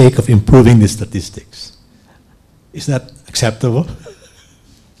of improving the statistics. Is that acceptable?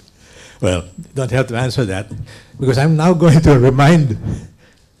 Well, you don't have to answer that, because I'm now going to remind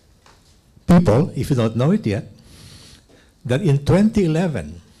people, if you don't know it yet, that in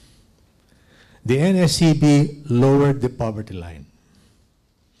 2011, the NSCB lowered the poverty line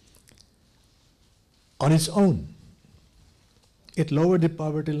on its own. It lowered the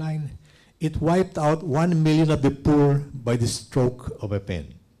poverty line. It wiped out 1 million of the poor by the stroke of a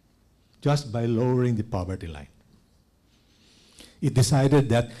pen, just by lowering the poverty line. It decided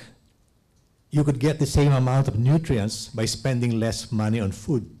that you could get the same amount of nutrients by spending less money on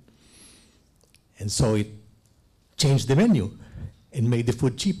food. And so it changed the menu and made the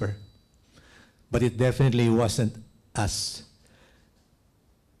food cheaper. But it definitely wasn't as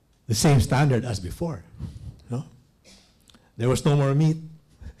the same standard as before. No? There was no more meat,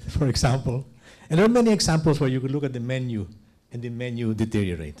 for example. And there are many examples where you could look at the menu and the menu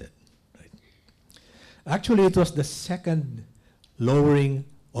deteriorated. Right? Actually, it was the second lowering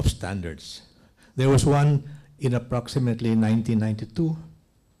of standards. There was one in approximately 1992,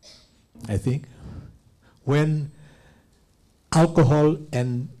 I think, when alcohol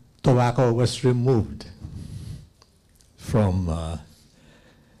and tobacco was removed from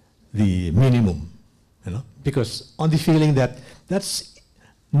the minimum, you know, because on the feeling that that's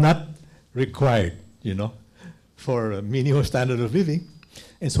not required, you know, for a minimum standard of living,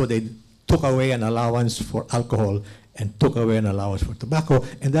 and so they took away an allowance for alcohol and took away an allowance for tobacco,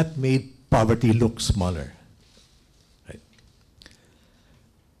 and that made poverty look smaller. Right?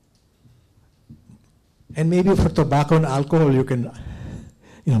 And maybe for tobacco and alcohol, you can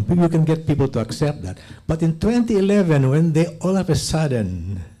get people to accept that. But in 2011, when they all of a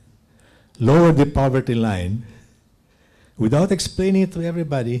sudden lowered the poverty line, without explaining it to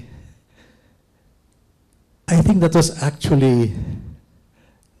everybody, I think that was actually,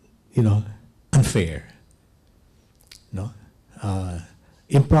 unfair,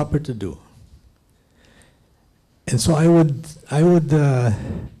 improper to do. And so I would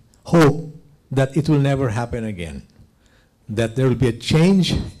hope that it will never happen again, that there will be a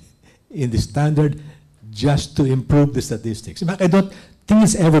change in the standard just to improve the statistics. In fact, I don't think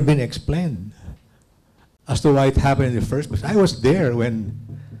it's ever been explained as to why it happened in the first place. I was there when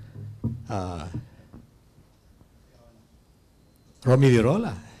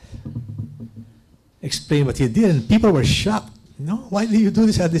Romirola explained what he did, and people were shocked. Why do you do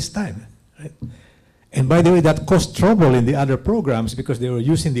this at this time? Right? And by the way, that caused trouble in the other programs because they were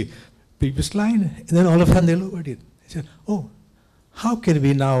using the previous line, and then all of a sudden they lowered it. They said, oh, how can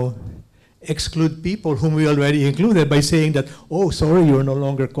we now exclude people whom we already included by saying that, oh, sorry, you're no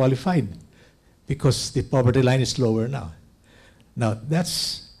longer qualified because the poverty line is lower now. Now,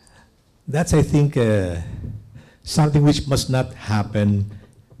 that's I think, something which must not happen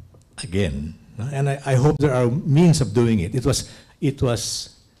again. And I hope there are means of doing it. It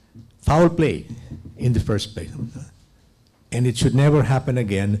was foul play in the first place. And it should never happen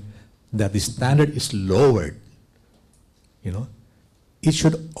again that the standard is lowered. You know, it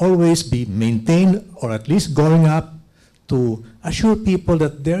should always be maintained or at least going up to assure people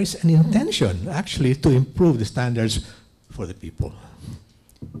that there is an intention actually to improve the standards for the people.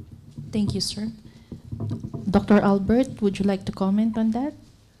 Thank you, sir. Dr. Albert, would you like to comment on that?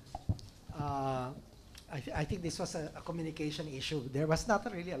 I think this was a communication issue. There was not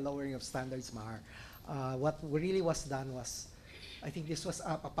really a lowering of standards, Mahar. What really was done was, I think this was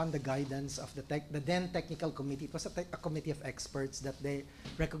upon the guidance of the then technical committee. It was a committee of experts that they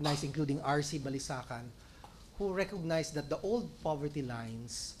recognized, including R.C. Balisacan, who recognized that the old poverty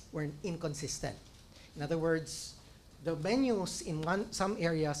lines were inconsistent. In other words, the menus in some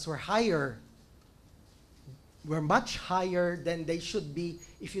areas were much higher than they should be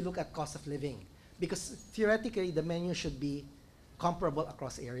if you look at cost of living. Because theoretically, the menu should be comparable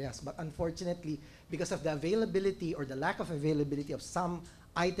across areas. But unfortunately, because of the availability or the lack of availability of some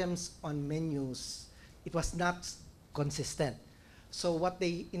items on menus, it was not consistent. So what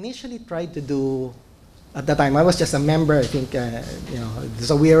they initially tried to do at the time, I was just a member, I think,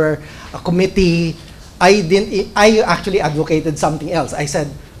 so we were a committee. I actually advocated something else. I said,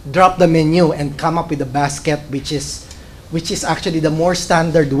 drop the menu and come up with a basket, which is actually the more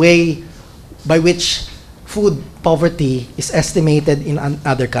standard way by which food poverty is estimated in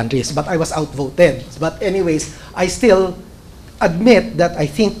other countries. But I was outvoted. But anyways, I still admit that I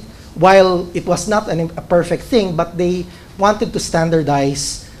think while it was not a perfect thing, but they wanted to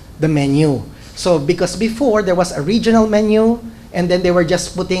standardize the menu. So because before there was a regional menu, and then they were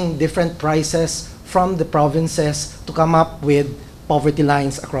just putting different prices from the provinces to come up with poverty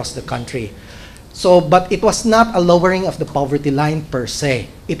lines across the country. So, but it was not a lowering of the poverty line per se.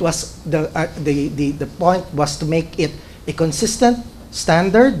 It was the point was to make it a consistent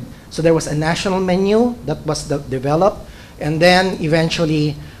standard. So there was a national menu that was developed, and then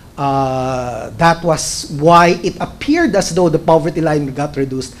eventually that was why it appeared as though the poverty line got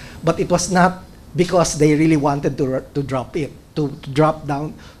reduced, but it was not because they really wanted to drop it, to drop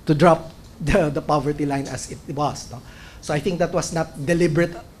the poverty line as it was. No? So I think that was not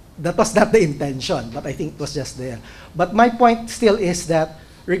deliberate. That was not the intention, but I think it was just there. But my point still is that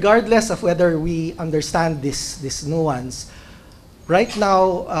regardless of whether we understand this nuance, right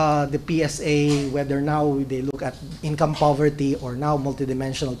now the PSA, whether now they look at income poverty or now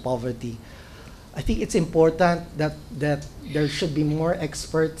multidimensional poverty, I think it's important that there should be more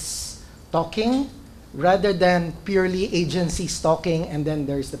experts talking rather than purely agencies talking, and then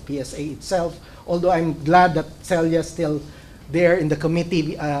there's the PSA itself. Although I'm glad that Celia is still there in the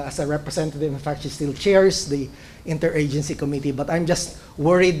committee as a representative. In fact, she still chairs the interagency committee. But I'm just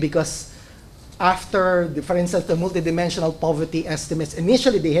worried because after, for instance, the multidimensional poverty estimates,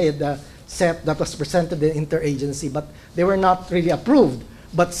 initially they had a set that was presented in interagency, but they were not really approved.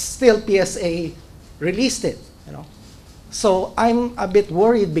 But still, PSA released it. So I'm a bit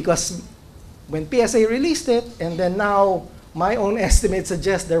worried because when PSA released it, and then now my own estimates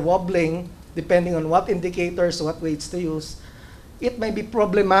suggest they're wobbling, depending on what indicators, what weights to use, it may be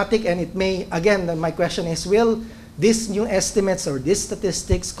problematic, and it may, again, my question is, will these new estimates or these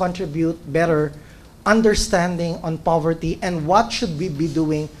statistics contribute better understanding on poverty, and what should we be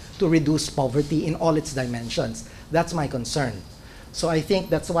doing to reduce poverty in all its dimensions? That's my concern. So I think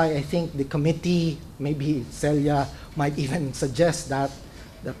that's why I think the committee, maybe Celia might even suggest that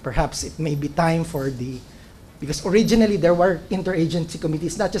perhaps it may be time for because originally there were interagency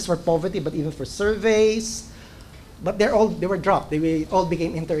committees, not just for poverty, but even for surveys, but they were dropped. They all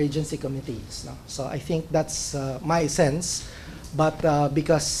became interagency committees. No? So I think that's my sense. But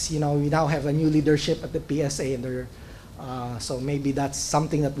because we now have a new leadership at the PSA, and so maybe that's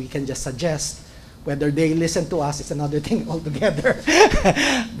something that we can just suggest. Whether they listen to us is another thing altogether.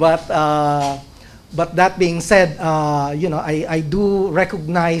 But that being said, I do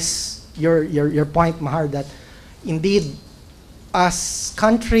recognize your point, Mahar, that indeed, as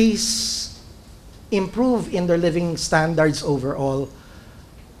countries improve in their living standards overall,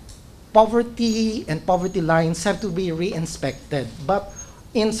 poverty and poverty lines have to be re-inspected. But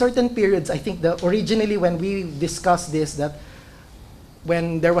in certain periods, I think that originally when we discussed this, that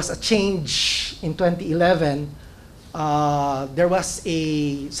when there was a change in 2011, there was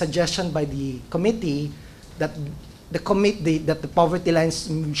a suggestion by the committee that the poverty lines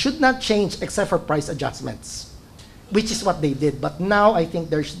should not change except for price adjustments, which is what they did. But now I think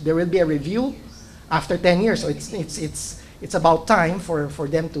there will be a review after 10 years. So it's about time for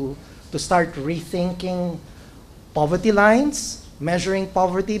them to start rethinking poverty lines, measuring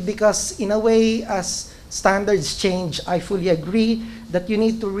poverty, because in a way, as standards change, I fully agree that you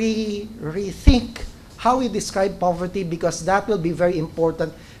need to rethink how we describe poverty, because that will be very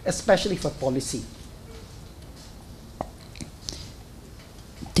important, especially for policy.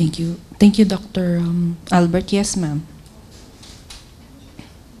 Thank you. Thank you, Dr. Albert. Yes, ma'am.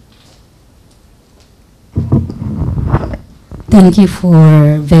 Thank you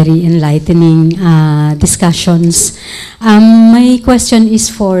for very enlightening discussions. My question is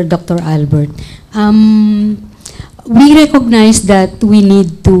for Dr. Albert. We recognize that we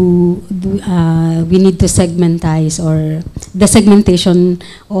need to segmentize, or the segmentation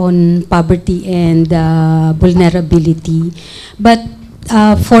on poverty and vulnerability, but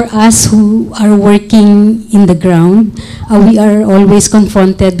for us who are working in the ground, we are always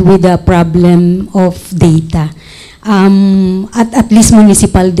confronted with the problem of data, at least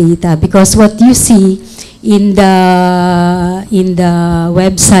municipal data, because what you see in the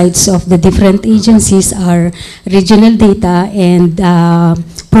websites of the different agencies are regional data and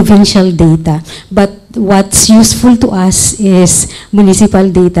provincial data. But what's useful to us is municipal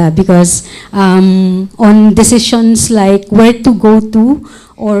data, because on decisions like where to go to,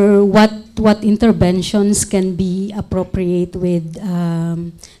 or what interventions can be appropriate with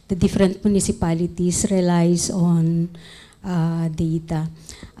the different municipalities, relies on data.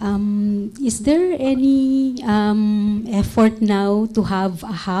 Is there any effort now to have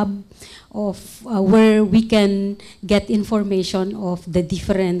a hub of where we can get information of the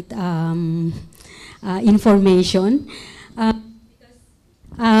different information?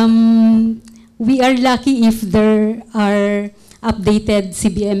 We are lucky if there are updated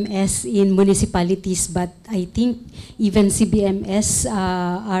CBMS in municipalities, but I think even CBMS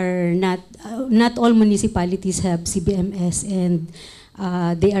are not all municipalities have CBMS, and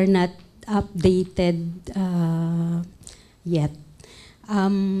they are not updated yet.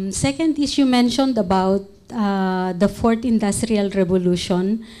 Second is, you mentioned about the fourth industrial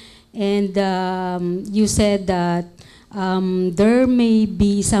revolution, and you said that there may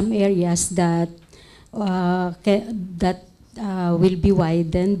be some areas that will be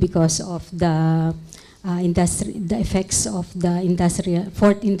widened because of the effects of the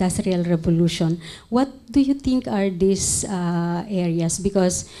fourth industrial revolution. What do you think are these areas?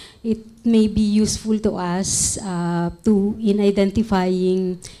 Because it may be useful to us in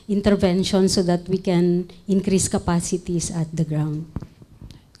identifying interventions so that we can increase capacities at the ground.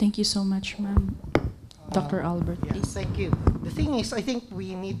 Thank you so much, ma'am. Dr. Albert, Yeah, please. thank you. The thing is, I think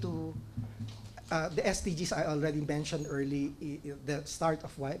we need to, the SDGs I already mentioned early, the start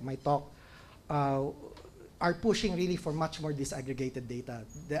of my talk, are pushing really for much more disaggregated data.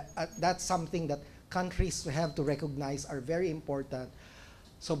 That's something that countries have to recognize are very important.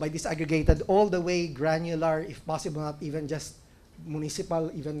 So by disaggregated, all the way granular, if possible, not even just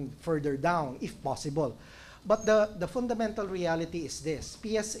municipal, even further down, if possible. But the fundamental reality is this: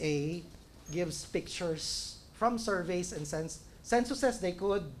 PSA gives pictures from surveys and censuses. They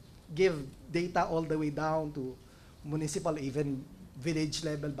could give data all the way down to municipal, even village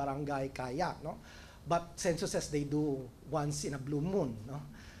level, barangay, kaya, no? But censuses, they do once in a blue moon, no?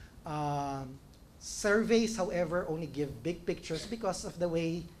 Surveys, however, only give big pictures because of the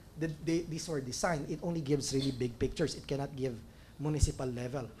way these were designed. It only gives really big pictures. It cannot give municipal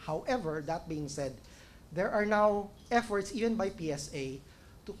level. However, that being said, there are now efforts, even by PSA,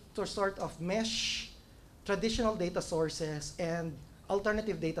 to sort of mesh traditional data sources and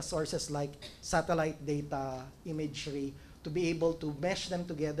alternative data sources like satellite data, imagery, to be able to mesh them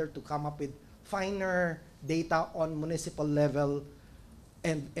together to come up with finer data on municipal level,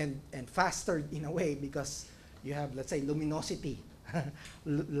 and faster in a way, because you have, let's say, luminosity,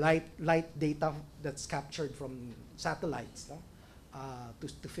 light data that's captured from satellites, no?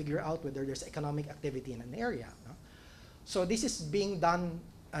 To figure out whether there's economic activity in an area, no? So this is being done,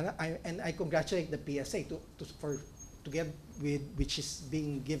 and I congratulate the PSA to get with, which is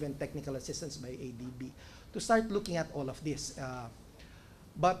being given technical assistance by ADB to start looking at all of this.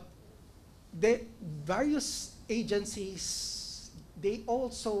 But the various agencies, they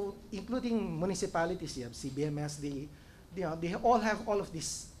also, including municipalities, you have CBMS, they all have all of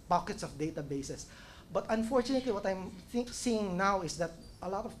these pockets of databases. But unfortunately, what I'm seeing now is that a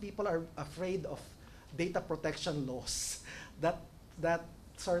lot of people are afraid of data protection laws, that that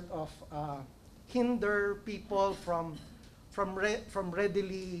sort of hinder people from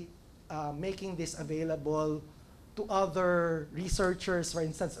readily making this available to other researchers. For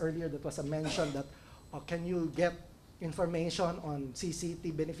instance, earlier that was a mention that can you get information on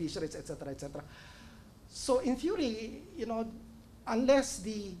CCT beneficiaries, etc., etc. So in theory, you know, unless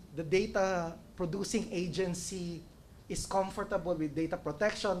the data producing agency is comfortable with data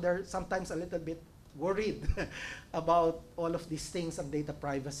protection, they're sometimes a little bit worried about all of these things of data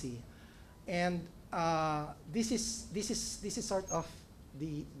privacy. And this is sort of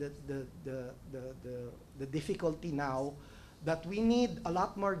the difficulty now, that we need a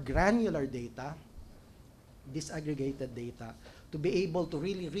lot more granular data, disaggregated data, to be able to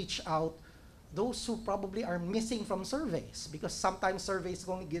really reach out those who probably are missing from surveys, because sometimes surveys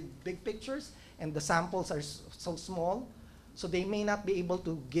only give big pictures and the samples are so small, so they may not be able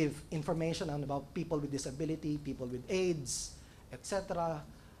to give information on about people with disability, people with AIDS, etc.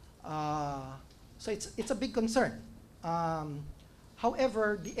 So it's a big concern.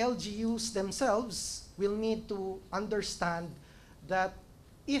 However, the LGUs themselves will need to understand that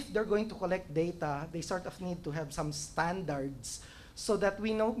if they're going to collect data, they sort of need to have some standards, so that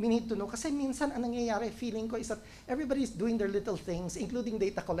we need to know. Kasi minsan ang nangyayari, feeling ko, is that everybody is doing their little things, including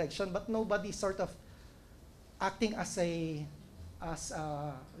data collection, but nobody sort of acting as you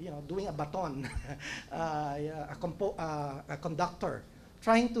know, doing a baton, a conductor,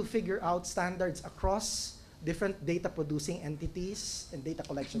 trying to figure out standards across different data producing entities and data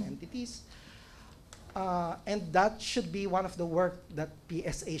collection entities. And that should be one of the work that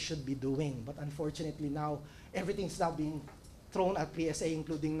PSA should be doing. But unfortunately now, everything's now being thrown at PSA,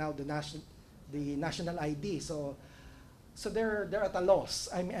 including now the national ID. So they're at a loss.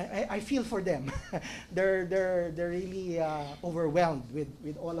 I mean, I feel for them. they're really overwhelmed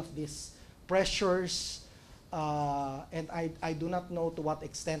with all of these pressures, and I do not know to what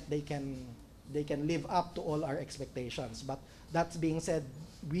extent they can live up to all our expectations. But that being said,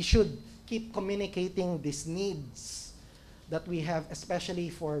 we should keep communicating these needs that we have,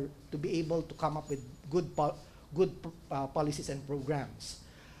 especially to be able to come up with good policies and programs.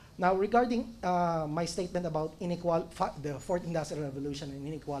 Now, regarding my statement about the fourth industrial revolution and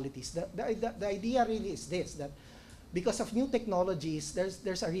inequalities, the idea really is this, that because of new technologies,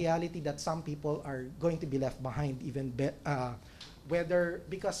 there's a reality that some people are going to be left behind, even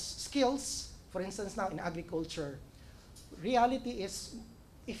because skills, for instance, now in agriculture, reality is,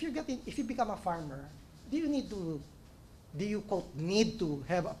 if you become a farmer, do you quote need to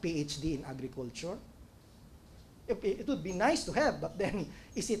have a PhD in agriculture? It would be nice to have, but then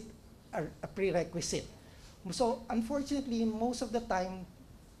is it a prerequisite? So unfortunately, most of the time,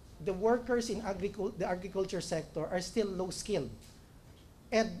 the workers in the agriculture sector are still low skilled.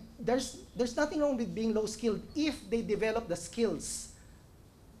 And there's nothing wrong with being low skilled if they develop the skills,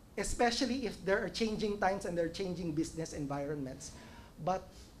 especially if there are changing times and there are changing business environments. But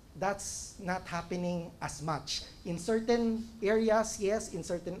that's not happening as much. In certain areas, yes. In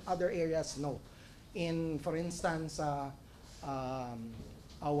certain other areas, no. For instance, our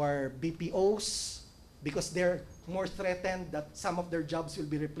BPOs, because they're more threatened that some of their jobs will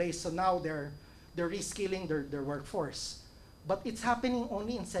be replaced, so now they're reskilling their workforce. But it's happening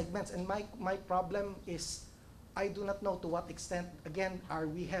only in segments, and my problem is, I do not know to what extent, again, are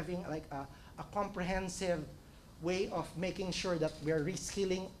we having like a comprehensive way of making sure that we're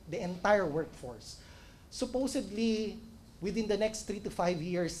reskilling the entire workforce. Supposedly, within the next 3 to 5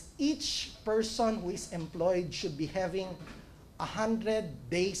 years, each person who is employed should be having 100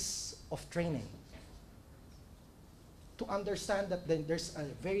 days of training to understand that then there's a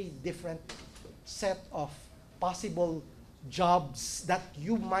very different set of possible jobs that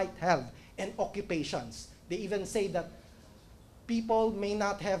you might have and occupations. They even say that people may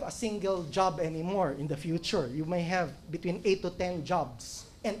not have a single job anymore in the future. You may have between 8 to 10 jobs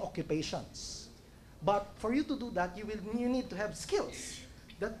and occupations. But for you to do that, you need to have skills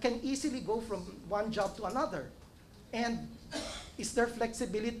that can easily go from one job to another. And is there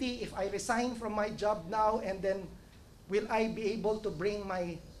flexibility if I resign from my job now, and then will I be able to bring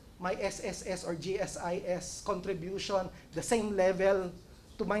my SSS or GSIS contribution the same level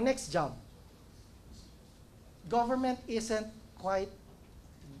to my next job? Government isn't quite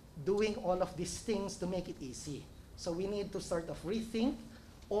doing all of these things to make it easy. So we need to sort of rethink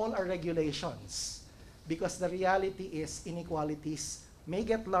all our regulations, because the reality is inequalities may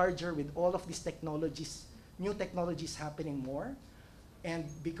get larger with all of these technologies, new technologies happening more. And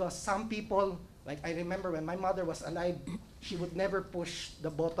because some people, like I remember when my mother was alive, she would never push the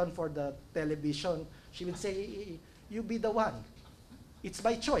button for the television. She would say, you be the one. It's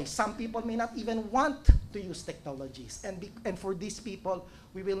by choice. Some people may not even want to use technologies. And for these people,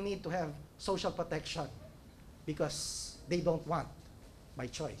 we will need to have social protection because they don't want by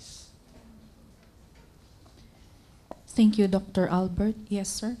choice. Thank you, Dr. Albert. Yes,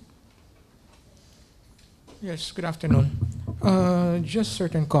 sir. Yes, good afternoon. Just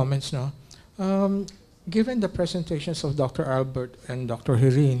certain comments now. Given the presentations of Dr. Albert and Dr.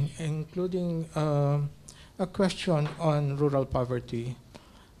 Herrin, including a question on rural poverty,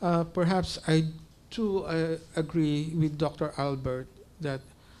 perhaps I too agree with Dr. Albert that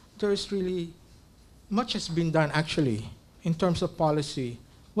there is really much has been done actually in terms of policy.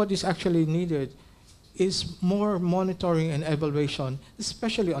 What is actually needed is more monitoring and evaluation,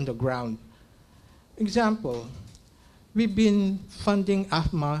 especially on the ground. Example, we've been funding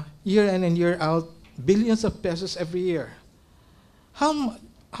AFMA year in and year out, billions of pesos every year. How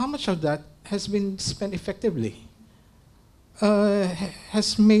much of that has been spent effectively?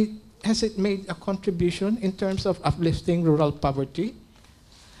 Has it made a contribution in terms of uplifting rural poverty?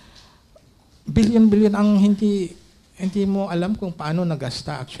 Billion ang hindi mo alam kung paano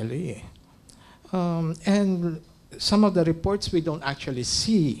nagasta actually. And some of the reports we don't actually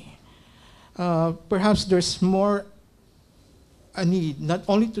see. Perhaps there's more a need not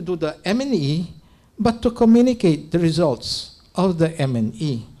only to do the M&E, but to communicate the results of the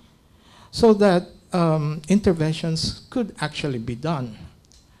M&E so that interventions could actually be done.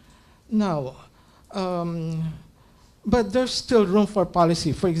 Now, but there's still room for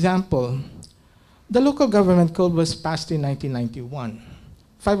policy. For example, the local government code was passed in 1991.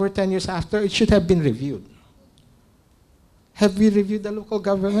 5 or 10 years after, it should have been reviewed. Have we reviewed the local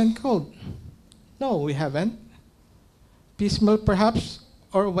government code? No, we haven't. Piecemeal, perhaps,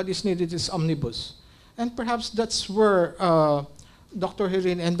 or what is needed is omnibus. And perhaps that's where Dr.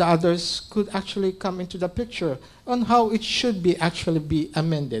 Herrin and the others could actually come into the picture on how it should be actually be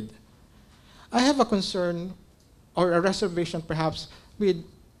amended. I have a concern or a reservation perhaps with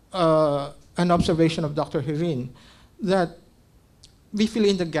an observation of Dr. Herrin that we fill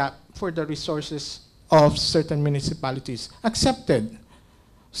in the gap for the resources of certain municipalities. Accepted.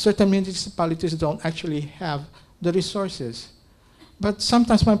 Certain municipalities don't actually have the resources. But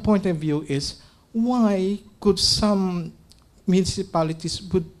sometimes my point of view is, why could some municipalities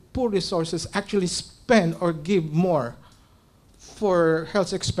with poor resources actually spend or give more for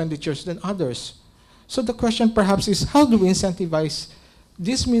health expenditures than others? So the question perhaps is, how do we incentivize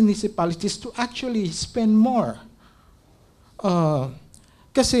these municipalities to actually spend more?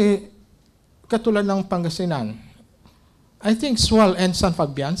 Kasi katulad ng Pangasinan, I think Sual and San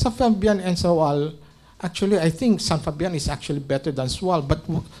Fabian. San Fabian and Sual, actually, I think San Fabian is actually better than Sual, but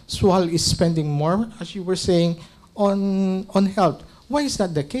Sual is spending more, as you were saying, on health. Why is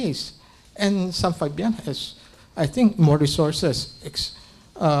that the case? And San Fabian has, I think, more resources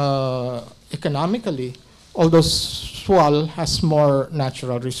economically, although Sual has more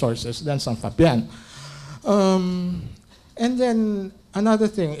natural resources than San Fabian. And then another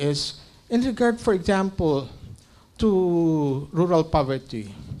thing is, in regard, for example, to rural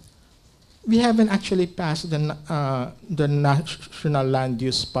poverty, we haven't actually passed the national land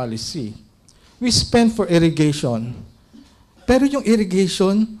use policy. We spend for irrigation. Pero yung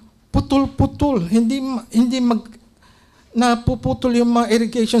irrigation, putol-putol. Hindi napuputol yung mga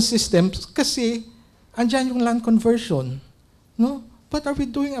irrigation systems kasi andyan yung land conversion. No? What are we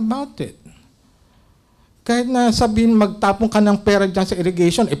doing about it? Kahit na sabihin magtapon ka ng pera dyan sa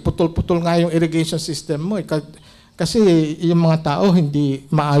irrigation, putol-putol nga yung irrigation system mo. Kasi yung mga tao hindi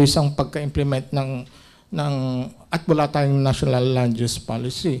maayos ang pagka-implement at wala tayong national land use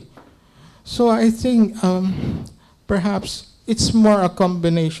policy. So I think perhaps it's more a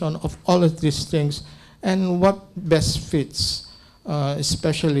combination of all of these things and what best fits,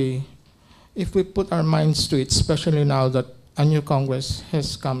 especially if we put our minds to it, especially now that a new Congress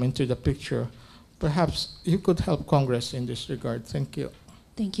has come into the picture. Perhaps you could help Congress in this regard. Thank you.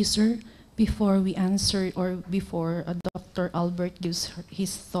 Thank you, sir. Before we answer, or before Dr. Albert gives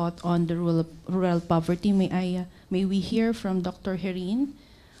his thought on the rural poverty, may we hear from Dr. Herrin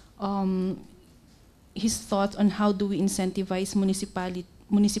his thought on how do we incentivize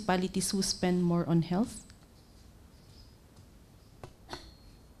municipalities who spend more on health?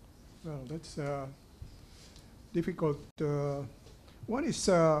 Well, that's difficult. One is,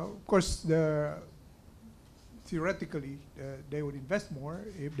 of course, theoretically, they would invest more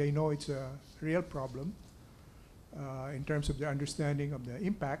if they know it's a real problem in terms of their understanding of the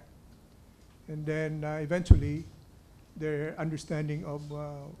impact. And then eventually, their understanding of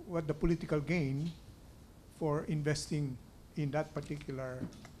what the political gain for investing in that particular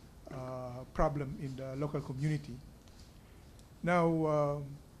problem in the local community. Now,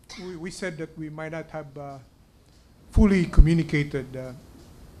 we said that we might not have fully communicated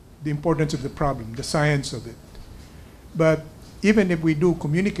the importance of the problem, the science of it. But even if we do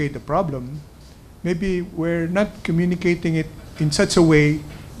communicate the problem, maybe we're not communicating it in such a way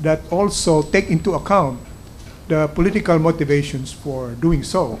that also take into account the political motivations for doing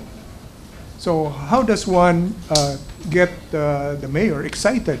so. So how does one get the mayor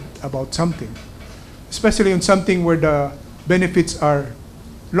excited about something, especially on something where the benefits are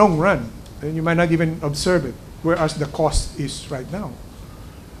long run, and you might not even observe it, whereas the cost is right now?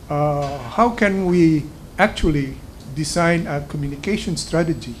 How can we actually design a communication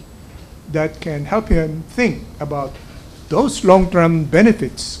strategy that can help him think about those long-term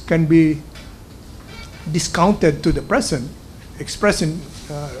benefits can be discounted to the present, expressing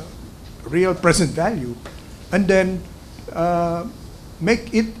real present value, and then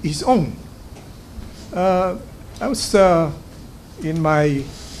make it his own. I was in my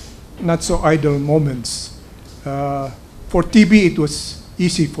not so idle moments. For TB, it was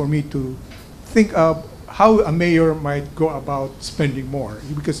easy for me to think of how a mayor might go about spending more,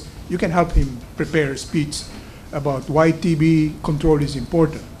 because you can help him prepare a speech about why TB control is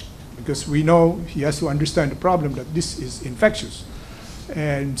important, because we know he has to understand the problem that this is infectious.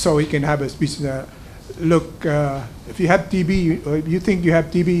 And so he can have a speech that, look, if you have TB, or if you think you have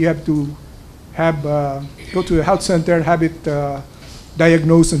TB, you have to have, go to the health center, have it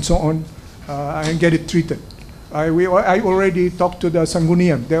diagnosed and so on, and get it treated. I already talked to the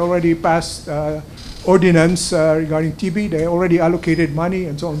Sangguniang. They already passed ordinance regarding TB. They already allocated money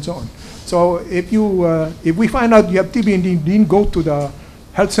and so on and so on. So if we find out you have TB and you didn't go to the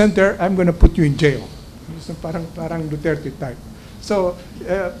health center, I'm going to put you in jail. So parang Duterte type. So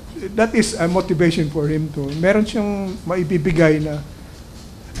that is a motivation for him to, meron siyang maibibigay na,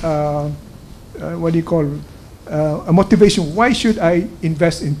 what do you call, a motivation. Why should I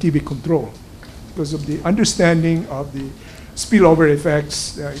invest in TB control? Because of the understanding of the spillover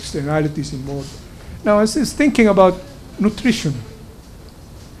effects, the externalities involved. Now, I was thinking about nutrition.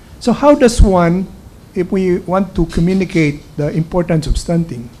 So how does one, if we want to communicate the importance of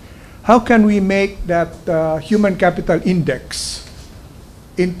stunting, how can we make that human capital index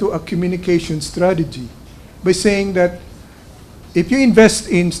into a communication strategy by saying that if you invest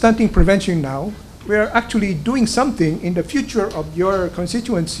in stunting prevention now, we are actually doing something in the future of your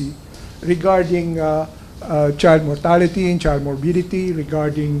constituency regarding child mortality and child morbidity,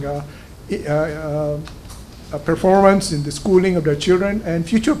 regarding performance in the schooling of their children and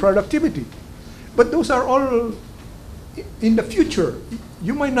future productivity. But those are all in the future.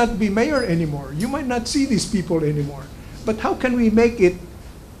 You might not be mayor anymore. You might not see these people anymore. But how can we make it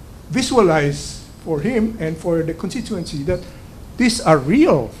visualize for him and for the constituency that these are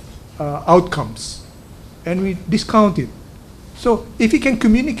real outcomes, and we discount it? So if he can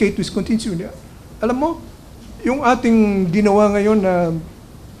communicate to his constituency, alam mo, yung ating ginawa ngayon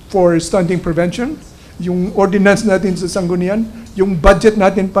for stunting prevention, yung ordinance natin sa Sangguniang, yung budget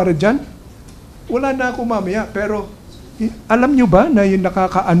natin para dyan, wala na ako mamaya. Pero alam nyo ba na yung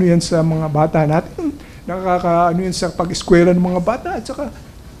nakakaano yan sa mga bata natin? Nakakaano yan sa pag-eskwela ng mga bata, at saka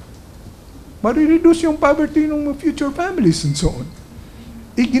marireduce yung poverty ng future families and so on.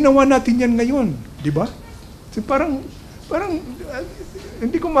 Ginawa natin yan ngayon, di ba? So parang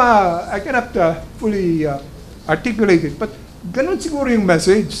hindi ko I cannot fully articulate it, but ganun siguro yung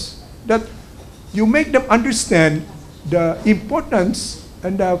message, that you make them understand the importance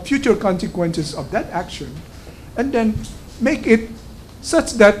and the future consequences of that action, and then make it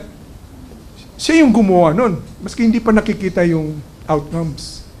such that siya yung gumawa nun, maski hindi pa nakikita yung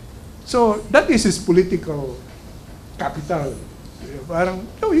outcomes. So that is his political capital. Parang,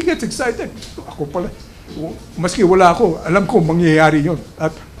 no, he gets excited. Ako pala, maski wala ako, alam ko mangyayari yun.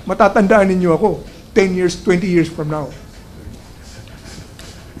 At matatandaan ninyo ako 10 years, 20 years from now.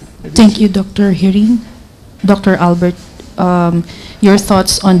 Thank you, Dr. Herrin. Dr. Albert, your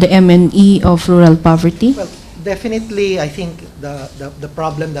thoughts on the M&E of rural poverty? Well, definitely, I think the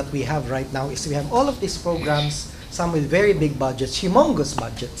problem that we have right now is we have all of these programs, some with very big budgets, humongous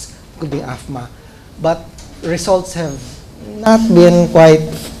budgets, could be AFMA, but results have not been quite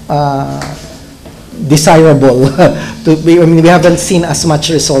desirable to be. I mean, we haven't seen as much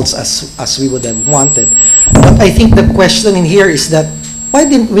results as we would have wanted. But I think the question in here is that why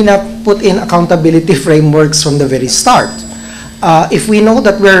didn't we not put in accountability frameworks from the very start? If we know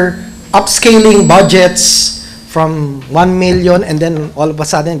that we're upscaling budgets from 1 million and then all of a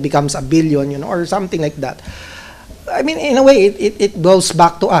sudden it becomes a billion, you know, or something like that. I mean, in a way, it goes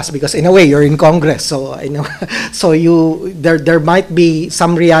back to us, because in a way you're in Congress, so I know, so there might be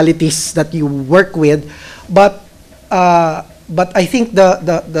some realities that you work with, but but I think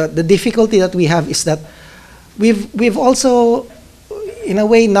the difficulty that we have is that we've also, in a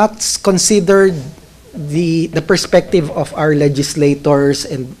way, not considered the perspective of our legislators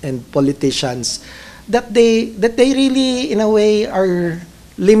and politicians, that they really, in a way, are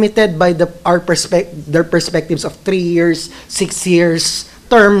limited by their perspectives of 3 years, 6 years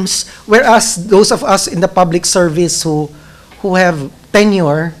terms, whereas those of us in the public service who have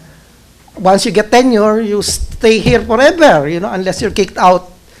tenure, once you get tenure, you stay here forever, unless you're kicked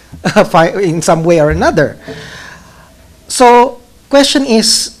out in some way or another. So, question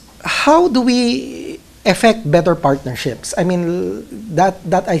is, how do we affect better partnerships? I mean,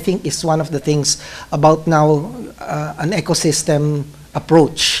 that I think is one of the things about now an ecosystem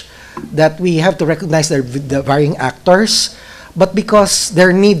approach, that we have to recognize the varying actors, but because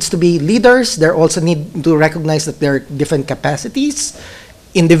there needs to be leaders, there also need to recognize that there are different capacities,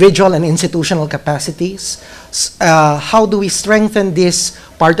 individual and institutional capacities. How do we strengthen this?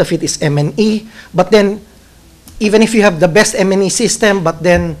 Part of it is M&E, but then even if you have the best M&E system, but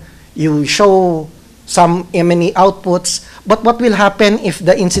then you show some M&E outputs, but what will happen if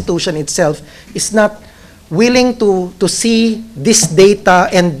the institution itself is not willing to see this data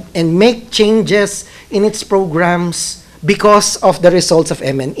and make changes in its programs because of the results of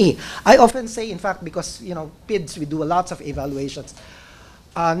M&E? I often say, in fact, because PIDS, we do lots of evaluations.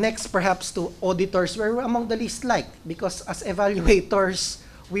 Next, perhaps to auditors, we're among the least liked, because as evaluators,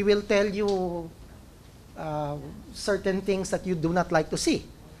 we will tell you certain things that you do not like to see.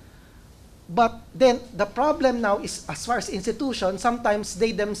 But then the problem now is, as far as institutions, sometimes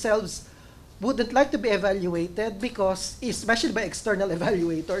they themselves wouldn't like to be evaluated, because, especially by external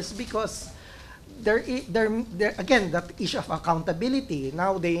evaluators, because again, that issue of accountability.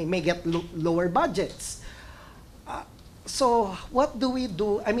 Now they may get lower budgets. So what do we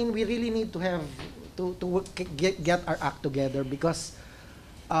do? I mean, we really need to have to get our act together, because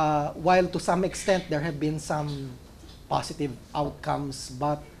while to some extent there have been some positive outcomes,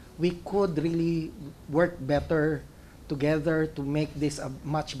 but we could really work better together to make this a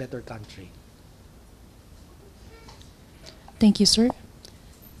much better country. Thank you, sir.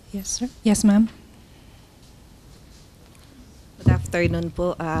 Yes, sir. Yes, ma'am. Good afternoon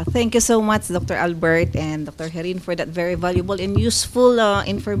po. Thank you so much, Dr. Albert and Dr. Herrin, for that very valuable and useful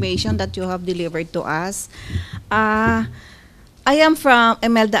information that you have delivered to us. I am from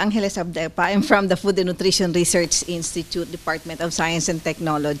Emelda Angeles Abdepa. I'm from the Food and Nutrition Research Institute, Department of Science and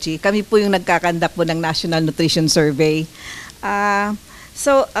Technology. Kami po yung nagkakandak po ng National Nutrition Survey.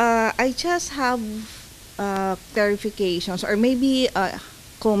 So I just have clarifications or maybe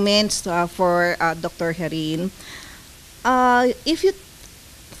comments for Dr. Herrin. If you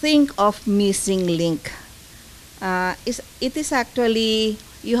think of missing link, it is actually,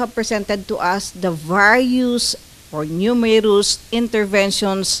 you have presented to us the various or numerous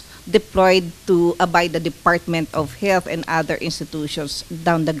interventions deployed by the Department of Health and other institutions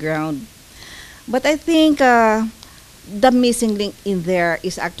down the ground. But I think the missing link in there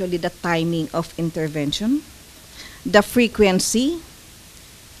is actually the timing of intervention, the frequency,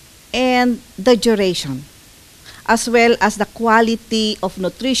 and the duration, as well as the quality of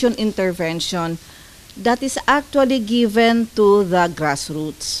nutrition intervention that is actually given to the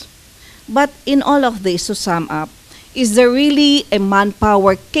grassroots. But in all of this, to sum up, is there really a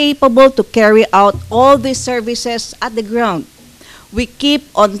manpower capable to carry out all these services at the ground? We keep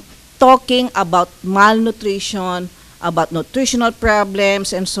on talking about malnutrition, about nutritional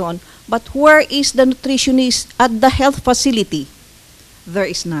problems, and so on. But where is the nutritionist at the health facility? There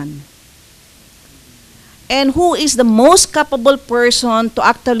is none. And who is the most capable person to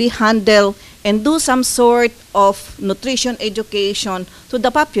actually handle and do some sort of nutrition education to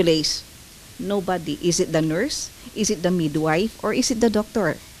the populace? Nobody. Is it the nurse? Is it the midwife? Or is it the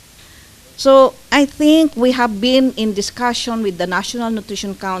doctor? So I think we have been in discussion with the National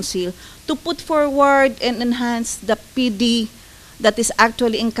Nutrition Council to put forward and enhance the PD that is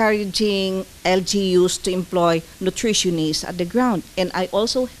actually encouraging LGUs to employ nutritionists at the ground. And I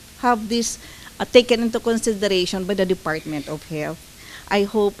also have this taken into consideration by the Department of Health. I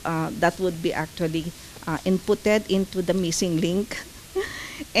hope that would be actually inputted into the missing link.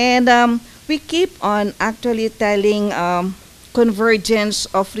 And we keep on actually telling convergence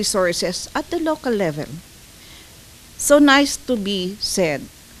of resources at the local level. So nice to be said,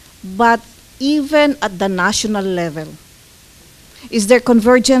 but even at the national level, is there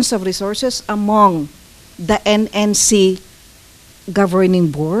convergence of resources among the NNC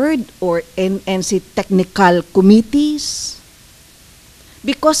governing board or NNC technical committees?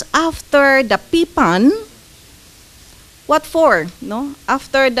 Because after the PPAN, what for? No?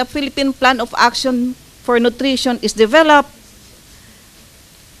 After the Philippine Plan of Action for Nutrition is developed,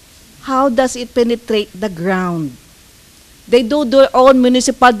 how does it penetrate the ground? They do their own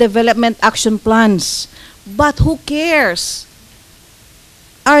municipal development action plans, but who cares?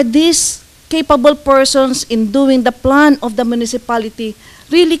 Are these capable persons in doing the plan of the municipality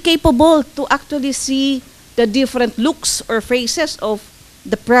really capable to actually see the different looks or faces of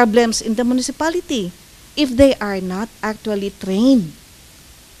the problems in the municipality if they are not actually trained?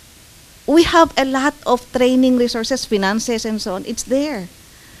 We have a lot of training resources, finances, and so on. It's there.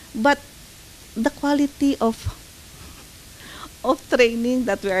 But the quality of training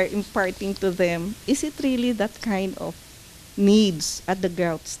that we are imparting to them, is it really that kind of needs at the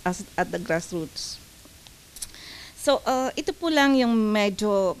grassroots? So, ito po lang yung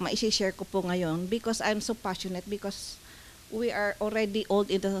medyo ma-share ko po ngayon because I'm so passionate because we are already old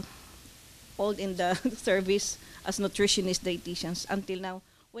in the service as nutritionist dietitians. Until now,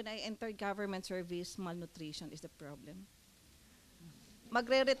 when I entered government service, malnutrition is the problem.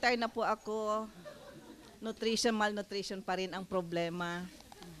 Magre-retire na po ako, malnutrition pa rin ang problema.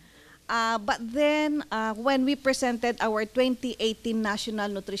 But then, when we presented our 2018 National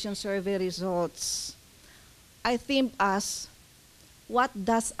Nutrition Survey results, I think us, what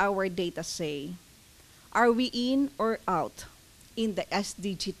does our data say? Are we in or out in the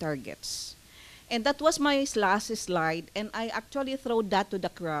SDG targets? And that was my last slide, and I actually throw that to the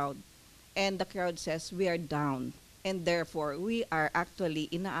crowd. And the crowd says, we are down. And therefore, we are actually,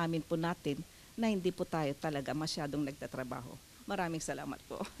 inaamin po natin na hindi po tayo talaga masyadong nagtatrabaho. Maraming salamat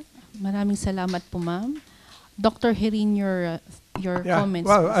po. Maraming salamat po, ma'am. Dr. Herrin, your comments.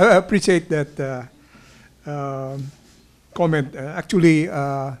 Well, I appreciate that comment. Actually,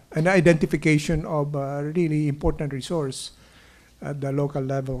 an identification of a really important resource at the local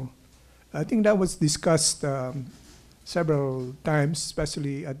level. I think that was discussed several times,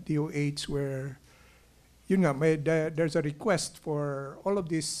 especially at DOH, where there's a request for all of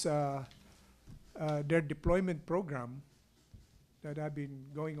this, their deployment program that have been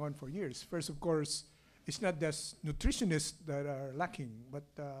going on for years. First, of course, it's not just nutritionists that are lacking, but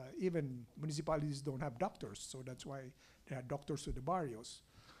even municipalities don't have doctors, so that's why they have doctors to the barrios.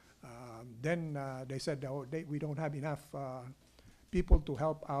 Then they said, oh, we don't have enough people to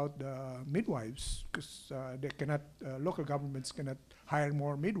help out the midwives because they cannot, local governments cannot hire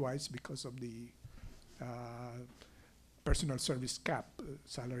more midwives because of the personal service cap,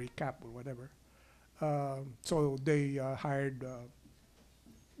 salary cap or whatever. So they hired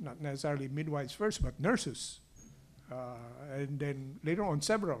not necessarily midwives first, but nurses. And then later on,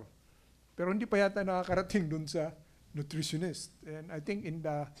 several. Pero hindi pa yata nakakarating dun sa nutritionist. And I think in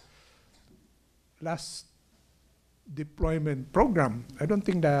the last deployment program, I don't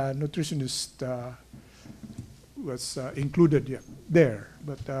think the nutritionist was included yet there.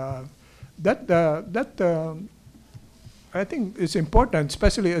 But I think it's important,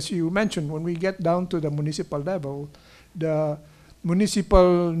 especially as you mentioned, when we get down to the municipal level, the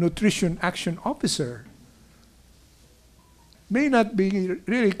Municipal Nutrition Action Officer may not be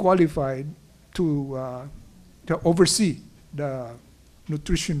really qualified to oversee the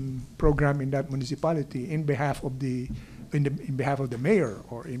nutrition program in that municipality in behalf of the mayor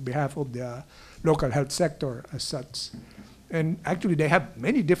or in behalf of the local health sector as such. And actually, they have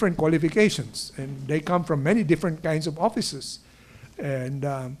many different qualifications, and they come from many different kinds of offices. And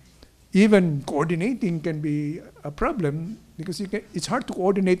even coordinating can be a problem because it's hard to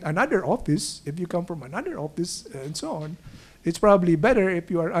coordinate another office if you come from another office and so on. It's probably better if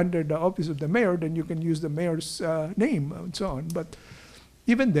you are under the office of the mayor, then you can use the mayor's name and so on. But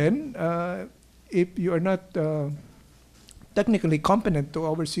even then, if you are not technically competent to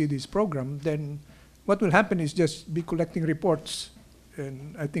oversee this program, then what will happen is just be collecting reports.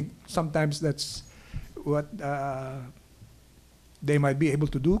 And I think sometimes that's what they might be able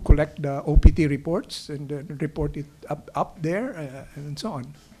to do, collect the OPT reports and then report it up there and so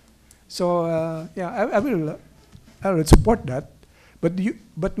on. So yeah, I will support that. But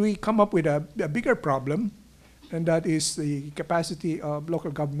we come up with a bigger problem, and that is the capacity of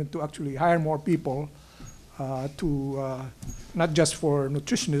local government to actually hire more people not just for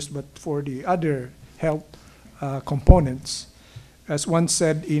nutritionists, but for the other health components. As one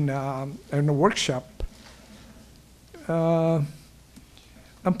said in a workshop,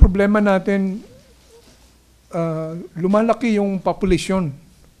 ang problema natin, lumalaki yung population,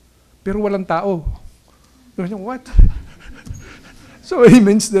 pero walang tao. What? So it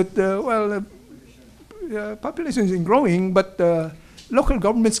means that, population is growing, but local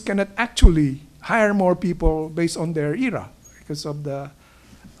governments cannot actually hire more people based on their era because of the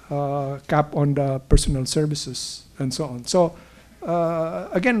cap on the personal services and so on. So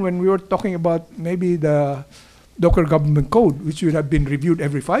again, when we were talking about maybe the local government code, which should have been reviewed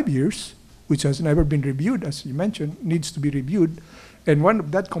every 5 years, which has never been reviewed, as you mentioned, needs to be reviewed. And one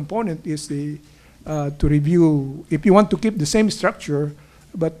of that component is the to review, if you want to keep the same structure,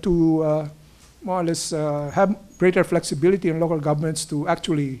 but to more or less have greater flexibility in local governments to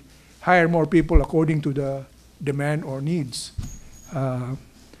actually hire more people according to the demand or needs.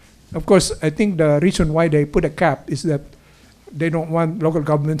 Of course, I think the reason why they put a cap is that they don't want local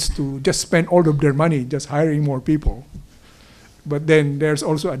governments to just spend all of their money just hiring more people. But then there's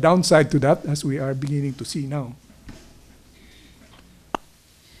also a downside to that, as we are beginning to see now.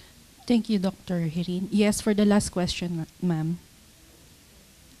 Thank you, Dr. Herrin. Yes, for the last question, ma'am.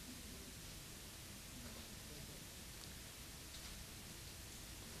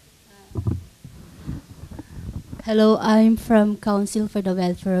 Hello, I'm from Council for the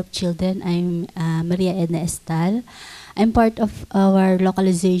Welfare of Children. I'm Maria Edna Estal. I'm part of our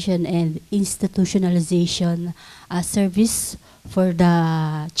localization and institutionalization service for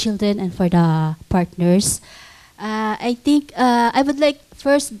the children and for the partners. I think I would like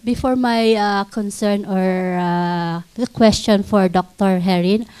first, before my concern or the question for Dr.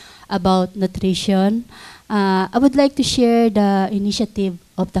 Herrin about nutrition, I would like to share the initiative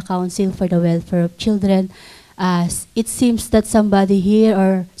of the Council for the Welfare of Children. It seems that somebody here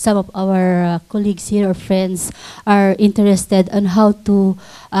or some of our colleagues here or friends are interested on how to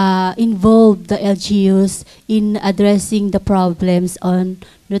involve the LGUs in addressing the problems on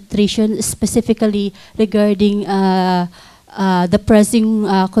nutrition, specifically regarding the pressing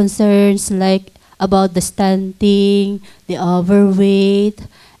concerns like about the stunting, the overweight,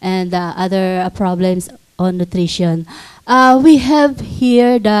 and other problems on nutrition. We have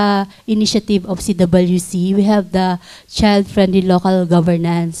here the initiative of CWC. We have the child-friendly local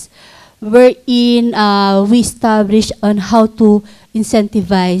governance, wherein we establish on how to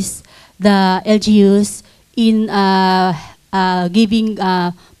incentivize the LGUs in giving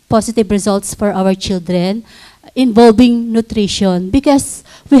positive results for our children involving nutrition, because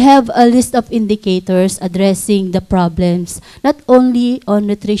we have a list of indicators addressing the problems, not only on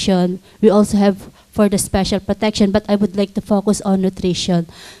nutrition, we also have for the special protection, but I would like to focus on nutrition.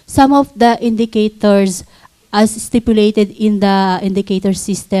 Some of the indicators as stipulated in the indicator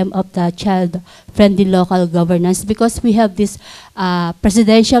system of the child-friendly local governance, because we have this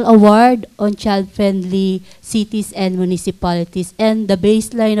presidential award on child-friendly cities and municipalities, and the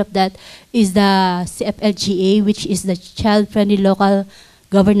baseline of that is the CFLGA, which is the child-friendly local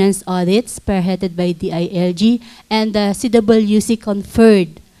governance audits spearheaded by DILG, and the CWC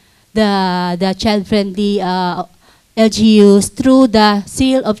conferred the child-friendly LGUs through the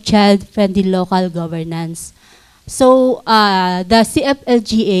seal of child-friendly local governance. So the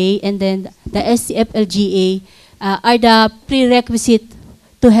CFLGA and then the SCFLGA are the prerequisite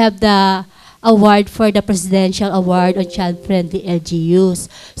to have the award for the Presidential Award on Child-Friendly LGUs.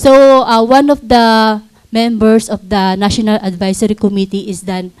 So one of the members of the National Advisory Committee is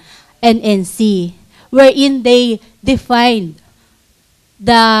the NNC, wherein they defined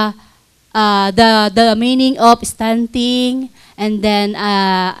the meaning of stunting, and then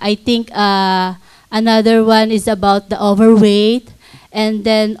I think another one is about the overweight, and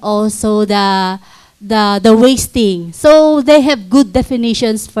then also the wasting. So they have good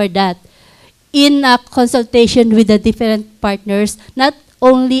definitions for that in a consultation with the different partners, not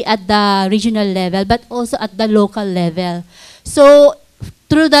only at the regional level but also at the local level. So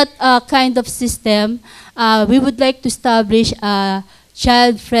through that kind of system, we would like to establish a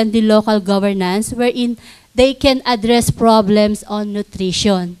child-friendly local governance wherein they can address problems on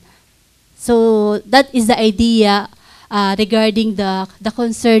nutrition. So that is the idea regarding the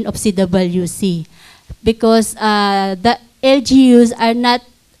concern of CWC, because the LGUs are not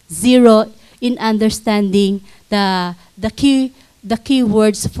zero in understanding the key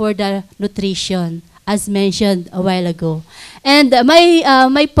words for the nutrition, as mentioned a while ago. And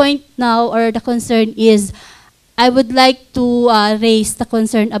my point now, or the concern, is I would like to raise the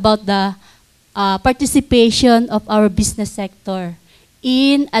concern about the participation of our business sector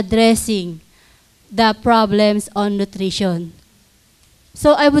in addressing the problems on nutrition.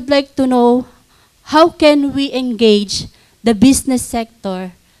 So I would like to know, how can we engage the business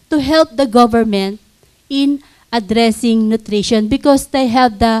sector to help the government in addressing nutrition, because they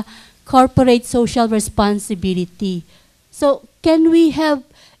have the corporate social responsibility. So can we have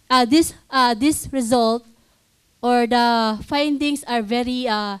this result, or the findings are very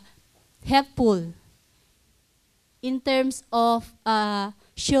helpful in terms of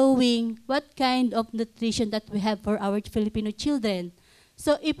showing what kind of nutrition that we have for our Filipino children.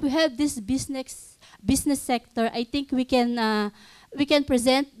 So if we have this business sector, I think we can we can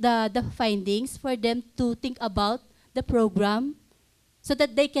present the findings for them to think about the program so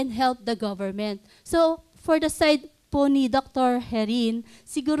that they can help the government. So for the side po ni Dr. Herrin,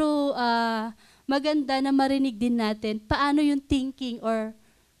 siguro maganda na marinig din natin paano yung thinking or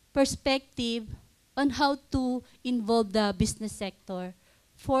perspective on how to involve the business sector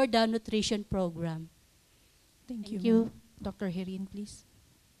for the nutrition program. Thank you. Dr. Herrin, please.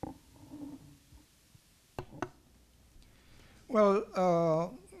 Well,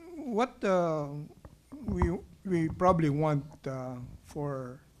 what we probably want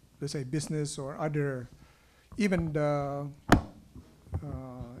for, let's say, business or other, even the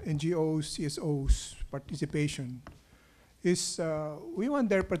NGOs, CSOs participation is we want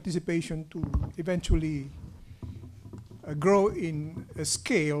their participation to eventually grow in a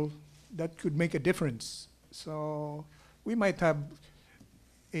scale that could make a difference. So we might have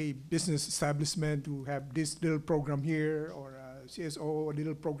a business establishment who have this little program here, or a CSO, a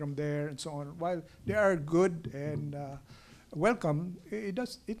little program there, and so on. While they are good and welcome,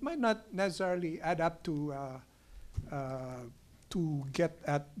 it might not necessarily add up to get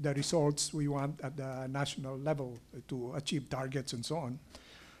at the results we want at the national level to achieve targets and so on.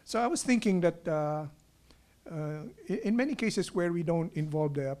 So I was thinking that in many cases where we don't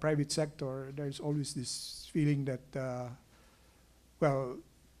involve the private sector, there's always this feeling that, well,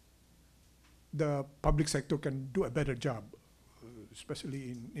 the public sector can do a better job,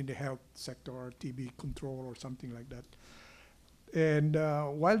 especially in the health sector or TB control or something like that. And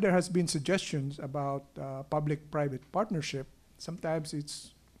while there has been suggestions about public-private partnership, sometimes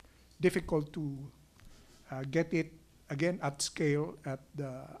it's difficult to get it again at scale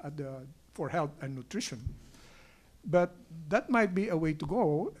for health and nutrition. But that might be a way to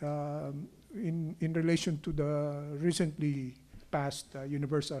go in relation to the recently passed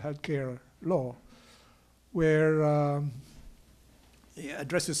universal healthcare law, where it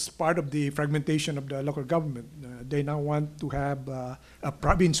addresses part of the fragmentation of the local government. They now want to have a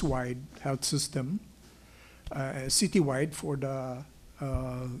province-wide health system, city-wide for the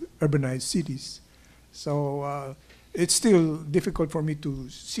urbanized cities. So it's still difficult for me to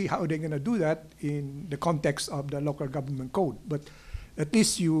see how they're going to do that in the context of the local government code. But at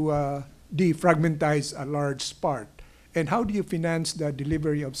least you defragmentize a large part. And how do you finance the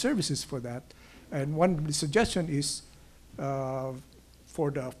delivery of services for that? And one of the suggestion is for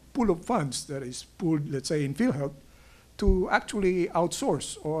the pool of funds that is pooled, let's say, in PhilHealth, to actually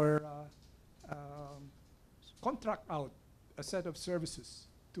outsource or contract out a set of services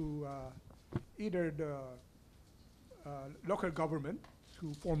to either the local government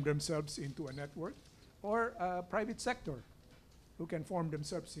who form themselves into a network, or private sector who can form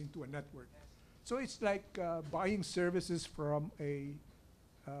themselves into a network. So it's like buying services from a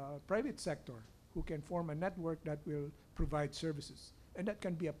private sector who can form a network that will provide services. And that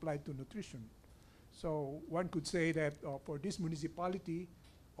can be applied to nutrition. So one could say that for this municipality,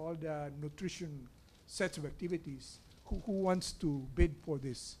 all the nutrition sets of activities, who wants to bid for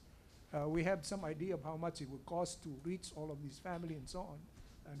this? We have some idea of how much it would cost to reach all of these families and so on,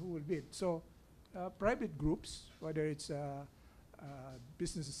 and who will bid. So private groups, whether it's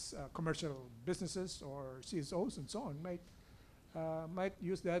businesses, commercial businesses or CSOs and so on, might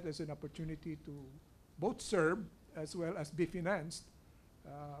use that as an opportunity to both serve as well as be financed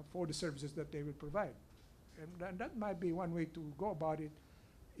for the services that they will provide. And that might be one way to go about it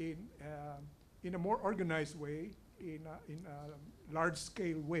in a more organized way, in a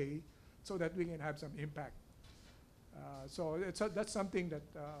large-scale way, so that we can have some impact. So that's something that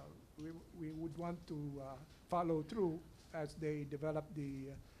we would want to follow through as they develop the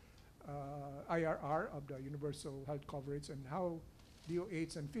IRR of the universal health coverage, and how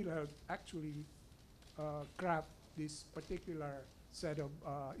DOH and PhilHealth actually craft this particular set of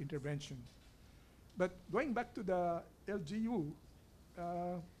intervention. But going back to the LGU,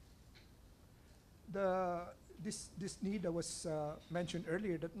 this need that was mentioned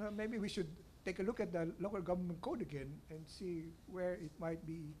earlier, that maybe we should take a look at the local government code again and see where it might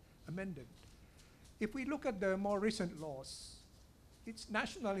be amended. If we look at the more recent laws, it's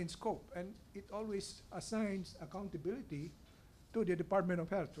national in scope, and it always assigns accountability to the Department of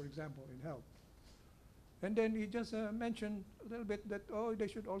Health, for example, in health. And then he just mentioned a little bit that, they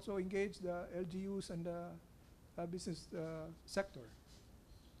should also engage the LGUs and the business sector.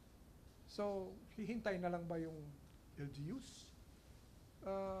 So, hihintay na lang ba yung LGUs?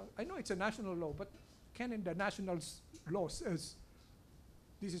 I know it's a national law, but can the national law says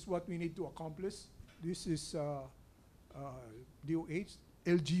this is what we need to accomplish? This is DOH,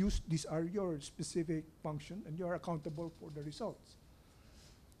 LGUs, these are your specific function, and you're accountable for the results.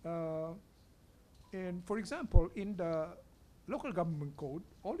 And for example, in the local government code,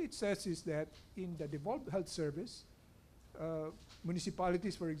 all it says is that in the devolved health service,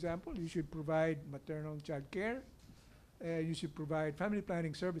 municipalities, for example, you should provide maternal child care, you should provide family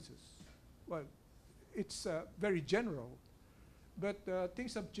planning services. Well, it's very general, but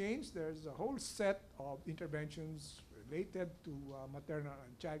things have changed. There's a whole set of interventions related to maternal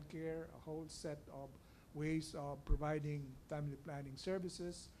and child care, a whole set of ways of providing family planning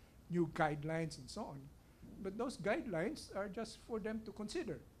services, new guidelines and so on. But those guidelines are just for them to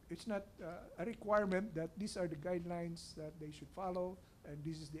consider. It's not a requirement that these are the guidelines that they should follow and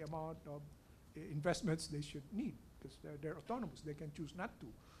this is the amount of investments they should need, because they're autonomous. They can choose not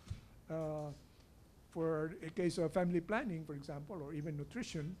to. For a case of family planning, for example, or even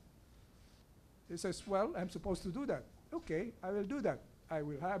nutrition, it says, well, I'm supposed to do that. Okay, I will do that. I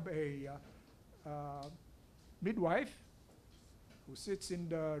will have a midwife who sits in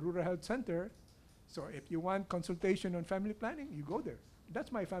the rural health center. So if you want consultation on family planning, you go there.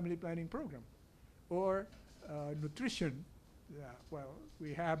 That's my family planning program. Or nutrition. Well,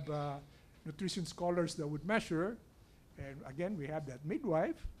 we have nutrition scholars that would measure. And again, we have that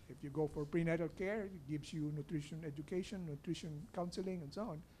midwife. If you go for prenatal care, it gives you nutrition education, nutrition counseling, and so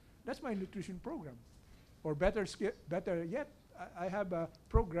on. That's my nutrition program. Or better yet, I have a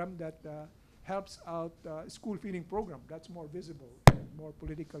program that helps out school feeding program. That's more visible and more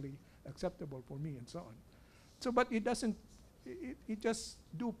politically acceptable for me, and so on. So, but it doesn't. It just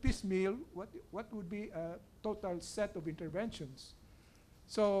do piecemeal what would be a total set of interventions.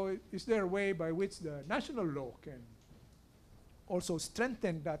 So, is there a way by which the national law can also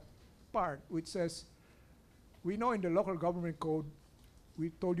strengthen that part, which says, we know in the local government code, we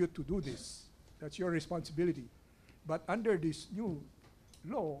told you to do this. That's your responsibility. But under this new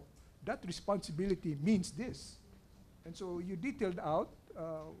law, that responsibility means this. And so you detailed out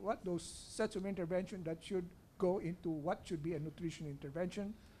what those sets of intervention that should go into what should be a nutrition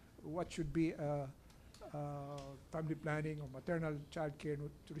intervention, what should be a family planning or maternal child care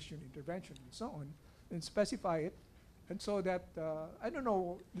nutrition intervention, and so on, and specify it. And so that, I don't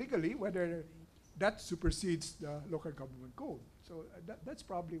know legally whether that supersedes the local government code. So that's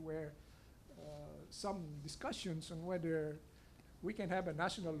probably where some discussions on whether we can have a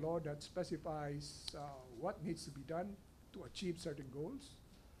national law that specifies what needs to be done to achieve certain goals,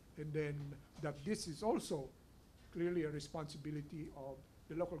 and then that this is also clearly a responsibility of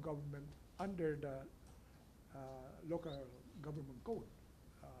the local government under the local government code,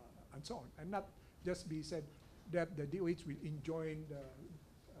 and so on, and not just be said that the DOH will enjoin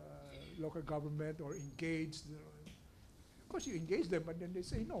the local government or engage. Of course, you engage them, but then they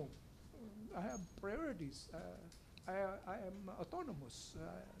say, no, I have priorities. I am autonomous.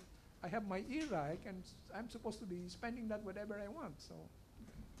 I have my era. I'm supposed to be spending that whatever I want. So,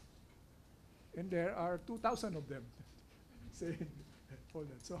 and there are 2,000 of them saying all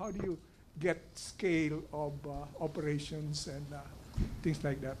that. So how do you get scale of operations and things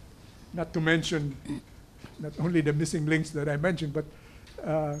like that? Not to mention not only the missing links that I mentioned, but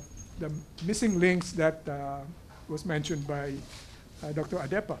the missing links that was mentioned by Dr.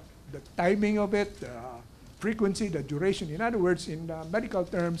 Adepa. The timing of it, the frequency, the duration. In other words, in medical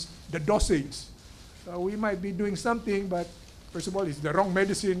terms, the dosage. We might be doing something, but first of all, it's the wrong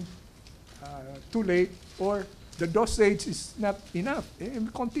medicine, too late, or the dosage is not enough.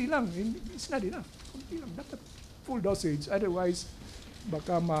 Konti lang, it's not enough. Konti lang, not a full dosage. Otherwise,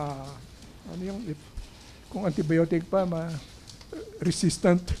 baka ano yung, kung antibiotic pa,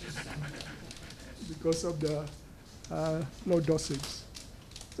 resistant because of the low dosage.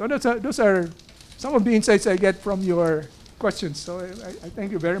 So those are some of the insights I get from your questions. So I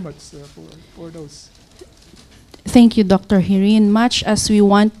thank you very much for those. Thank you, Dr. Herrin. Much as we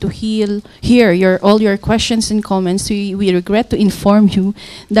want to hear all your questions and comments, we regret to inform you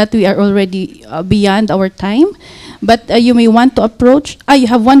that we are already beyond our time. But you may want to approach. You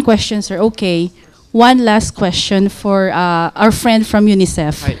have one question, sir. Okay. One last question for our friend from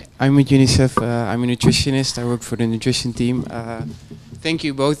UNICEF. Hi, I'm with UNICEF. I'm a nutritionist. I work for the nutrition team. Thank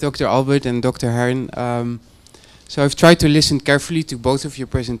you both, Dr. Albert and Dr. Herrin. So I've tried to listen carefully to both of your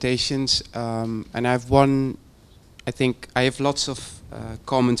presentations, and I think I have lots of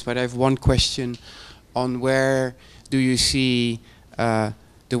comments, but I have one question on where do you see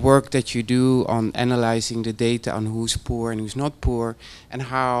the work that you do on analyzing the data on who's poor and who's not poor, and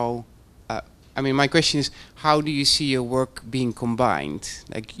how, my question is, how do you see your work being combined?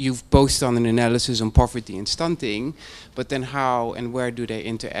 Like, you've both done an analysis on poverty and stunting, but then how and where do they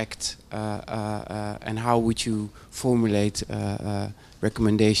interact, and how would you formulate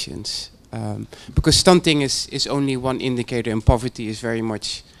recommendations? Because stunting is only one indicator and poverty is very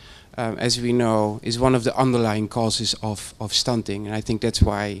much as we know, is one of the underlying causes of stunting, and I think that's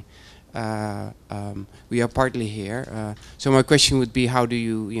why we are partly here. So my question would be, how do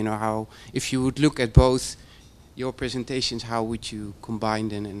you, how, if you would look at both your presentations, how would you combine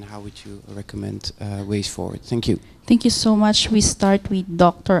them and how would you recommend ways forward? Thank you. Thank you so much. We start with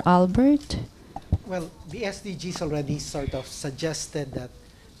Dr. Albert. Well, the SDGs already sort of suggested that,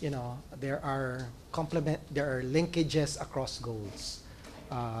 there are linkages across goals.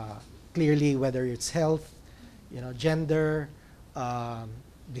 Clearly, whether it's health, gender,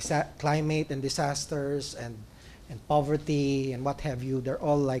 climate and disasters, and poverty and what have you, they're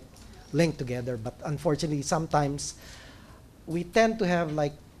all like linked together. But unfortunately, sometimes we tend to have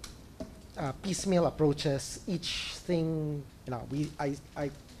like piecemeal approaches. Each thing,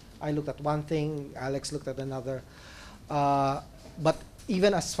 I looked at one thing, Alex looked at another. But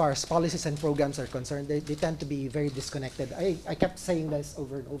even as far as policies and programs are concerned, they tend to be very disconnected. I kept saying this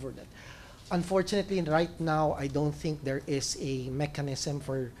over and over that unfortunately right now I don't think there is a mechanism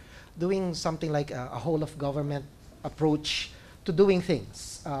for doing something like a whole of government approach to doing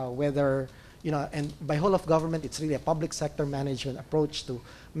things, whether, and by whole of government, it's really a public sector management approach to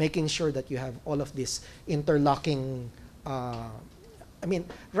making sure that you have all of this interlocking, when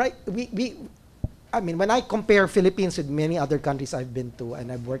I compare Philippines with many other countries I've been to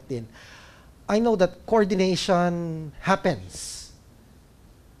and I've worked in, I know that coordination happens,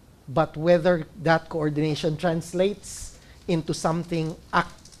 but whether that coordination translates into something,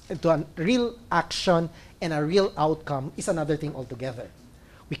 into a real action and a real outcome is another thing altogether.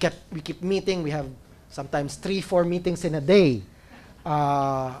 We keep meeting, we have sometimes 3-4 meetings in a day,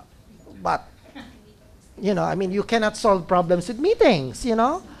 but you cannot solve problems with meetings, you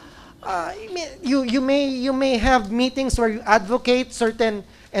may have meetings where you advocate certain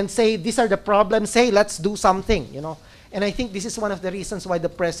and say these are the problems, say let's do something, and I think this is one of the reasons why the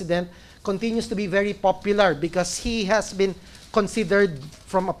president continues to be very popular, because he has been considered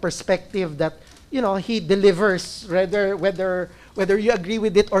from a perspective that he delivers, whether you agree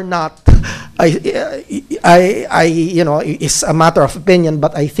with it or not. It's a matter of opinion,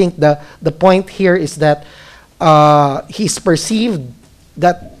 but I think the point here is that he's perceived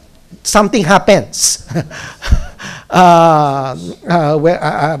that something happens. But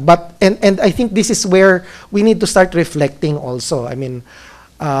I think this is where we need to start reflecting also.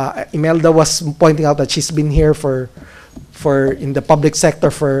 Imelda was pointing out that she's been here for in the public sector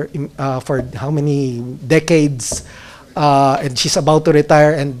for how many decades, and she's about to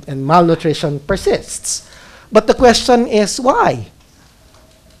retire, and malnutrition persists. But the question is why?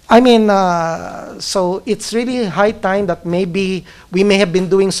 So it's really high time that maybe we may have been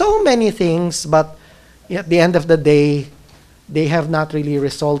doing so many things, but at the end of the day, they have not really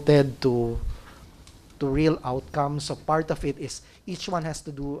resulted to real outcomes. So part of it is each one has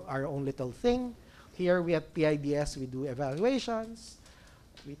to do our own little thing. Here we at PIDS, we do evaluations.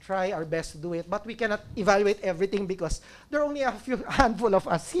 We try our best to do it, but we cannot evaluate everything because there are only a handful of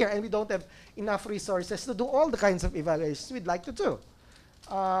us here, and we don't have enough resources to do all the kinds of evaluations we'd like to do.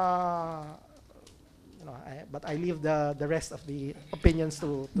 But I leave the rest of the opinions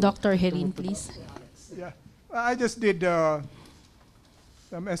to Dr. Herrin, please. Yeah, I just did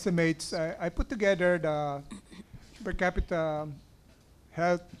some estimates. I put together the per capita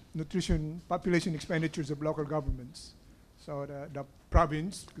health, nutrition, population expenditures of local governments. So the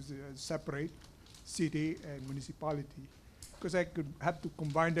province, because it's separate, city and municipality. Because I could have to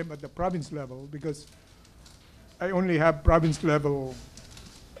combine them at the province level, because I only have province level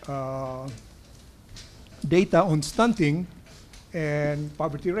data on stunting and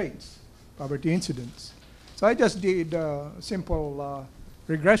poverty rates, poverty incidence. So I just did a simple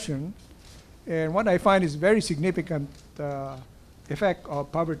regression, and what I find is very significant effect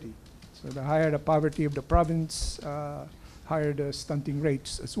of poverty. So the higher the poverty of the province, higher the stunting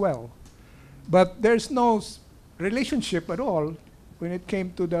rates as well. But there's no relationship at all when it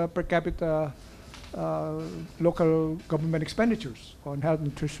came to the per capita local government expenditures on health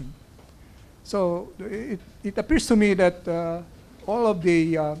nutrition. So it appears to me that all of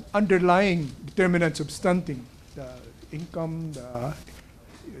the underlying determinants of stunting, the income, the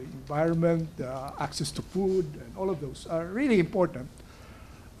environment, the access to food, and all of those are really important.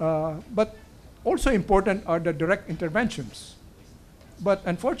 But also important are the direct interventions. But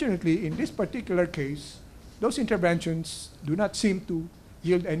unfortunately, in this particular case, those interventions do not seem to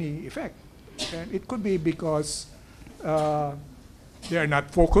yield any effect. And it could be because they are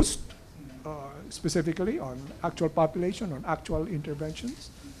not focused specifically on actual population, on actual interventions.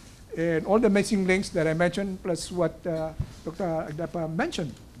 And all the missing links that I mentioned, plus what Dr. Agdapa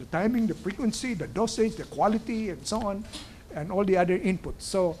mentioned, the timing, the frequency, the dosage, the quality, and so on, and all the other inputs.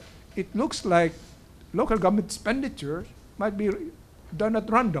 So it looks like local government expenditure might be done at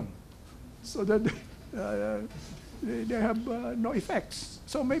random, so that they have no effects.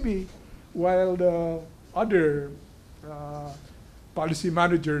 So maybe while the other policy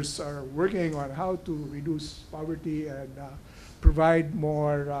managers are working on how to reduce poverty and provide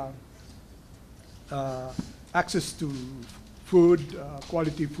more access to food,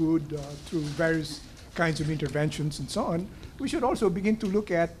 quality food through various kinds of interventions and so on, we should also begin to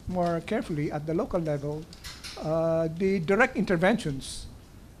look at more carefully at the local level the direct interventions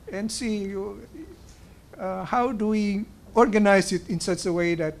and see how do we organize it in such a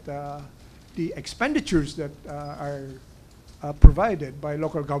way that the expenditures that are provided by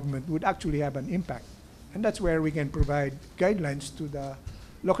local government would actually have an impact. And that's where we can provide guidelines to the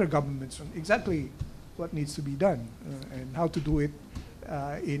local governments on exactly what needs to be done and how to do it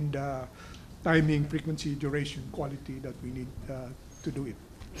in the timing, frequency, duration, quality that we need to do it.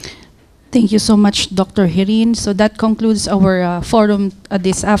 Thank you so much, Dr. Herrin. So that concludes our forum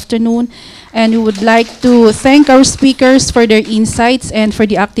this afternoon. And we would like to thank our speakers for their insights and for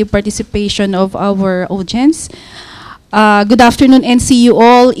the active participation of our audience. Good afternoon and see you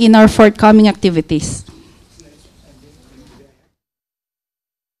all in our forthcoming activities.